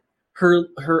that, her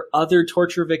other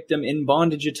torture victim in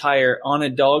bondage attire on a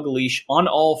dog leash on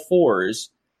all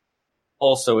fours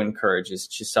also encourages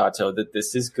Chisato that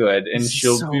this is good and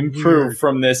she'll improve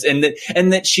from this, and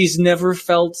that she's never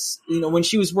felt, when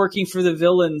she was working for the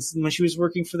villains and when she was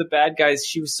working for the bad guys,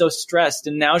 she was so stressed,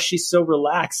 and now she's so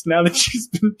relaxed now that she's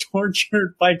been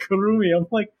tortured by Kurumi. I'm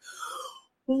like,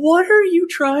 what are you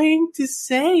trying to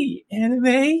say,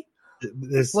 anime?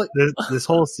 This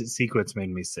whole sequence made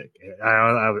me sick.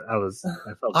 I felt sick.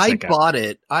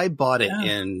 I bought it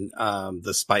in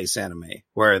the Spice anime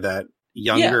where that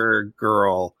younger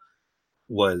girl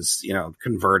was,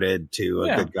 converted to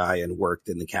a good guy and worked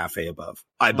in the cafe above.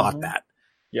 I bought that.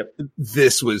 Yep.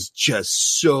 This was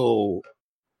just so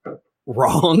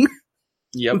wrong.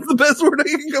 Yep. That's the best word I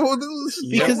can go with this.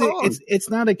 Because it's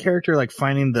not a character like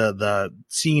finding the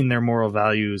seeing their moral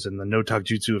values and the no talk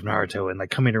jutsu of Naruto and like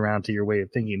coming around to your way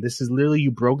of thinking. This is literally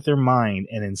you broke their mind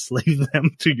and enslaved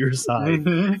them to your side.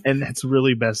 Mm-hmm. And that's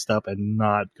really messed up and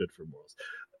not good for morals.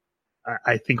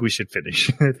 I think we should finish.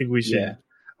 I think we should. Yeah.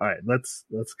 All right, let's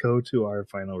go to our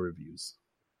final reviews.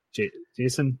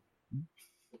 Jason?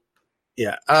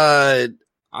 Yeah.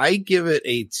 I give it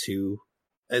a 2.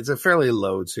 It's a fairly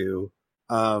low 2.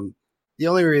 The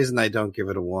only reason I don't give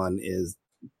it a 1 is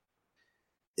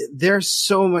there's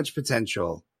so much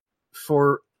potential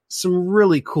for some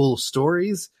really cool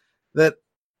stories that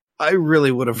I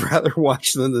really would have rather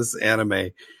watched than this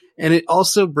anime. And it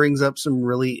also brings up some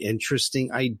really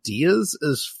interesting ideas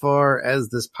as far as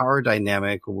this power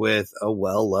dynamic with a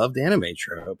well-loved anime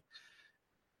trope.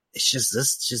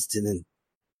 This just didn't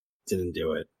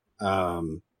do it.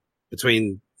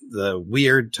 Between the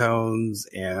weird tones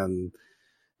and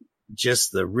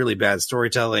just the really bad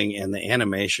storytelling and the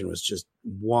animation was just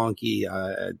wonky.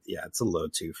 It's a low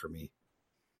 2 for me.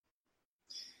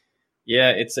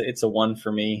 Yeah, it's a 1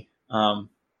 for me.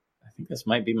 I think this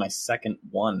might be my second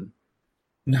one.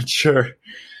 Not sure.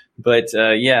 But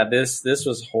this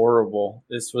was horrible.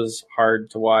 This was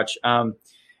hard to watch.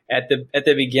 At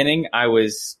the beginning, I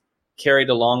was carried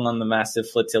along on the massive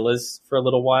flotillas for a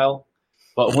little while.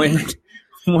 But when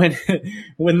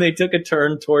they took a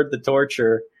turn toward the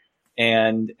torture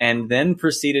and then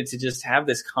proceeded to just have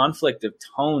this conflict of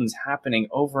tones happening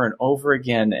over and over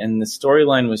again, and the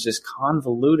storyline was just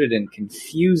convoluted and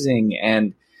confusing,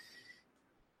 and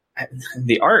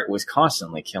the art was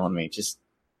constantly killing me. Just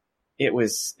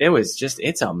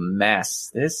it's a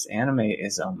mess. This anime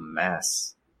is a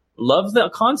mess. Love the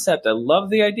concept. I love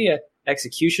the idea.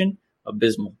 Execution,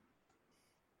 abysmal.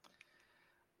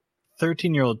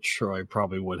 13-year-old Troy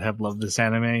probably would have loved this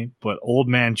anime, but old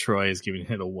man Troy is giving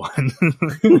it a 1.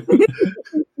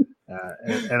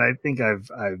 And I think I've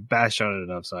bashed on it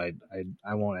enough, so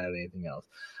I won't add anything else.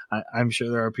 I'm sure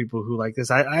there are people who like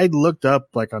this. I looked up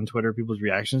like on Twitter people's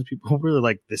reactions. People really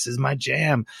like, this is my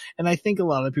jam, and I think a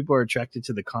lot of people are attracted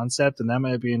to the concept, and that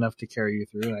might be enough to carry you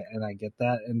through. And I get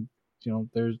that, and you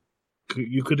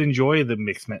could enjoy the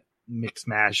mix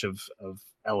mash of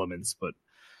elements, but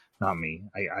not me.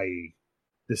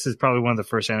 This is probably one of the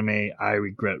first anime I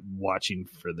regret watching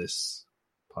for this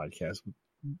podcast.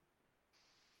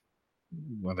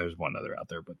 Well, there's one other out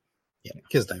there, but yeah,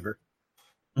 Kiss Diver.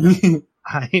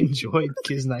 I enjoyed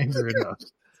Kiss Diver enough.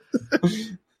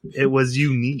 It was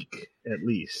unique, at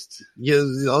least. Yeah,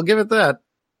 I'll give it that.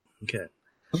 Okay.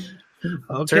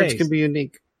 Turds can be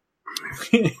unique.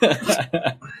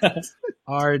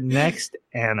 Our next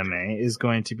anime is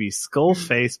going to be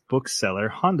Skullface Bookseller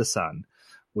Honda-san,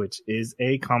 which is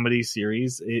a comedy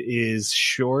series. It is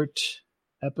short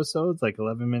episodes, like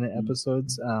 11-minute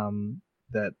episodes.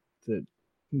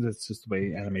 That's just the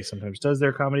way anime sometimes does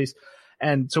their comedies.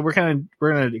 And so we're going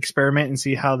to experiment and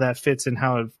see how that fits and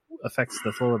how it affects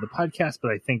the flow of the podcast.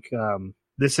 But I think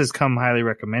this has come highly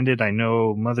recommended. I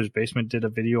know Mother's Basement did a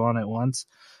video on it once.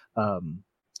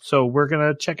 So we're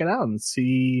going to check it out and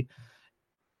see.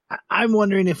 I'm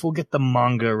wondering if we'll get the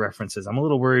manga references. I'm a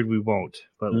little worried we won't,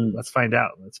 but let's find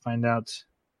out.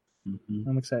 Mm-hmm.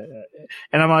 I'm excited.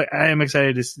 And I am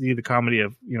excited to see the comedy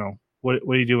of, what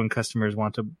do you do when customers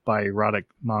want to buy erotic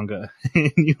manga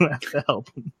and you have to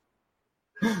help them?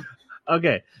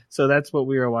 Okay, so that's what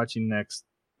we are watching next.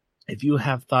 If you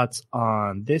have thoughts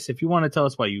on this, if you want to tell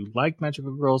us why you like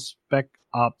Magical Girls,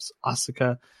 SpecOps,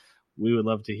 Asuka, we would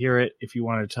love to hear it. If you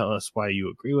want to tell us why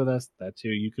you agree with us, that too.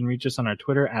 You can reach us on our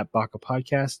Twitter at Baka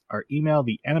Podcast, our email,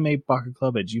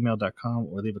 theanimebakaclub@gmail.com,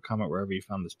 or leave a comment wherever you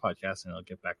found this podcast and it'll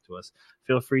get back to us.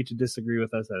 Feel free to disagree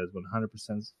with us. That is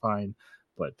 100% fine.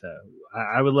 But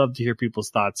I would love to hear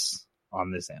people's thoughts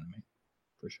on this anime,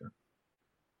 for sure.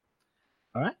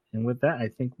 All right. And with that, I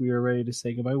think we are ready to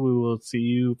say goodbye. We will see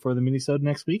you for the mini-sode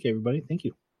next week, everybody. Thank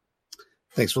you.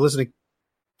 Thanks for listening.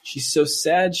 She's so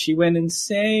sad she went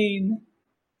insane.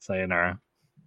 Sayonara.